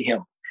hand it to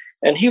him.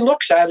 And he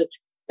looks at it,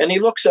 and he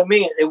looks at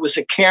me, and it was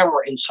a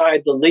camera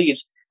inside the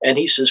leaves. And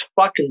he says,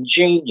 fucking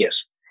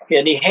genius.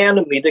 And he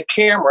handed me the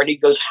camera, and he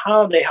goes,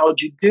 how the hell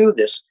did you do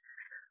this?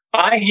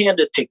 I hand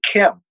it to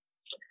Kim.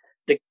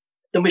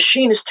 The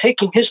machine is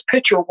taking his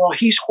picture while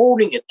he's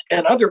holding it,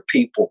 and other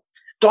people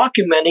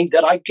documenting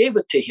that I gave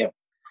it to him.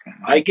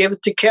 I gave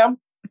it to Kim.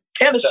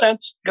 In a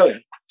sense, go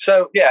ahead.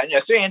 So, yeah,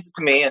 so he hands it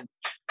to me, and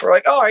we're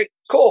like, all right,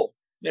 cool.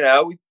 We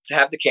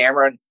have the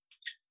camera. And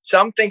so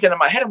I'm thinking in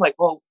my head, I'm like,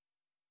 well,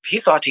 he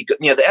thought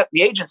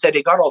the agent said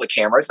he got all the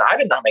cameras, and I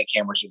didn't know how many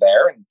cameras were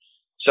there. And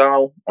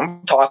so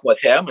I'm talking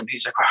with him, and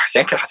he's like, oh, I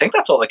think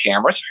that's all the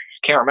cameras.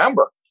 I can't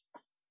remember.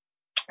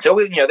 So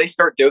they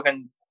start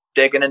digging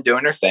and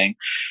doing their thing.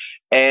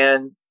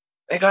 And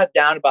they got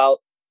down about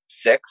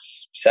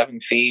 6, 7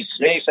 feet,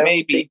 6, 7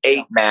 maybe feet,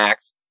 8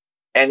 max.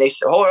 And they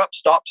said, hold up,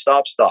 stop.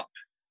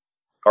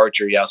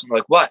 Archer yells. I'm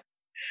like, what?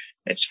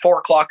 It's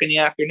 4:00 in the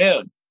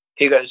afternoon.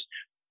 He goes,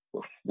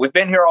 we've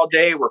been here all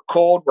day. We're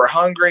cold. We're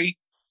hungry.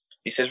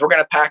 He says, we're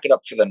going to pack it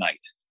up for the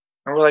night.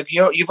 And we're like,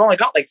 you've only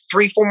got like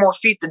 3-4 more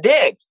feet to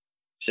dig.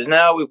 He says,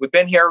 no, we've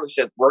been here. We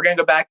said, we're going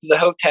to go back to the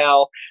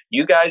hotel.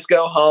 You guys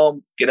go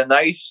home, get a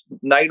nice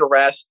night of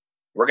rest.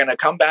 We're going to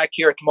come back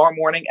here tomorrow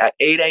morning at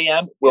 8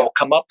 a.m. We'll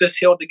come up this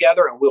hill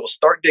together and we'll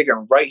start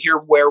digging right here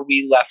where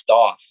we left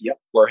off. Yep.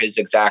 Were his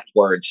exact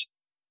words.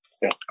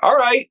 Yep. All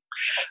right.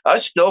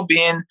 Us still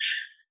being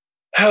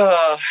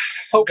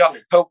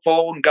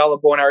hopeful and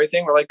gullible and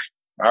everything. We're like,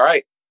 all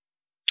right.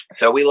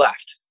 So we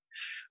left.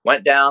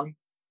 Went down,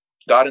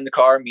 got in the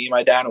car, me,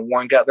 my dad, and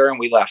Warren got there, and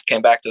we left,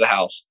 came back to the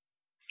house.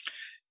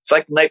 It's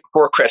like the night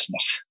before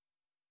Christmas.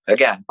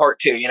 Again, part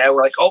 2,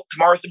 we're like, oh,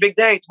 tomorrow's the big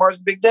day.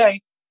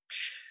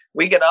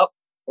 We get up,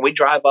 we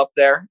drive up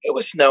there. It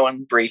was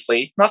snowing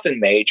briefly, nothing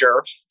major,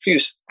 a few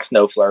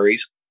snow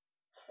flurries.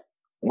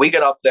 We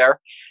get up there,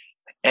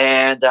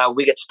 and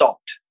we get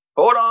stalked.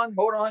 Hold on,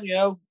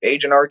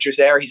 Agent Archer's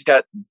there. He's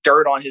got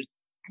dirt on his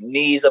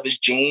knees of his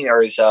jean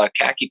or his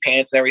khaki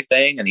pants and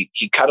everything, and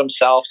he cut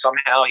himself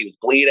somehow. He was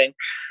bleeding.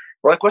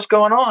 We're like, what's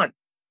going on?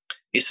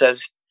 He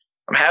says,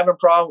 I'm having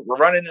problems. We're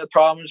running into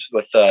problems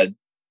with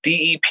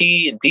DEP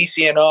and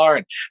DCNR,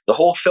 and the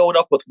hole filled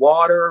up with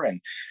water,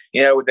 and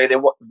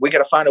we got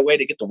to find a way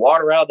to get the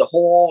water out of the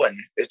hole, and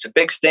it's a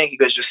big stink. He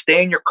goes, just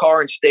stay in your car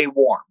and stay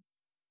warm.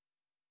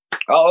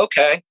 Oh,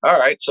 okay, all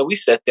right. So we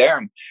sit there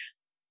and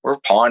we're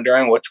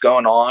pondering what's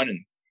going on,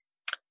 and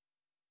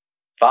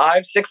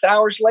 5-6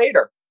 hours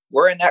later,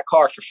 we're in that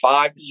car for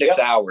 5 to 6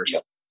 hours.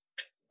 Yep.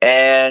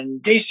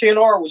 And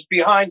DCNR was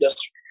behind us,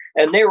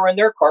 and they were in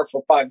their car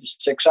for 5 to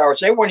 6 hours.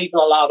 They weren't even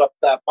allowed up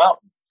that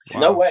mountain. Wow.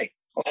 No way.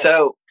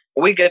 So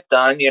we get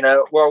done,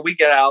 we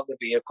get out of the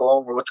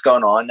vehicle. What's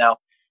going on now?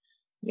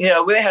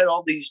 We had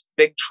all these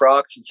big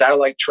trucks and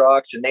satellite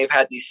trucks, and they've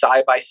had these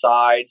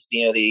side-by-sides,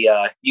 the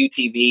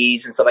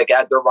UTVs and stuff like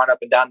that. They're run up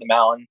and down the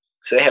mountain.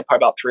 So they had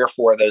probably about 3 or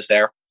 4 of those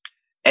there.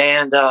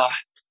 And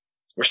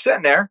we're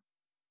sitting there.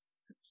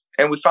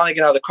 And we finally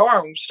get out of the car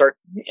and we start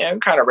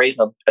kind of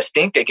raising a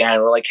stink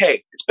again. We're like,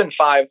 hey, it's been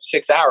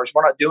 5-6 hours.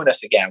 We're not doing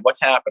this again. What's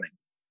happening?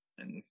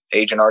 And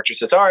Agent Archer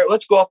says, all right,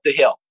 let's go up the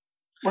hill.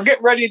 We're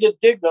getting ready to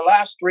dig the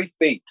last 3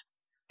 feet.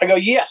 I go,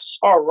 yes,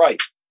 all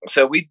right.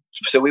 So we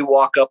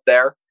walk up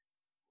there.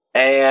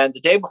 And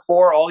the day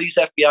before, all these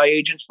FBI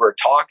agents were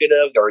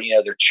talkative.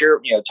 They're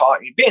cheering,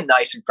 talking, being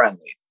nice and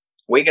friendly.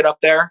 We get up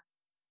there.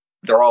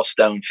 They're all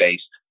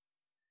stone-faced.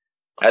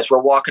 As we're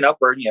walking up,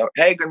 we're,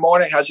 hey, good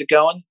morning. How's it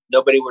going?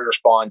 Nobody would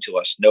respond to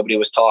us. Nobody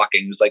was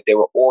talking. It was like they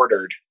were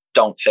ordered.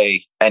 Don't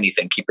say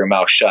anything. Keep your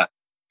mouth shut.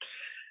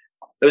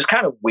 It was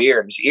kind of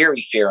weird. It was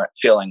eerie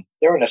feeling.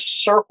 They're in a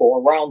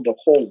circle around the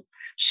hole,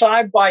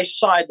 side by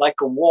side like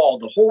a wall.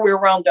 The whole way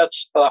around that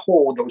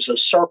hole, there was a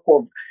circle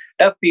of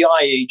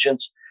FBI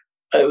agents.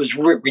 It was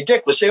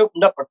ridiculous. They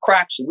opened up a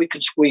crack so we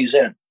could squeeze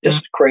in. This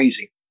is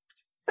crazy.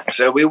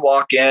 So we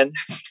walk in,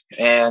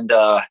 and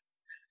I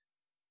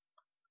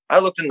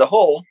looked in the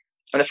hole,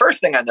 and the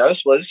first thing I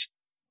noticed was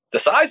the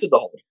size of the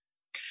hole.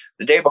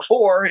 The day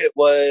before, it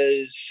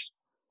was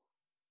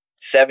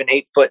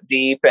 7-8 foot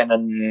deep,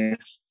 and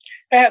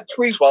it had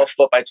 12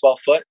 foot by 12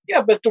 foot.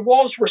 Yeah, but the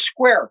walls were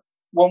square.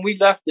 When we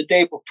left the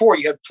day before,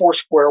 you had 4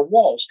 square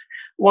walls.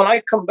 When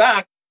I come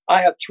back, I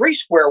had 3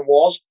 square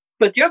walls,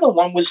 but the other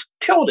one was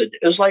tilted.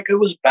 It was like it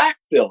was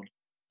backfilled.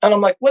 And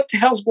I'm like, what the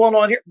hell's going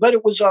on here? But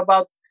it was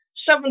about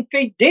 7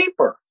 feet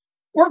deeper.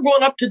 We're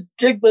going up to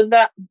dig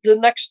the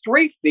next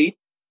 3 feet.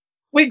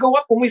 We go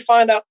up and we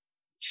find out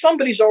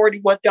somebody's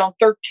already went down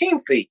 13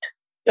 feet.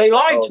 They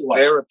lied to us.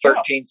 They were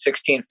 13,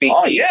 16 feet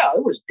deep. Yeah,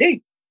 it was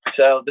deep.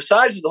 So the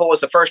size of the hole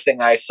was the first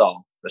thing I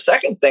saw. The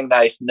second thing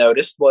that I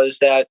noticed was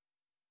that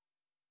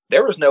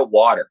there was no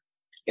water.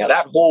 Yeah,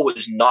 that hole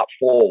was not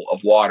full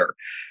of water.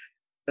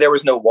 There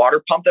was no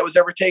water pump that was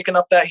ever taken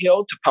up that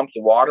hill to pump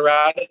the water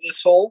out of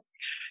this hole.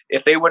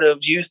 If they would have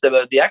used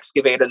the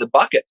excavator, the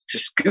buckets, to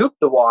scoop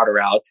the water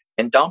out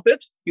and dump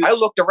it, I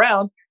looked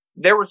around.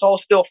 There was all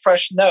still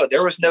fresh snow.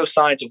 There was no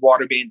signs of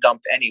water being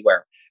dumped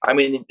anywhere. I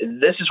mean,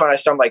 this is when I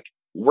started like,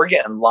 we're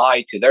getting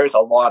lied to. There's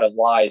a lot of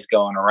lies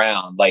going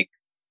around. Like,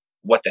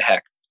 what the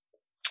heck?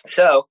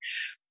 So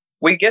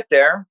we get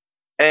there,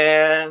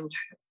 and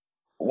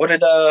what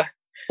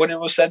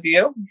was said to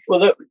you?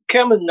 Well,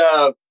 Kim and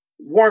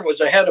Warren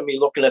was ahead of me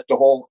looking at the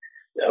hole.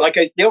 Like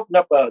they opened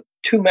up,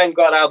 2 men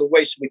got out of the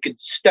way so we could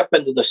step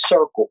into the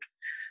circle.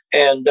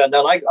 And then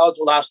I was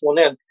the last one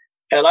in.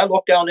 And I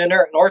looked down in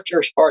there,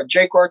 and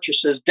Jake Archer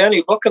says,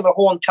 Denny, look in the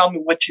hole and tell me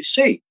what you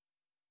see.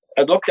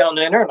 I looked down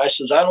in there, and I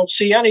says, I don't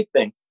see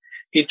anything.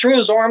 He threw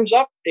his arms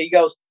up. He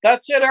goes,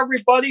 that's it,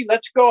 everybody.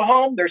 Let's go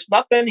home. There's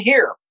nothing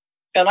here.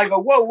 And I go,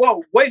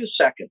 whoa, wait a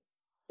second.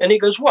 And he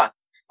goes, what?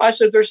 I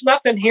said, there's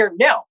nothing here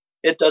now.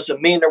 It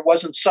doesn't mean there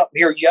wasn't something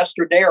here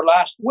yesterday or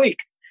last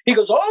week. He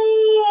goes,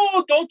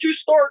 oh, don't you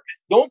start,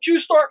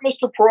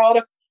 Mr.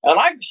 Parada. And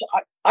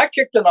I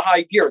kicked into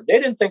high gear. They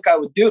didn't think I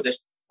would do this.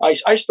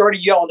 I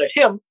started yelling at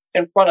him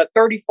in front of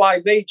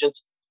 35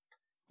 agents.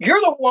 You're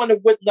the one who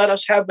wouldn't let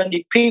us have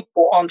any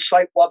people on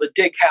site while the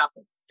dig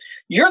happened.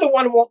 You're the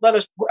one who won't let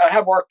us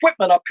have our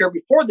equipment up here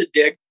before the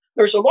dig.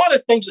 There's a lot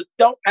of things that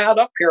don't add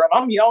up here.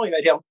 And I'm yelling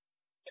at him,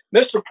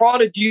 Mr.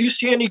 Prada, do you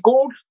see any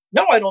gold?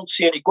 No, I don't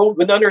see any gold.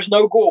 But then there's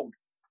no gold.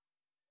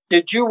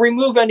 Did you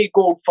remove any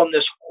gold from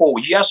this hole?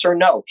 Yes or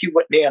no? He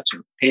wouldn't answer.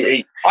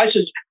 I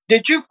said,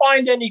 did you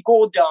find any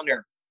gold down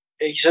there?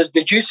 He says,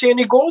 did you see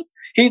any gold?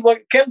 He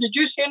looked, Kim, did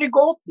you see any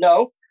gold?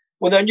 No.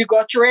 Well, then you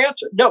got your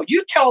answer. No,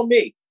 you tell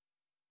me.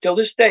 Till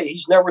this day,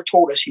 he's never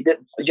told us he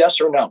didn't. Yes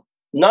or no?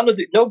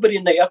 Nobody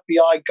in the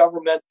FBI,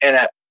 government,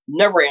 and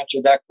never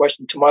answered that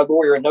question to my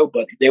lawyer.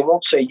 Nobody. They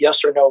won't say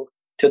yes or no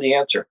to the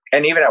answer.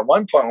 And even at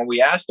one point when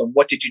we asked him,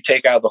 what did you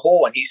take out of the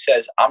hole? And he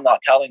says, I'm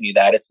not telling you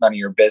that. It's none of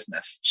your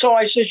business. So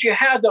I says, you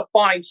had to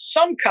find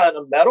some kind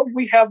of metal.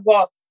 We have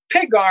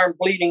pig iron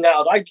bleeding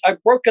out. I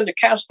broke into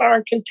cast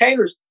iron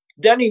containers.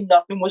 Denny,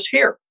 nothing was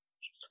here.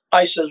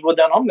 I says, well,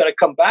 then I'm going to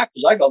come back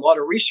because I got a lot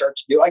of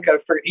research to do. I got to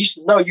figure. He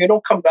says, no, you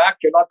don't come back.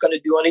 You're not going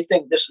to do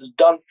anything. This is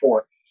done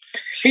for.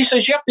 He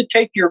says, you have to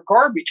take your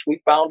garbage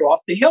we found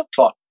off the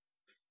hilltop.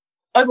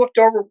 I looked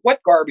over, what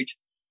garbage?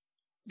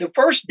 The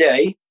first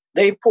day,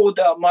 they pulled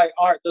out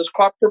those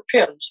copper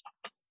pins.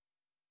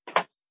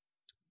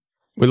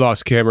 We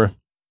lost camera.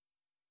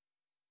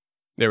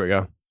 There we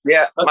go.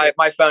 Yeah, okay.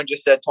 My phone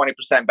just said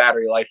 20%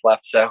 battery life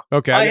left. So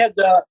okay, I had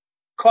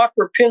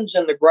copper pins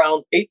in the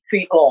ground 8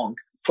 feet long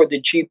for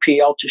the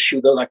GPL to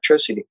shoot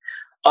electricity.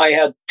 I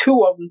had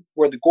 2 of them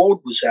where the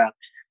gold was at,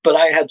 but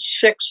I had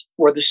 6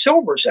 where the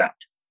silver's at.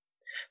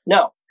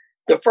 Now,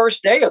 the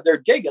first day of their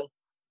digging,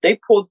 they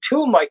pulled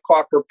 2 of my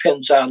copper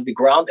pins out of the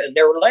ground, and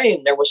they were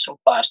laying there with some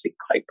plastic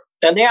pipe.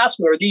 And they asked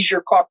me, are these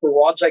your copper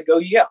rods? I go,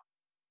 yeah.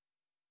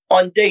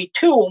 On day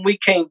 2, when we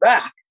came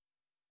back,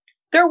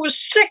 there was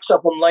 6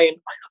 of them laying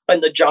in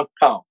the junk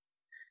pile.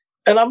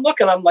 And I'm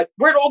looking, I'm like,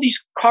 where'd all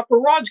these copper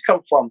rods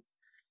come from?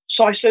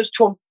 So I says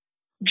to him,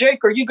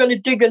 Jake, are you going to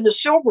dig in the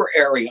silver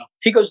area?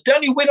 He goes,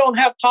 Denny, we don't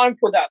have time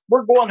for that.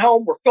 We're going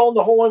home. We're filling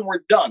the hole and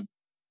we're done.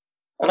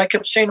 And I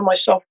kept saying to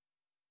myself,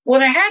 well,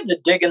 they had to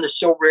dig in the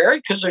silver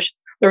area because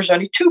there's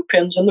only 2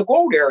 pins in the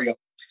gold area.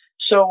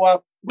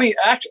 So we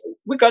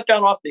got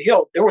down off the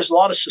hill. There was a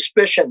lot of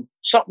suspicion.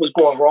 Something was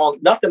going wrong.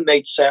 Nothing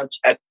made sense.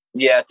 At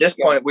this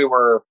point, we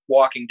were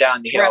walking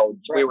down the hill.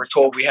 We were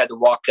told we had to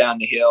walk down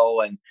the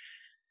hill. And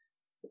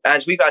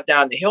as we got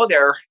down the hill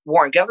there,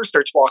 Warren Geller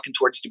starts walking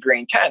towards the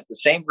green tent, the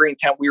same green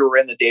tent we were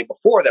in the day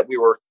before that we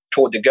were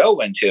told to go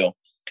into.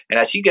 And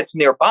as he gets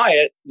nearby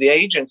it, the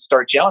agent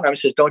starts yelling at him and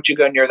says, don't you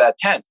go near that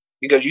tent.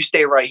 He goes, you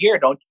stay right here.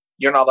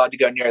 You're not allowed to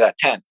go near that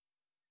tent.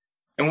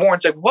 And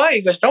Warren's like, why?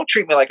 He goes, don't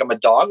treat me like I'm a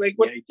dog. Like,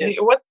 what? Yeah,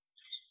 what?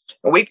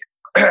 And we,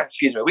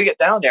 excuse me, we get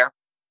down there,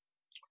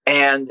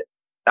 and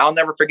I'll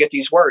never forget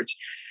these words.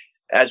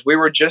 As we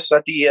were just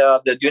at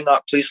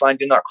the police line,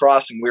 do not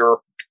cross, and we were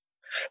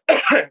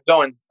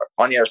going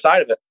on the other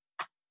side of it,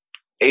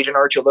 Agent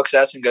Archer looks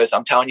at us and goes,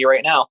 I'm telling you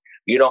right now,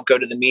 you don't go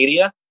to the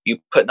media. You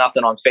put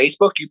nothing on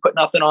Facebook. You put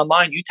nothing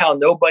online. You tell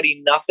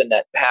nobody nothing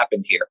that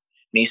happened here.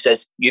 And he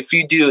says, if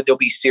you do, there'll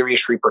be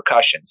serious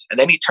repercussions. And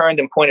then he turned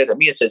and pointed at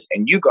me and says,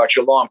 and you got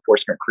your law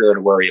enforcement career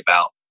to worry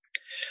about.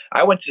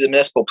 I went to the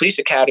Municipal Police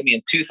Academy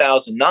in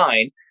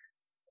 2009.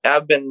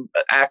 I've been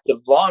active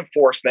law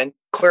enforcement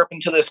clear up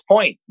until this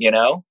point,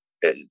 10,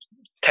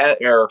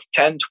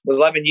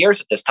 11 years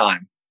at this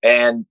time.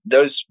 And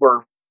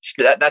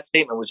that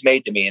statement was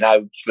made to me, and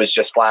I was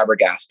just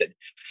flabbergasted.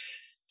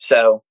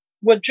 So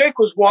when Jake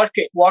was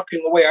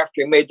walking away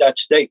after he made that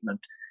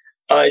statement,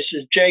 I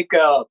said, Jake,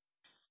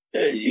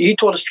 he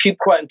told us to keep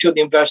quiet until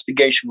the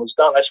investigation was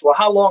done. I said, well,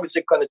 how long is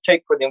it going to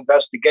take for the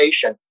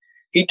investigation?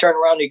 He turned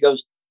around and he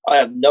goes, I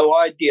have no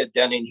idea,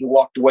 Denny. And he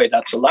walked away.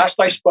 That's the last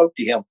I spoke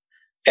to him.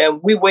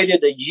 And we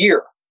waited a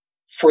year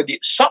for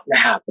something to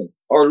happen.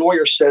 Our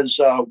lawyer says,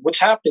 what's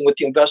happening with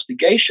the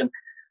investigation?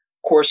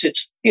 Of course,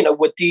 it's,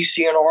 with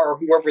DCNR or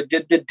whoever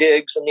did the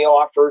digs and the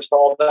offers and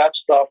all that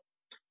stuff.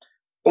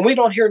 And we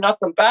don't hear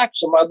nothing back.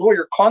 So my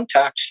lawyer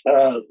contacts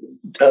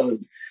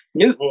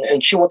Newton,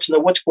 and she wants to know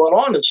what's going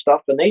on and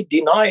stuff. And they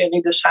deny any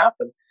of this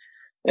happened.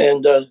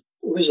 And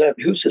who's that?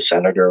 Who's the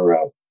senator?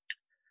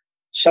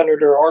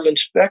 Senator Arlen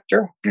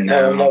Specter?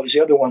 No, it was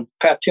the other one.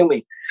 Pat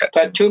Toomey.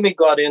 Pat Toomey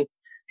got in.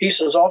 He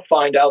says, I'll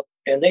find out.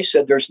 And they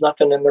said, there's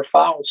nothing in their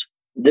files.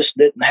 This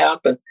didn't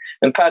happen.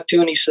 And Pat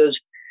Toomey says,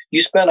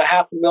 you spent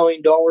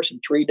 $500,000 in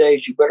 3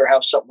 days. You better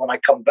have something when I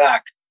come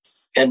back.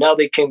 And now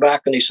they came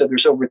back and they said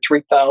there's over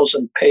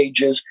 3,000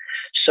 pages,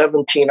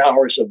 17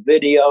 hours of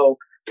video,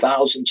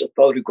 thousands of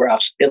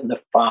photographs in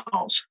the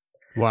files.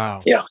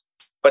 Wow. Yeah.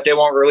 But they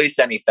won't release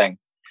anything.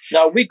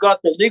 Now, we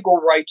got the legal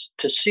rights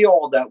to see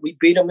all that. We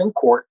beat them in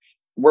court.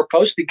 We're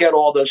supposed to get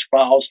all those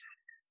files.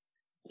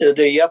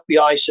 The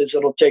FBI says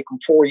it'll take them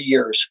 4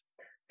 years.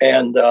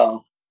 And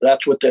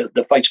that's what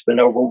the fight's been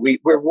over.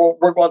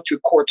 We're going through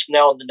courts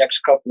now in the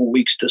next couple of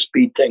weeks to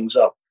speed things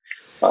up.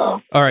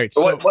 All right.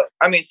 So,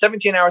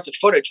 17 hours of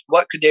footage.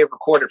 What could they have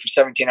recorded for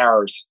 17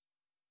 hours?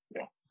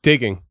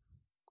 Digging.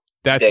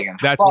 That's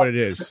what it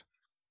is.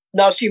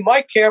 Now, see,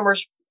 my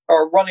cameras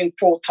are running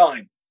full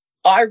time.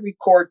 I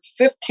record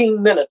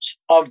 15 minutes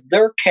of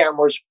their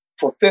cameras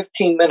for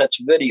 15 minutes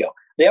video.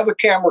 They have a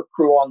camera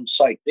crew on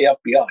site, the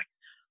FBI.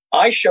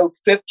 I show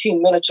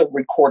 15 minutes of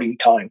recording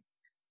time.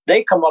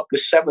 They come up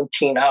with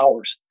 17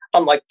 hours.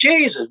 I'm like,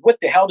 Jesus, what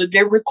the hell did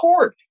they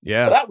record?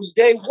 Yeah. Well, that was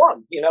day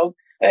one.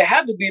 It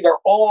had to be there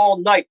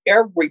all night.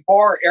 Every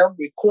bar,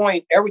 every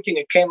coin, everything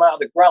that came out of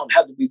the ground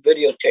had to be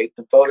videotaped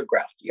and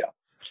photographed. Yeah.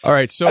 All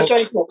right. So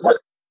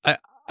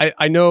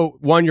I know,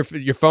 one,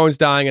 your phone's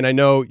dying, and I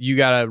know you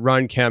got to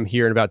run, Kem,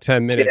 here in about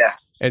 10 minutes.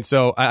 Yeah. And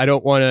so I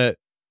don't want to.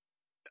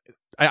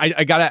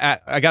 I gotta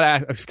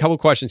ask a couple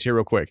questions here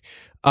real quick.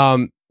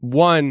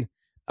 One,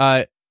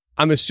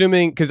 I'm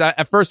assuming, because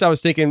at first I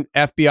was thinking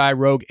FBI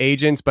rogue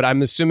agents, but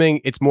I'm assuming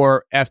it's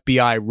more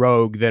FBI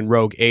rogue than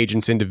rogue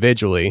agents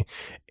individually.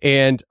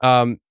 And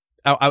I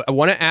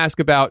want to ask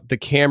about the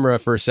camera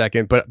for a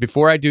second, but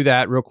before I do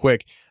that, real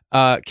quick,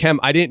 Kem,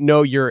 I didn't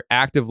know you're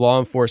active law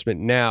enforcement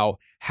now.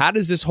 How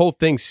does this whole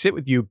thing sit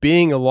with you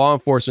being a law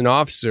enforcement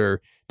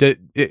officer?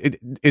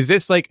 Is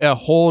this like a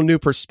whole new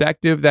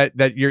perspective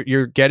that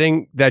you're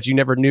getting that you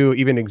never knew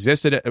even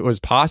existed? It was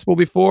possible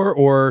before,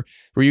 or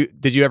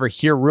did you ever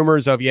hear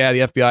rumors of, the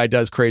FBI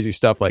does crazy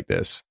stuff like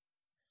this?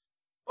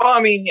 Well,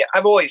 I mean,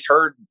 I've always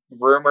heard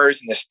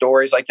rumors and the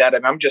stories like that. I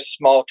mean, I'm just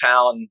small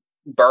town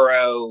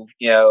borough,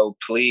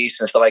 police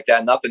and stuff like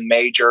that. Nothing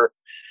major.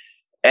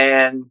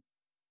 And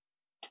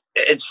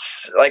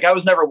it's like, I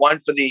was never one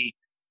for the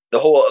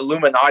whole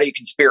Illuminati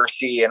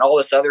conspiracy and all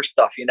this other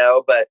stuff,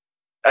 but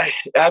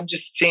I'm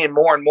just seeing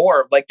more and more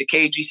of like the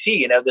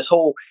KGC, this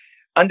whole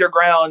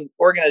underground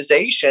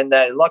organization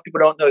that a lot of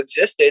people don't know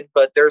existed,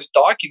 but there's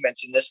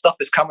documents and this stuff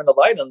is coming to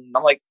light. And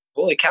I'm like,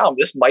 holy cow,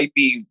 this might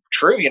be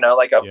true.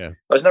 I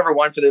was never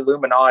one for the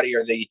Illuminati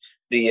or the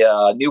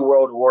New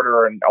World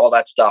Order and all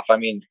that stuff. I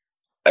mean,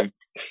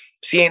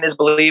 seeing is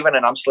believing,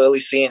 and I'm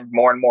slowly seeing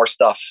more and more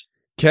stuff.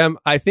 Kem,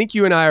 I think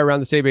you and I are around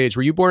the same age.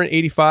 Were you born in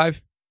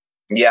 85?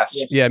 Yes.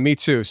 Yeah, me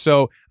too.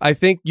 So I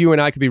think you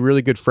and I could be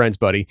really good friends,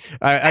 buddy.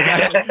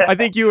 I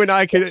think you and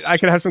I could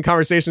have some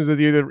conversations with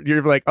you that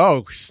you're like,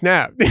 oh,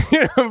 snap.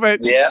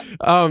 But yeah.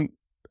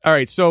 All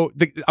right. So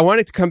I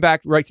wanted to come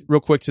back real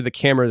quick to the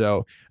camera,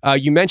 though.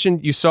 You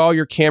mentioned you saw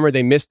your camera.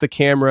 They missed the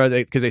camera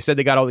because they said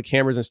they got all the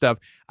cameras and stuff.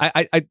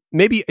 I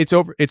maybe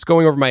it's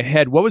going over my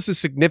head. What was the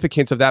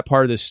significance of that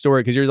part of this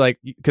story? Because you're like,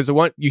 because the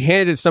one you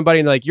handed it to somebody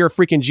and like, you're a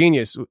freaking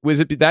genius. Was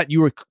it that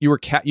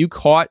you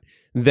caught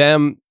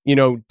them,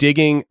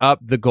 digging up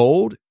the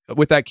gold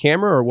with that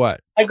camera, or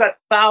what? I got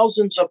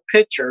thousands of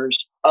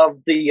pictures of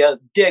the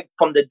dig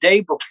from the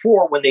day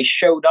before when they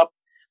showed up.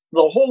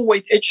 The whole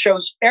way, it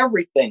shows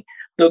everything.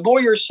 The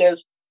lawyer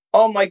says,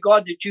 oh my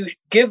God, did you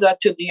give that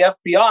to the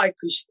FBI?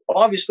 Because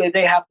obviously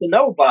they have to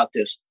know about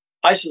this.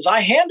 I says,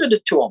 I handed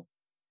it to him.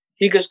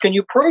 He goes, can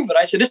you prove it?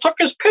 I said, it took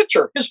his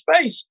picture, his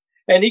face,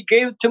 and he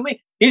gave it to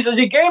me. He says,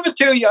 he gave it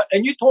to you,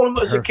 and you told him it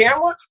was a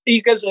camera? He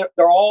goes,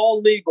 they're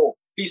all legal.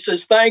 He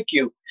says, thank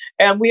you.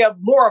 And we have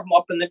more of them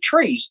up in the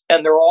trees,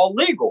 and they're all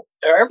legal.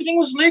 Everything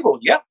was legal.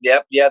 Yep.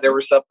 Yeah. There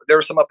were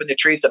some up in the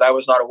trees that I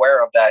was not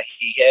aware of that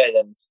he hid,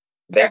 and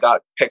they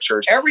got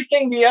pictures.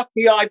 Everything the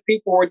FBI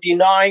people were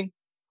denying,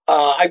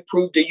 I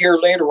proved a year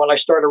later when I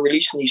started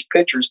releasing these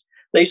pictures.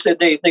 They said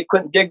they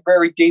couldn't dig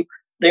very deep.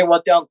 They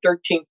went down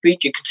 13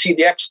 feet. You could see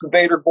the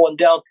excavator going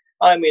down.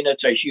 I mean,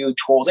 it's a huge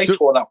hole. They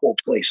tore that whole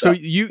place up.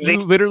 So you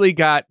literally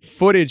got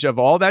footage of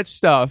all that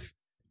stuff.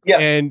 Yes.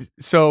 And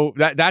so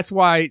that's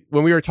why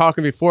when we were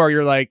talking before,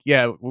 you're like,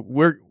 yeah,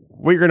 we're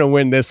going to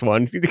win this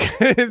one.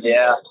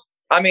 Yeah.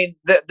 I mean,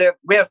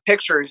 we have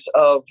pictures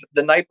of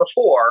the night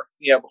before,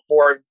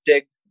 before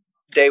dig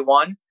day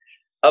one,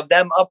 of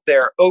them up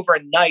there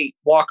overnight,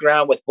 walking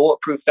around with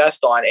bulletproof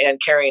vest on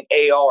and carrying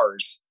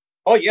ARs.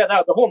 Oh, yeah.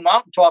 The whole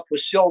mountaintop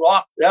was sealed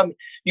off.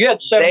 You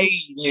had 70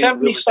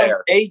 some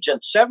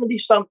agents, 70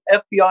 some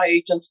FBI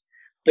agents.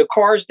 The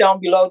cars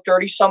down below,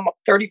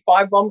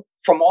 35 of them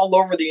from all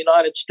over the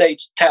United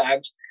States,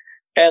 tags,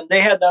 and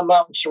they had that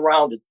mountain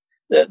surrounded.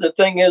 The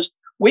thing is,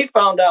 we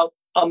found out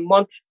a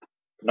month,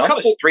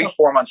 almost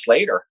 3-4 months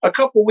later, a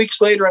couple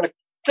weeks later, and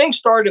things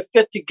started to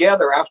fit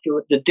together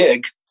after the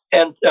dig.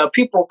 And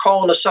people were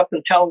calling us up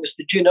and telling us,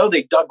 did you know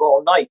they dug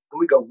all night? And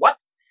we go, what?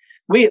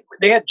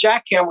 They had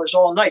jackhammers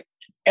all night,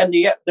 and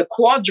the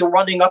quads are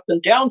running up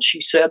and down, she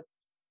said.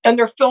 And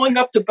they're filling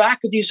up the back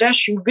of these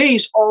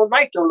SUVs all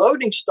night. They're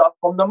loading stuff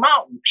from the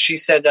mountain. She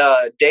said,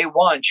 day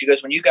one, she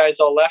goes, when you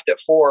guys all left at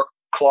 4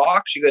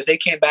 o'clock, she goes, they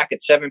came back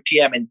at 7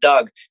 p.m. and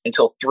dug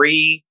until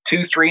 3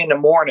 in the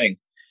morning.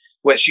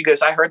 Which she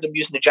goes, I heard them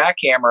using the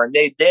jackhammer, and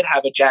they did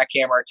have a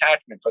jackhammer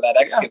attachment for that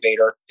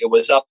excavator. Yeah. It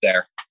was up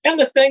there. And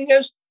the thing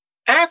is,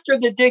 after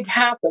the dig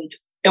happened,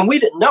 and we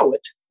didn't know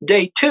it,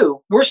 day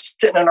 2, we're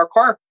sitting in our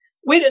car.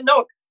 We didn't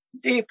know it.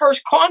 The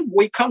first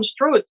convoy comes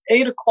through at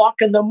 8 o'clock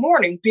in the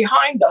morning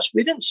behind us.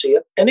 We didn't see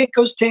it. And it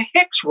goes to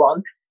Hicks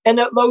Run, and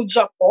it loads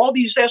up. All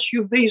these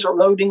SUVs are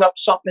loading up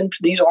something into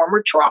these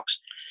armored trucks.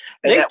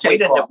 And we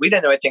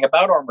didn't know anything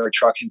about armored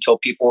trucks until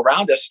people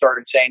around us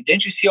started saying,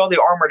 didn't you see all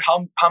the armored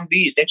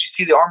Humvees? Didn't you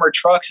see the armored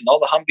trucks and all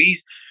the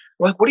Humvees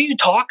What are you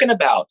talking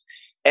about?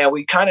 And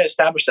we kind of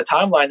established a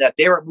timeline that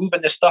they were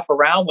moving this stuff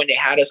around when they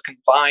had us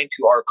confined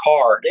to our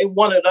car. They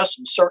wanted us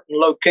in certain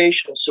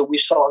locations, so we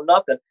saw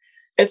nothing.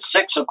 At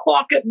 6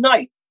 o'clock at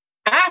night,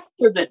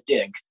 after the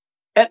dig,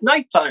 at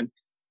nighttime,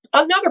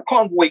 another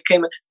convoy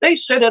came in. They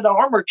sit at an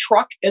armored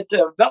truck at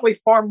the Valley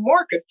Farm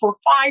Market for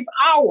 5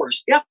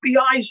 hours.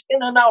 FBI's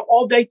in and out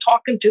all day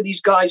talking to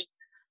these guys.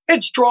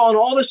 It's drawing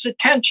all this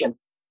attention.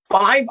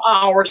 5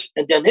 hours,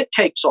 and then it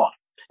takes off.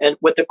 And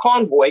with the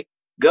convoy,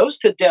 goes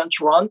to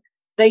Dents Run.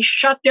 They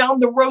shut down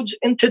the roads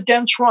into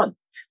Dents Run.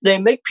 They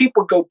make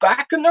people go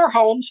back in their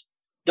homes,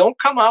 don't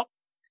come out,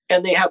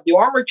 and they have the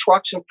armored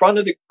trucks in front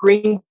of the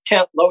green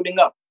tent loading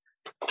up.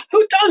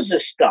 Who does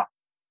this stuff?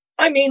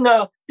 I mean,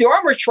 the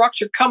armored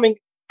trucks are coming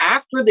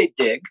after they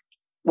dig,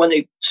 when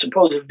they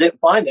supposedly didn't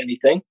find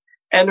anything,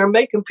 and they're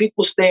making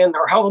people stay in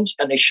their homes,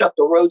 and they shut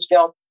the roads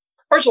down.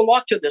 There's a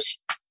lot to this.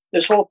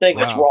 This whole thing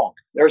is wrong.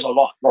 There's a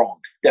lot wrong,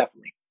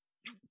 definitely.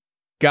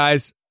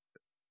 Guys,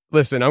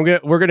 listen,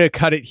 we're gonna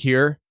cut it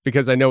here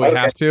because I know we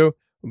have to,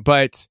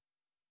 but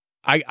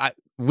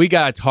we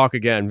gotta talk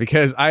again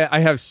because I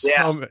have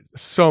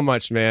so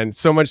much, man,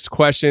 so much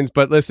questions.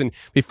 But listen,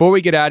 before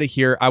we get out of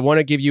here, I want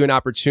to give you an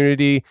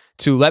opportunity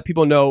to let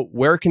people know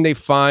where can they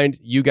find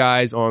you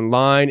guys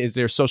online. Is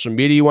there social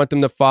media you want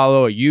them to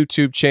follow, a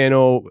YouTube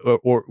channel,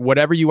 or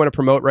whatever you want to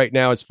promote right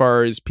now as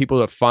far as people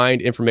to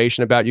find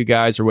information about you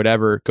guys or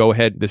whatever? Go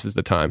ahead. This is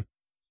the time.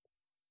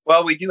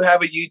 Well, we do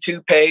have a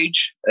YouTube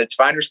page. It's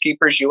Finders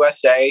Keepers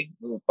USA.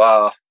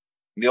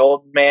 The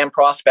old man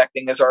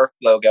prospecting is our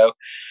logo.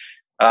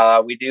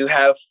 We do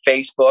have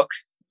Facebook,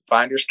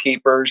 Finders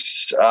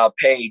Keepers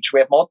page. We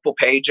have multiple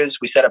pages.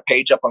 We set a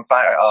page up on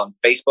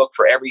Facebook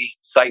for every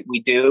site we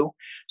do.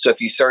 So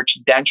if you search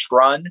Dents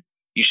Run,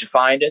 you should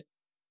find it.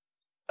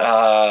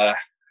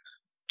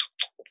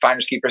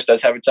 Finders Keepers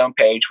does have its own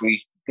page. We're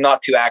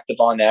not too active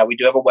on that. We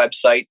do have a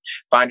website,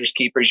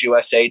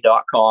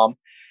 finderskeepersusa.com.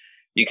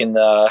 You can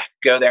go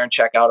there and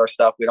check out our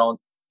stuff. We don't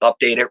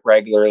update it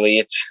regularly.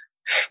 It's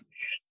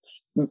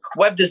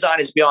web design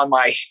is beyond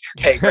my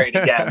pay grade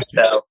again.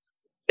 So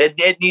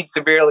it needs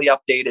severely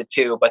updated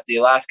too. But the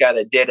last guy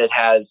that did it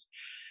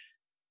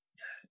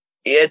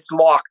it's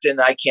locked and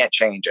I can't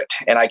change it.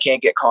 And I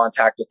can't get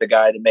contact with the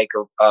guy to make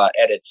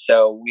edits.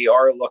 So we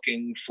are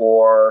looking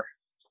for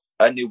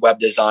a new web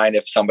design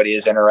if somebody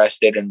is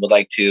interested and would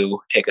like to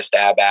take a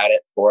stab at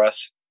it for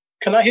us.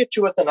 Can I hit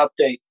you with an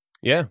update?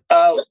 Yeah.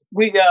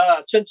 We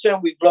since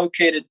then we've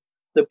located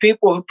the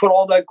people who put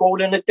all that gold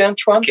in at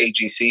Dents Run.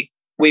 KGC.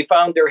 We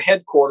found their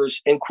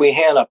headquarters in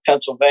Queehana,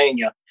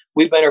 Pennsylvania.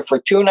 We've been here for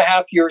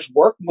 2.5 years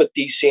working with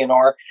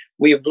DCNR.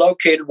 We have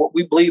located what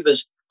we believe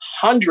is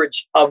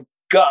hundreds of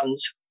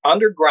guns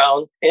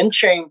underground in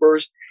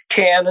chambers,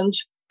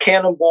 cannons,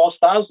 cannonballs,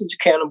 thousands of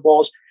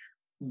cannonballs,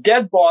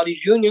 dead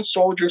bodies, Union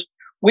soldiers.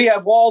 We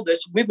have all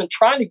this. We've been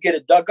trying to get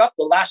it dug up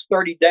the last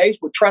 30 days.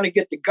 We're trying to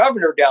get the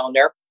governor down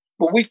there.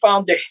 But we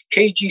found the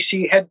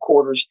KGC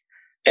headquarters,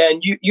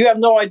 and you have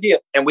no idea.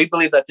 And we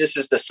believe that this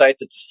is the site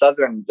that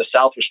the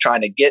South was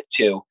trying to get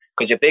to,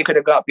 because if they could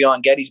have got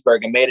beyond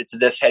Gettysburg and made it to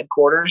this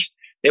headquarters,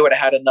 they would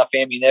have had enough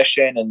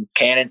ammunition and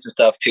cannons and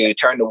stuff to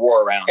turn the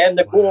war around. And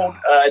the gold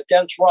at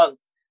Dents Run.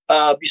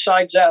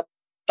 Besides that,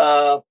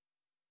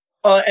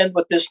 and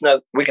with this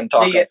note, we can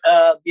talk. The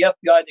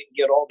FBI didn't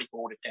get all the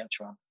gold at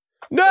Dents Run.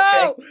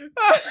 No.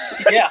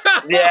 Okay?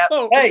 Yeah.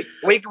 Hey,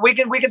 we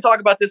can talk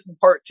about this in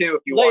part 2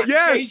 if you want.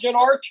 Yes.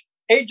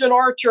 Agent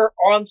Archer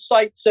on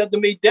site said to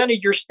me, "Denny,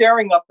 you're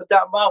staring up at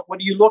that mountain. What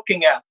are you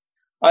looking at?"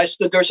 I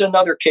said, "There's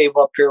another cave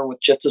up here with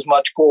just as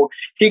much gold."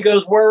 He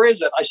goes, "Where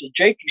is it?" I said,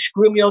 "Jake, you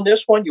screw me on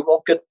this one, you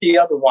won't get the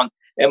other one."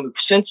 And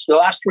since the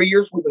last 3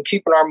 years, we've been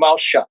keeping our mouth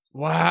shut.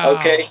 Wow.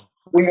 Okay.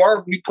 We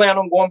plan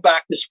on going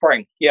back this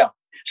spring. Yeah.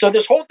 So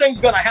this whole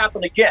thing's going to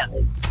happen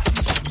again.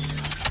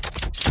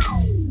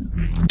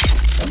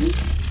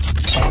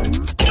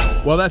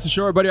 Well, that's the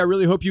show, everybody. I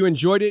really hope you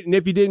enjoyed it. And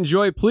if you did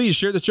enjoy it, please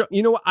share the show.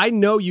 You know what? I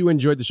know you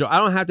enjoyed the show. I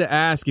don't have to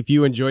ask if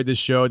you enjoyed this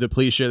show to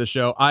please share the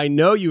show. I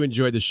know you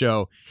enjoyed the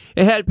show.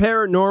 It had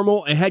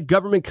paranormal. It had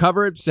government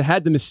cover-ups. It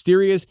had the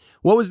mysterious.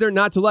 What was there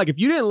not to like? If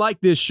you didn't like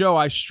this show,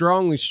 I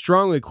strongly,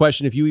 strongly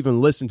question if you even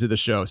listened to the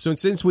show. So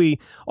since we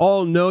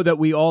all know that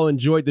we all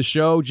enjoyed the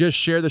show, just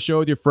share the show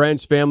with your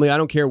friends, family. I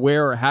don't care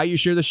where or how you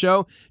share the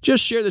show.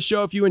 Just share the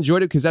show if you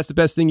enjoyed it, because that's the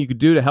best thing you could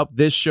do to help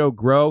this show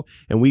grow.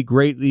 And we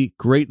greatly,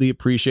 greatly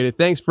appreciate it.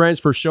 Thanks, friends,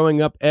 for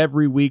showing up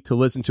every week to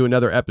listen to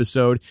another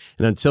episode.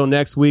 And until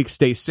next week,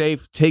 stay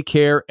safe, take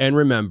care, and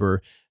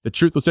remember, the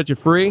truth will set you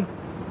free,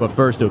 but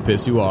first it'll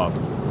piss you off.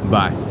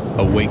 Bye.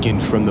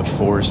 Awakened from the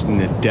forest in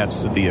the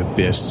depths of the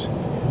abyss,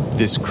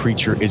 this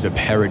creature is a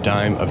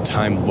paradigm of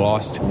time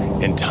lost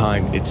and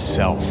time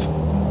itself.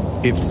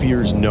 It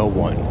fears no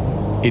one.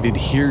 It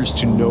adheres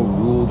to no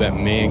rule that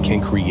man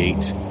can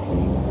create.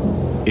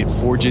 It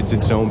forges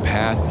its own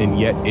path, and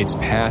yet its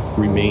path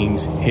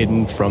remains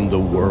hidden from the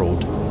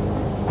world.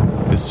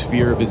 The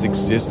sphere of its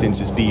existence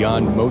is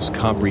beyond most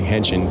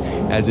comprehension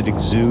as it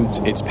exudes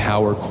its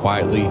power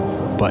quietly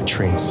but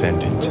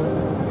transcendent.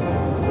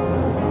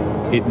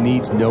 It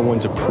needs no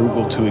one's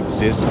approval to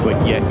exist,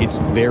 but yet its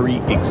very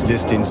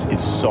existence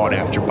is sought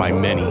after by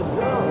many.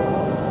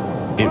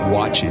 It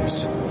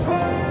watches.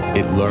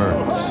 It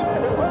learns.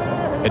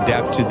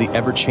 Adapts to the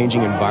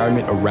ever-changing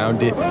environment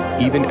around it,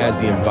 even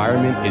as the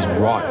environment is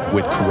wrought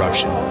with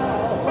corruption.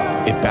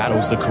 It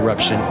battles the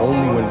corruption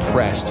only when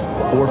pressed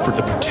or for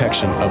the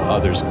protection of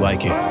others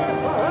like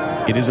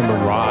it. It is a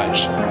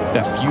mirage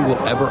that few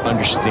will ever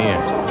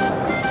understand.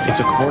 It's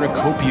a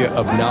cornucopia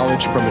of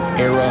knowledge from an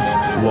era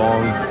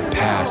long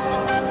past.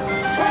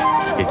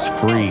 It's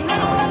free.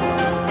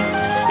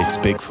 It's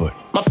Bigfoot.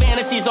 My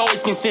fantasies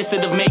always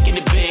consisted of making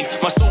it big.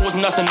 My soul was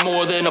nothing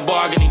more than a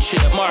bargaining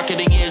chip.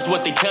 Marketing is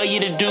what they tell you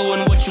to do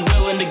and what you're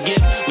willing to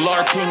give.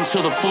 LARPing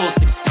to the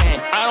fullest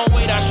extent. I don't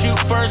wait, I shoot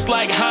first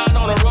like Han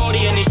on a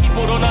Rodian. These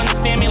people don't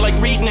understand me like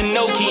reading a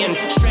Nokian.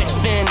 Stretched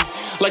thin,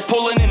 like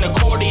pulling an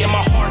accordion.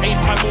 My heart ain't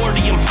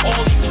primordium.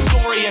 All these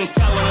historians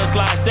telling us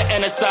lies,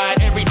 setting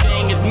aside.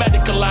 Everything is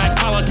medicalized.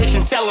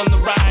 Politicians selling the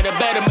ride. I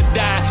bet 'em a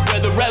die where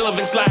the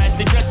relevance lies.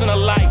 They dressing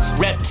alike,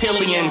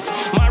 reptilians.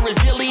 My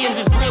resilience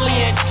is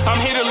brilliant. I'm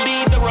here to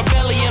lead the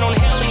rebellion on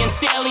Hellion,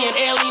 salient,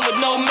 alien with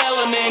no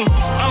melanin.